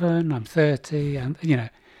 5'7", I'm 30,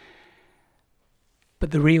 and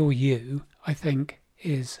But the real you, I think,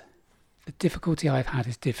 is the difficulty I've had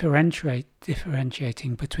is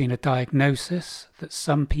differentiating between a diagnosis that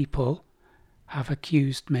some people have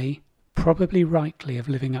accused me, probably rightly, of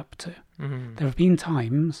living up to. There have been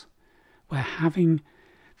times where having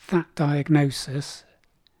that diagnosis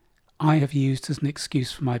I have used as an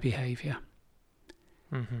excuse for my behaviour.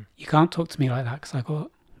 You can't talk to me like that because I've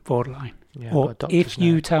got borderline. Or if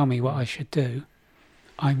you tell me what I should do,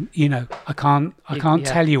 I can't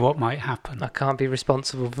tell you what might happen. I can't be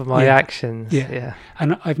responsible for my actions.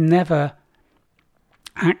 And I've never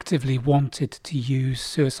actively wanted to use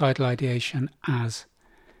suicidal ideation as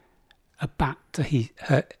a bat to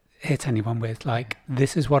hit anyone with, like,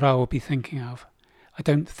 this is what I will be thinking of. I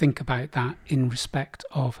don't think about that in respect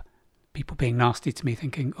of people being nasty to me,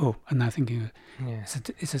 thinking, and now thinking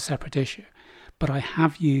it's a separate issue. But I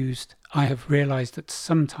have realised that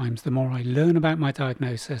sometimes the more I learn about my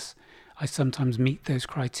diagnosis, I sometimes meet those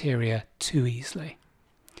criteria too easily.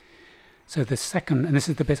 So the second, and this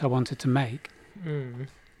is the bit I wanted to make,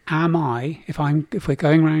 am I, if we're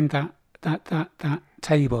going around that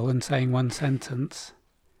table and saying one sentence,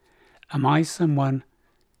 am I someone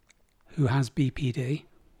who has BPD,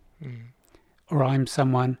 or I'm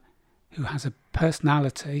someone who has a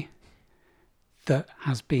personality that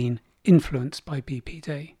has been influenced by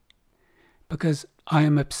BPD? Because I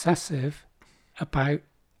am obsessive about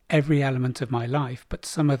every element of my life, but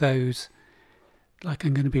some of those, like,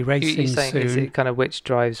 I'm going to be racing You're saying, soon. Is it kind of which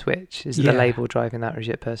drives which? Is it the label driving that, or is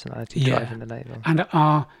your personality driving the label?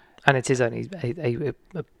 And it is only a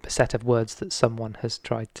set of words that someone has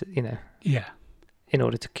tried to, in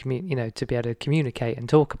order to to be able to communicate and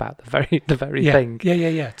talk about the very thing.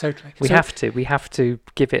 Totally. We have to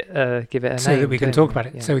give it a name so that we can talk about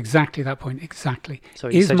it. Yeah. So exactly that point. Exactly.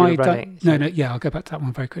 Sorry, you said you were running. I'll go back to that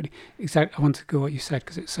one very quickly. Exactly. I want to go what you said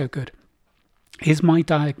because it's so good. Is my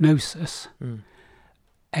diagnosis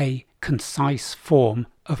a concise form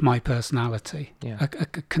of my personality? A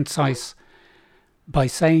concise. By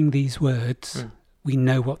saying these words, we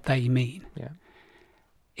know what they mean.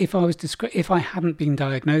 If I hadn't been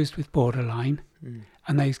diagnosed with borderline,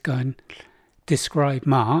 and they's going, describe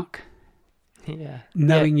Mark,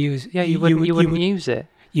 knowing you, you wouldn't use it.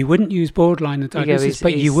 You wouldn't use borderline and You go, diagnosis,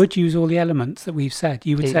 but you he's- would use all the elements that we've said.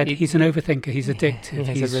 You would He- said he- he's an overthinker, he's addictive,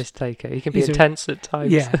 He's a risk taker. He can be he's a- intense at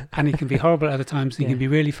times. yeah, and he can be horrible at other times. He Yeah. can be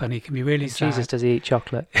really funny. He can be really sad. Jesus, does he eat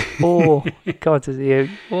chocolate? Oh, God, does he eat?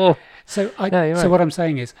 Oh, So No, you're so right. what I'm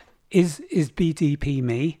saying is BDP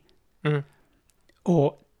me, Mm.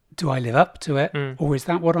 or do I live up to it, Mm. or is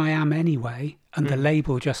that what I am anyway? And the Mm.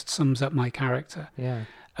 label just sums up my character. yeah.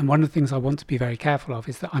 And one of the things I want to be very careful of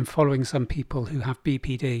is that I'm following some people who have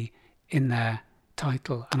BPD in their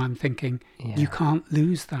title, and I'm thinking Yeah. you can't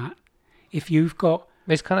lose that. If you've got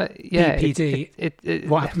It's kind of yeah. BPD, It,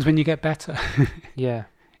 what happens when you get better? yeah,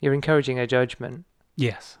 you're encouraging a judgment,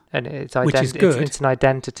 Yes. and it's Which is good. It's an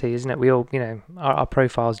identity, isn't it? We all, our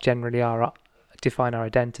profiles generally define our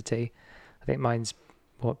identity. I think mine's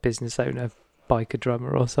business owner, biker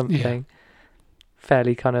drummer, or something.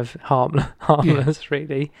 Fairly kind of harmless,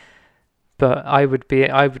 really. But I would be.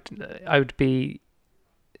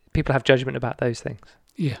 People have judgment about those things.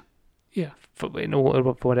 Yeah. For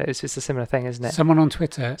what it is, it's a similar thing, isn't it? Someone on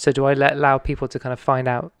Twitter. So do I allow people to kind of find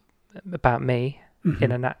out about me Mhm.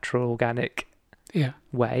 in a natural, organic Yeah.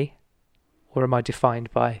 way, or am I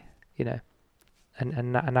defined by, a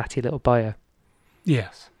natty little bio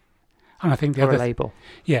Yes. And I think the or other a label?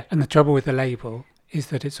 Yeah, and the trouble with the label is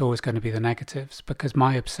that it's always going to be the negatives, because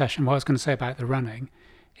my obsession, what I was going to say about the running,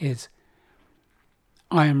 is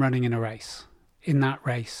I am running in a race. In that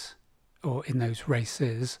race, or in those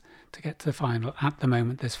races, to get to the final, at the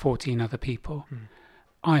moment there's 14 other people. Mm.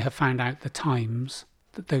 I have found out the times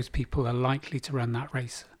that those people are likely to run that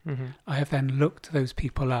race. Mm-hmm. I have then looked those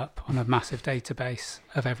people up on a massive database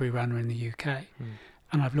of every runner in the UK,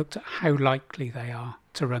 and I've looked at how likely they are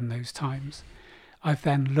to run those times. I've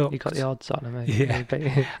then looked... You got the odds on them. Yeah.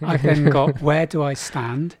 Yeah. I've then got where do I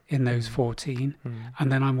stand in those 14, Mm.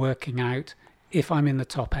 and then I'm working out if I'm in the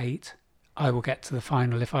top 8, I will get to the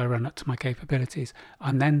final if I run up to my capabilities.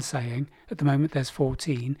 I'm then saying, at the moment there's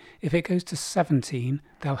 14, if it goes to 17,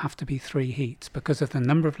 there'll have to be 3 heats because of the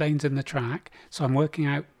number of lanes in the track. So I'm working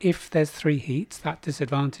out if there's 3 heats, that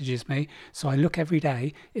disadvantages me. So I look every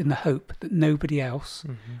day in the hope that nobody else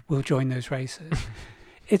Mm-hmm. will join those races.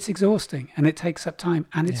 It's exhausting and it takes up time,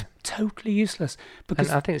 and it's Yeah. totally useless because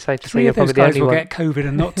And I think it's safe to say 3 you're of those probably the guys only will one. get COVID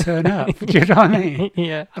and not turn up. Do you know what I mean?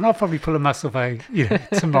 Yeah. And I'll probably pull a muscle by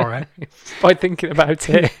tomorrow. By thinking about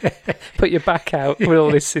it, put your back out with all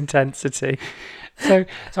this intensity. So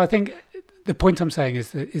I think the point I'm saying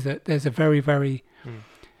is that there's a very, very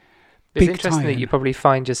It's big interesting that time. you probably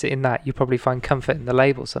find just in that, you probably find comfort in the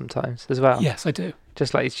label sometimes as well. Yes, I do.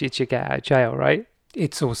 Just like it's you get out of jail, right?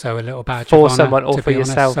 It's also a little badge For of honour, someone or to for be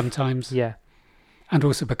honest, yourself. sometimes, Yeah. and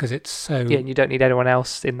also because it's so Yeah, and you don't need anyone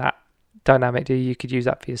else in that dynamic, do you? You could use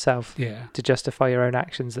that for yourself yeah. to justify your own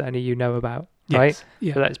actions that only you know about, Yes, right?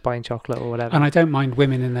 yeah. Whether it's buying chocolate or whatever. And I don't mind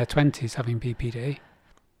women in their 20s having BPD.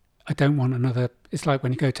 I don't want another... It's like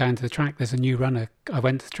when you go down to the track, there's a new runner. I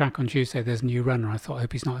went to the track on Tuesday, there's a new runner. I thought, I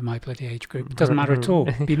hope he's not in my bloody age group. It doesn't matter at all.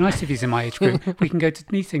 It'd be nice if he's in my age group. We can go to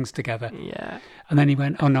meetings together. Yeah. And then he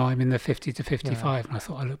went, oh no, I'm in the 50 to 55. And I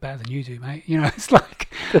thought, I look better than you do, mate. You know, it's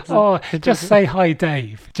like, oh, just say hi,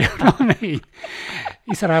 Dave. Do you know what I mean?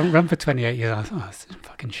 He said, I haven't run for 28 years. I thought, oh, this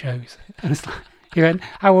fucking shows. And it's like, he went,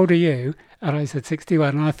 how old are you? And I said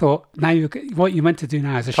 61. And I thought, now what you meant to do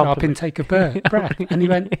now is a sharp Compliment. intake of breath. And he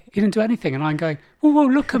went, you didn't do anything. And I'm going, whoa,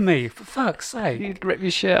 look at me, for fuck's sake. You'd rip your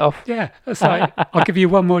shirt off. Yeah, it's like, I'll give you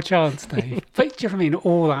one more chance, Dave. But do you know what I mean?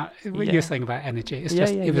 All that, what Yeah. you're saying about energy. It's Yeah,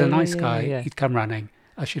 just, yeah, he was yeah, a nice yeah, guy. yeah. He'd come running.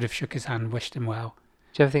 I should have shook his hand, wished him well.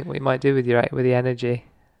 Do you ever think what you might do with the energy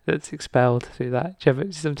that's expelled through that? Do you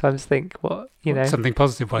ever sometimes think Something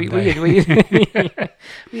positive one Well, day.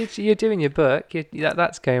 you're doing your book.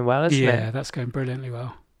 That's going well, isn't it? Yeah, that's going brilliantly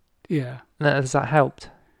well. Yeah. Has that helped?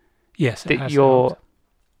 Yes, it That has you're,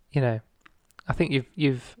 helped. I think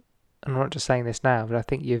you've. I'm not just saying this now, but I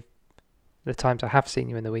think the times I have seen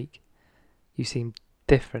you in the week, you seem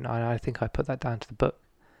different. I think I put that down to the book.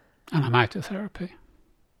 And I'm out of therapy.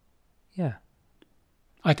 Yeah.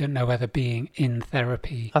 I don't know whether being in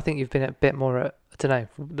therapy... I think you've been a bit more I don't know,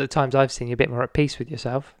 the times I've seen you a bit more at peace with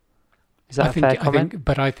yourself. Is that a fair comment?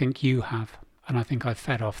 But I think you have. And I think I've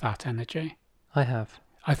fed off that energy. I have.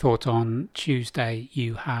 I thought on Tuesday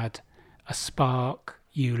you had a spark,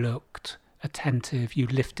 you looked attentive, you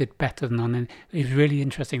lifted better than on... It was really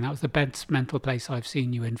interesting. That was the best mental place I've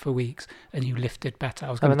seen you in for weeks, and you lifted better.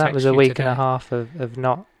 I was going to that text was a you week today. and a half of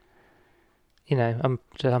not, just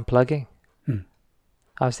unplugging.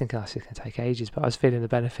 I was thinking, this is going to take ages, but I was feeling the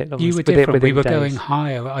benefit. You were within different. We were days. going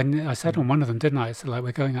higher. I said on one of them, didn't I? So like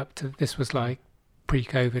we're going up to... This was like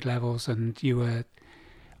pre-COVID levels, and you were...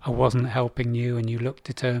 I wasn't helping you, and you looked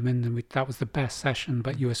determined, and that was the best session,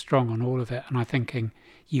 but you were strong on all of it. And I'm thinking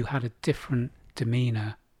you had a different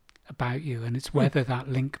demeanour about you, and it's whether that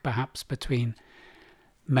link perhaps between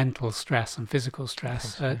mental stress and physical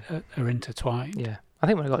stress are intertwined. Yeah. I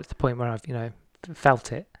think when I got to the point where I've,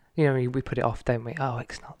 felt it, we put it off, don't we? Oh,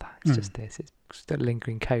 it's not that. It's just this. It's just a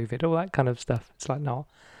lingering COVID, all that kind of stuff. It's like, no,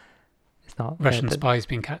 it's not. Russian Spy's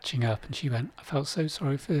been catching up, and she went, I felt so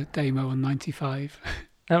sorry for Damo on 95.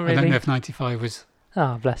 Oh, really? I don't know if 95 was...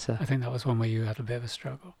 Oh, bless her. I think that was one where you had a bit of a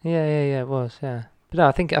struggle. Yeah, it was, yeah. But no,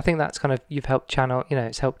 I think that's kind of, you've helped channel,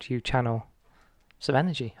 it's helped you channel some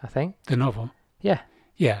energy, I think. The novel? Yeah.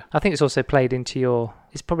 Yeah. I think it's also played into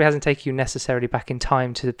it probably hasn't taken you necessarily back in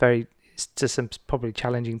time to some probably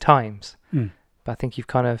challenging times. Mm. But I think you've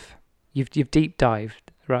deep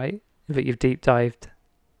dived, right? But you've deep dived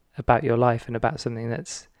about your life and about something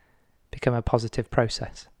that's become a positive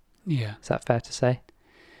process. Yeah. Is that fair to say?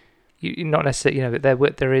 You not necessarily,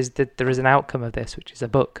 but there is an outcome of this, which is a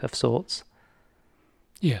book of sorts.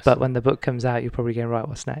 Yes. But when the book comes out, you're probably going, right,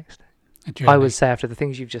 what's next? I would say after the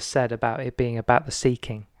things you've just said about it being about the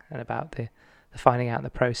seeking and about the finding out in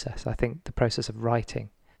the process, I think the process of writing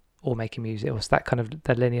or making music, or that kind of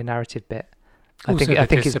the linear narrative bit, I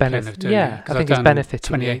think it's benefiting. Yeah, I think it's benefiting.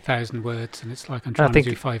 28,000 words, and it's like I'm trying to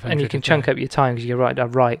do 500. And you can chunk up your time because you're right. I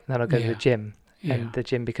write, and then I'll go to the gym, Yeah. and the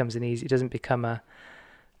gym becomes it doesn't become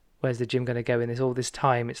where's the gym going to go in all this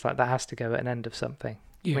time? It's like that has to go at an end of something.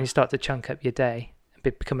 Yeah. When you start to chunk up your day,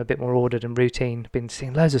 become a bit more ordered and routine. Been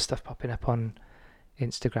seeing loads of stuff popping up on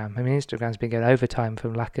Instagram. I mean, Instagram's been going overtime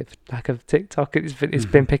from lack of TikTok. It's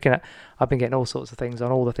been picking up. I've been getting all sorts of things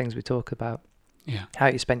on all the things we talk about. Yeah. How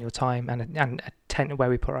you spend your time and where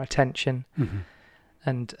we put our attention,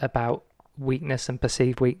 and about weakness and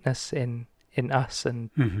perceived weakness in us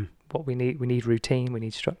and what we need. We need routine. We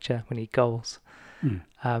need structure. We need goals.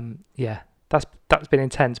 That's been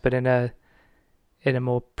intense, but in a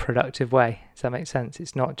more productive way. Does that make sense?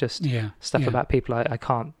 It's not just stuff about people I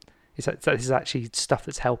can't. This is actually stuff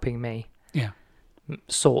that's helping me. Yeah.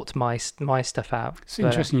 Sort my stuff out. It's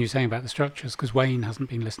interesting you saying about the structures, because Wayne hasn't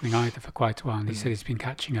been listening either for quite a while, and he said he's been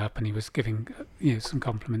catching up, and he was giving some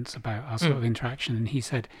compliments about our sort of interaction, and he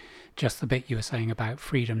said just the bit you were saying about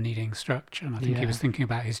freedom needing structure, and I think he was thinking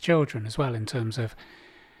about his children as well, in terms of,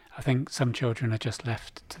 I think some children are just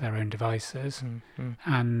left to their own devices,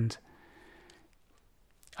 and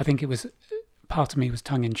I think it was, part of me was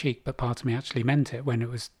tongue-in-cheek, but part of me actually meant it when it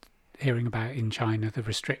was hearing about in China the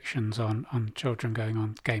restrictions on children going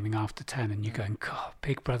on gaming after 10, and you're going, God,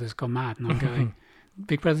 Big Brother's gone mad, and I'm going,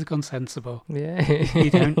 Big Brother's gone sensible. Yeah. you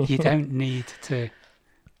don't need to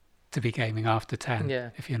be gaming after 10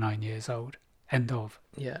 if you're 9 years old. End of.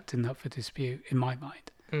 Yeah. It's not up for dispute in my mind.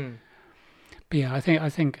 But yeah, I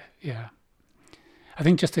think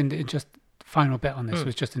just final bit on this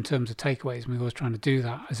was just in terms of takeaways, and we were always trying to do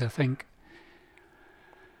that, as I think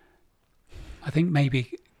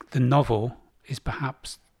maybe the novel is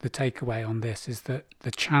perhaps the takeaway on this, is that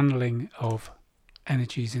the channeling of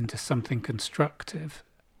energies into something constructive.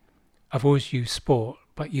 I've always used sport,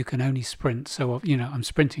 but you can only sprint. So, I'm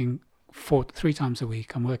sprinting 3 times a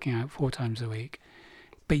week. I'm working out 4 times a week,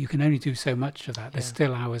 but you can only do so much of that. There's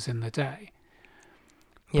still hours in the day.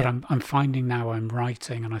 But I'm finding now I'm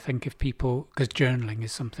writing, and I think if people, because journaling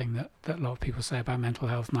is something that a lot of people say about mental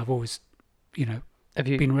health, and I've always, have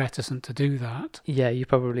you been reticent to do that? Yeah,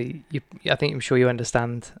 I'm sure you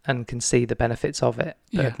understand and can see the benefits of it,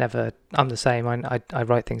 but I'm the same. I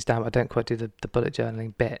write things down, but I don't quite do the bullet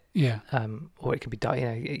journaling bit. Yeah. Or it could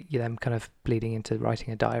be, you're then kind of bleeding into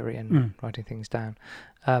writing a diary and writing things down.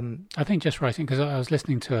 I think just writing, because I was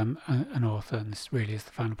listening to an author, and this really is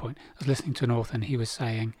the final point. I was listening to an author, and he was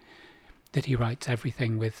saying that he writes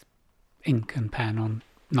everything with ink and pen on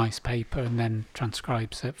nice paper and then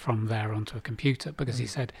transcribes it from there onto a computer, because he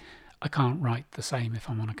said, I can't write the same if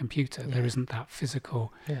I'm on a computer. There isn't that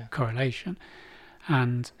physical correlation.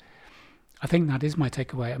 And I think that is my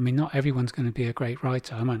takeaway. I mean, not everyone's going to be a great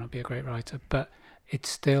writer. I might not be a great writer, but it's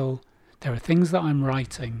still, there are things that I'm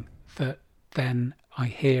writing that then I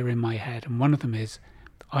hear in my head. And one of them is,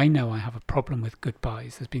 I know I have a problem with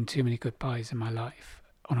goodbyes. There's been too many goodbyes in my life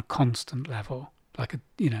on a constant level, like a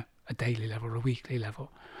daily level or a weekly level.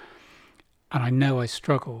 And I know I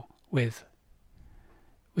struggle with,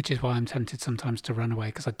 which is why I'm tempted sometimes to run away,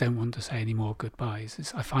 because I don't want to say any more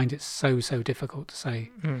goodbyes. I find it so difficult to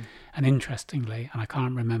say. And interestingly, and I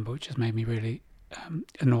can't remember, which has made me really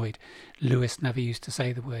annoyed, Lewis never used to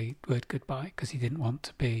say the word goodbye, because he didn't want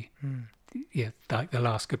to be like the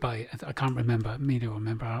last goodbye. I can't remember. Mina will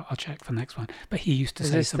remember. I'll check for the next one. But he used to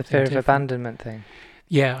Is say this something the fear different. of abandonment thing?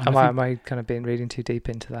 Yeah. Am I kind of being reading too deep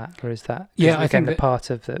into that, or is that? Yeah, I I think the that, part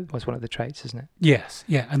of was one of the traits, isn't it? Yes,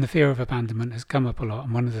 yeah, and the fear of abandonment has come up a lot.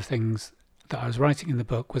 And one of the things that I was writing in the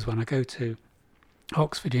book was when I go to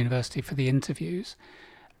Oxford University for the interviews,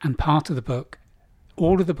 and part of the book,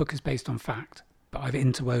 all of the book is based on fact, but I've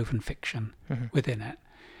interwoven fiction within it.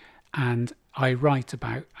 And I write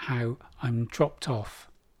about how I'm dropped off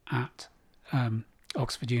at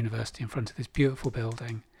Oxford University in front of this beautiful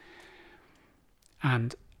building.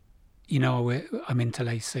 And, I'm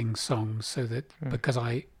interlacing songs so that because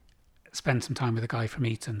I spent some time with a guy from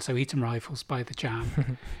Eton, so Eton Rifles by the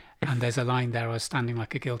Jam, and there's a line there, I was standing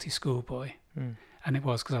like a guilty schoolboy. And it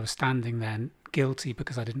was because I was standing there guilty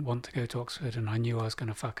because I didn't want to go to Oxford, and I knew I was going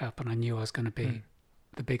to fuck up, and I knew I was going to be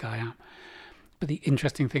the big I am. But the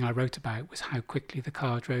interesting thing I wrote about was how quickly the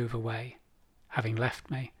car drove away, having left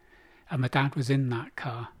me. And my dad was in that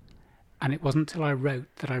car. And it wasn't till I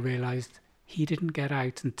wrote that I realised he didn't get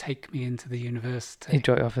out and take me into the university. He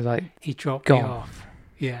dropped you off as he dropped gone. me off.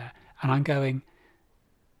 Yeah. And I'm going,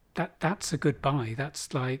 that's a goodbye.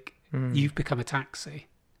 That's like, you've become a taxi.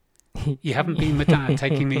 You haven't been my dad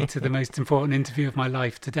taking me to the most important interview of my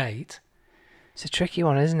life to date. It's a tricky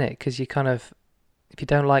one, isn't it? Because you kind of, if you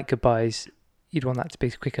don't like goodbyes, you'd want that to be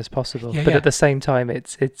as quick as possible. But at the same time,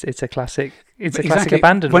 it's a classic. It's a classic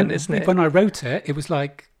abandonment, isn't it? When I wrote it, it was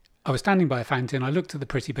like I was standing by a fountain. I looked at the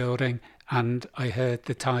pretty building, and I heard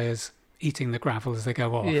the tyres eating the gravel as they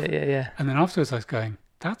go off. Yeah. And then afterwards, I was going,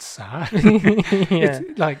 "That's sad." Yeah.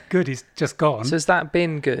 It's like, good, he's just gone. So has that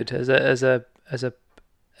been good as a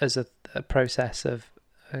process of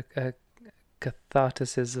a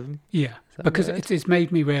catharticism? Yeah, because it's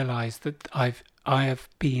made me realise that I have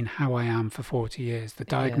been how I am for 40 years. The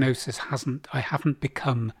diagnosis I haven't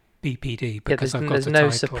become BPD because I've got there's a no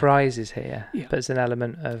title. surprises here, but there's an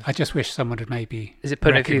element of... I just wish someone had maybe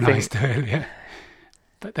recognised earlier.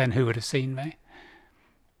 But then who would have seen me?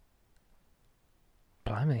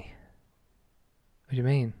 Blimey. What do you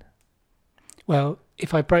mean? Well,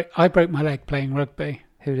 if I broke my leg playing rugby.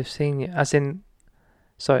 Who would have seen you? As in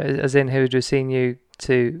who would have seen you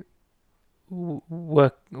to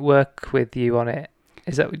work with you on it?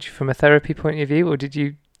 Is that from a therapy point of view, or did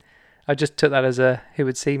you... I just took that as who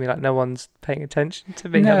would see me, like no one's paying attention to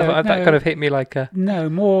me. That kind of hit me like a... No,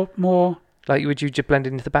 more... Like, would you just blend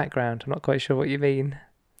into the background? I'm not quite sure what you mean.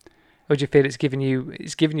 Or do you feel it's given you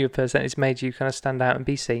a person, it's made you kind of stand out and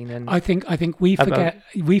be seen? And I think we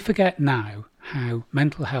forget now how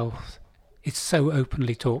mental health is so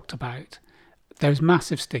openly talked about. There's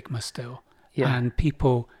massive stigma still, and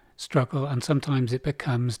people struggle, and sometimes it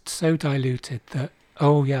becomes so diluted that,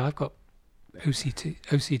 oh yeah, I've got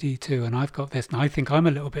OCD too, and I've got this, and I think I'm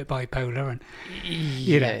a little bit bipolar, and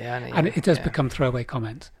and it does become throwaway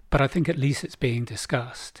comments. But I think at least it's being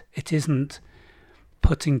discussed. It isn't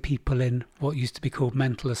putting people in what used to be called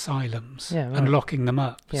mental asylums and locking them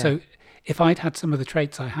up. Yeah. So if I'd had some of the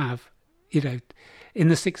traits I have, in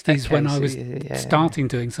the 60s when I was starting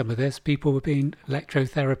doing some of this, people were being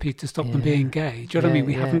electrotherapy to stop them being gay. Do you know what I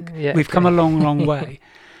mean? We've come a long way.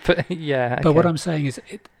 But what I'm saying is,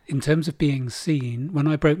 in terms of being seen, when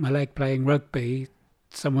I broke my leg playing rugby,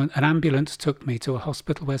 an ambulance took me to a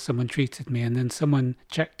hospital where someone treated me, and then someone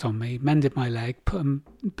checked on me, mended my leg, put a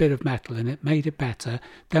bit of metal in it, made it better.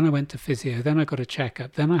 Then I went to physio, then I got a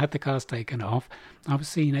checkup, then I had the cast taken off. I was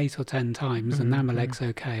seen 8 or 10 times, and now my leg's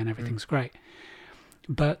okay and everything's great.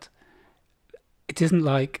 But it isn't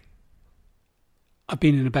like I've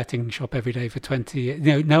been in a betting shop every day for 20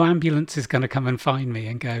 years. No ambulance is going to come and find me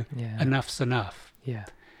and go, enough's enough. Yeah.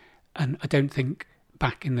 And I don't think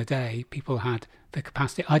back in the day people had the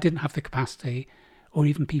capacity. I didn't have the capacity, or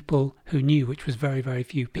even people who knew, which was very, very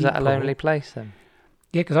few people. Is that a lonely place then?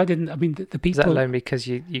 Yeah, because I didn't. I mean, the people. Is that lonely because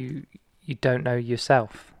you don't know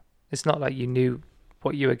yourself? It's not like you knew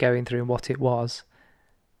what you were going through and what it was.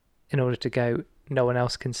 In order to go, no one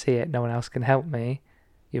else can see it. No one else can help me.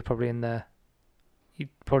 You're probably you're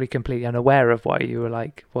probably completely unaware of why you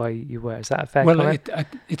were. Is that a fair comment? Well,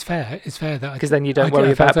 it's fair. It's fair that because then you don't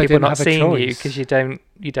worry about people not seeing you because you don't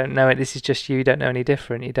know it. This is just you. You don't know any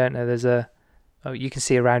different. You don't know you can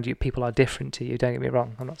see around you people are different to you. Don't get me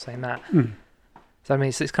wrong. I'm not saying that. So I mean,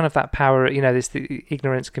 it's kind of that power. The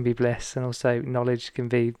ignorance can be bliss, and also knowledge can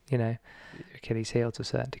be Achilles' heel to a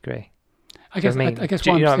certain degree. I guess what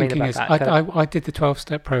I'm thinking is I did the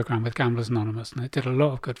 12-step program with Gamblers Anonymous, and it did a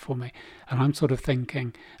lot of good for me. And I'm sort of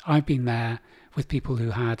thinking, I've been there with people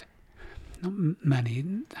who had not many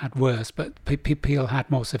had worse, but people had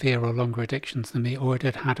more severe or longer addictions than me, or it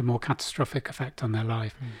had a more catastrophic effect on their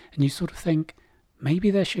life. And you sort of think,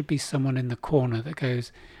 maybe there should be someone in the corner that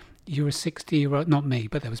goes, you're a 60-year-old, not me,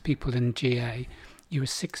 but there was people in GA, you're a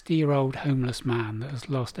 60-year-old homeless man that has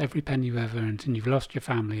lost every penny you've ever earned, and you've lost your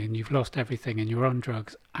family, and you've lost everything, and you're on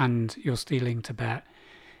drugs, and you're stealing to bet.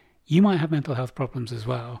 You might have mental health problems as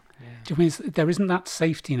well. Yeah. Do you mean there isn't that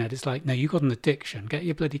safety net? It's like, no, you've got an addiction. Get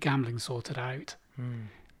your bloody gambling sorted out.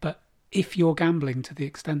 But if you're gambling to the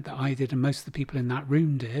extent that I did and most of the people in that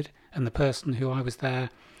room did, and the person who I was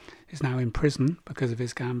there is now in prison because of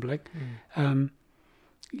his gambling,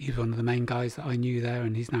 he's one of the main guys that I knew there,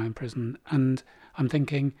 and he's now in prison. And I'm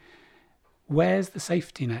thinking, where's the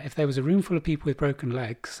safety net? If there was a room full of people with broken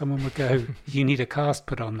legs, someone would go, you need a cast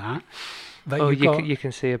put on that. But you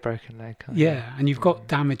can see a broken leg, can't you? Yeah, and you've got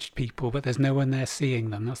damaged people, but there's no one there seeing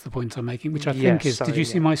them. That's the point I'm making, which I think is, did you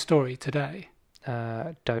see my story today?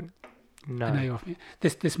 Don't. No. I know you're off.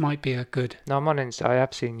 This might be a good... No, I'm on Insta. I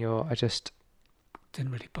have seen I just...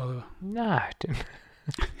 Didn't really bother. No, I didn't.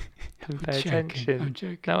 Pay attention. I'm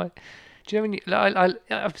joking. No, do you know when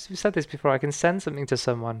I've said this before, I can send something to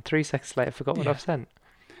someone, 3 seconds later, forgot what I've sent.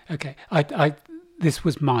 Okay, this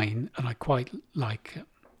was mine, and I quite like it.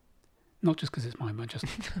 Not just because it's mine, but just...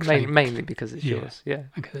 mainly because it's yours, yeah.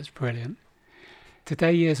 Okay, that's brilliant.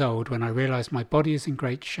 Today years old when I realised my body is in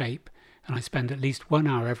great shape and I spend at least 1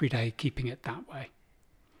 hour every day keeping it that way.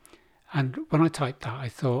 And when I typed that, I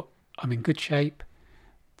thought, I'm in good shape.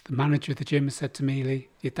 The manager of the gym has said to me, Lee,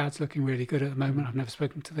 your dad's looking really good at the moment. I've never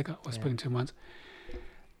spoken to the guy, spoken to him once.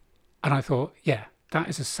 And I thought, yeah, that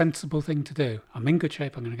is a sensible thing to do. I'm in good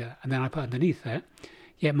shape, I'm going to get that. And then I put underneath it,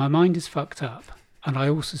 yeah, my mind is fucked up. And I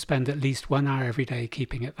also spend at least 1 hour every day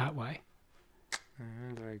keeping it that way.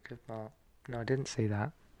 Very good, Mark. No, I didn't see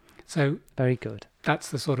that. So very good.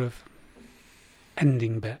 That's the sort of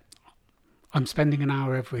ending bit. I'm spending an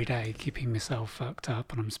hour every day keeping myself fucked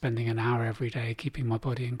up, and I'm spending an hour every day keeping my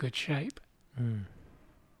body in good shape. I'm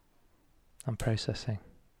processing.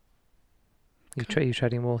 You're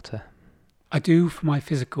treading water. I do for my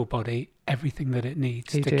physical body everything that it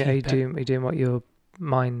needs to keep it. Are you doing what your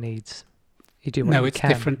mind needs? You do what no, you it's can.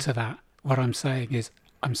 different to that. What I'm saying is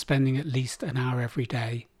I'm spending at least an hour every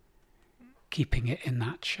day keeping it in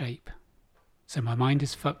that shape. So my mind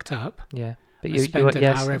is fucked up. Yeah. But I spend an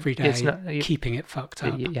hour every day keeping it fucked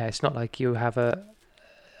up. Yeah, it's not like you have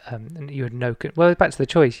you had no... Well, back to the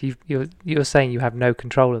choice. You're saying you have no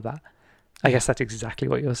control of that. I guess that's exactly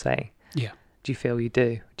what you're saying. Yeah. Do you feel you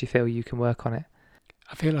do? Do you feel you can work on it?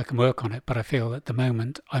 I feel I can work on it, but I feel at the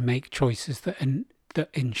moment I make choices that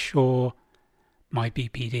ensure my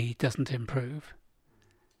BPD doesn't improve.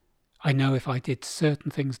 I know if I did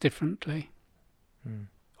certain things differently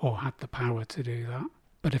or had the power to do that,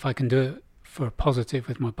 but if I can do it for a positive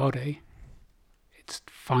with my body, it's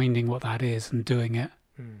finding what that is and doing it.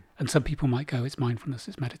 And some people might go, it's mindfulness,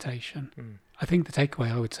 it's meditation. I think the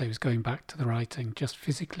takeaway I would say was going back to the writing, just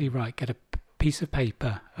physically write, get a piece of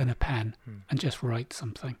paper and a pen and just write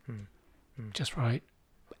something. Just write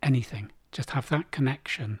anything. Just have that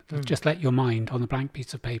connection. Just let your mind on a blank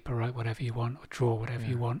piece of paper write whatever you want or draw whatever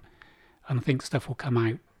you want. And I think stuff will come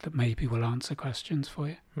out that maybe will answer questions for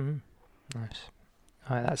you. Nice.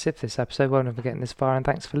 All right, that's it for this episode. Well done for getting this far, and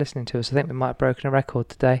thanks for listening to us. I think we might have broken a record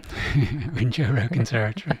today. We're in Joe Rogan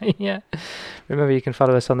territory. Yeah. Remember, you can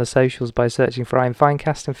follow us on the socials by searching for I'm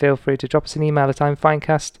Finecast, and feel free to drop us an email at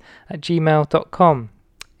imfinecast@gmail.com.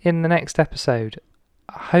 In the next episode,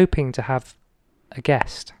 hoping to have a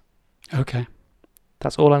guest. Okay.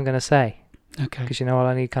 That's all I'm going to say. Okay. Because I'll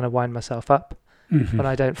only kind of wind myself up when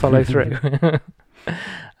I don't follow through.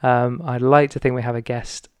 I'd like to think we have a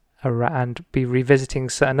guest and be revisiting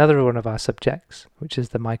another one of our subjects, which is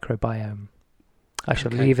the microbiome. I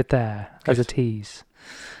shall leave it there as a tease.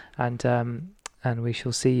 And we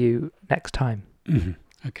shall see you next time.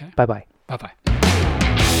 Okay. Bye-bye. Bye-bye.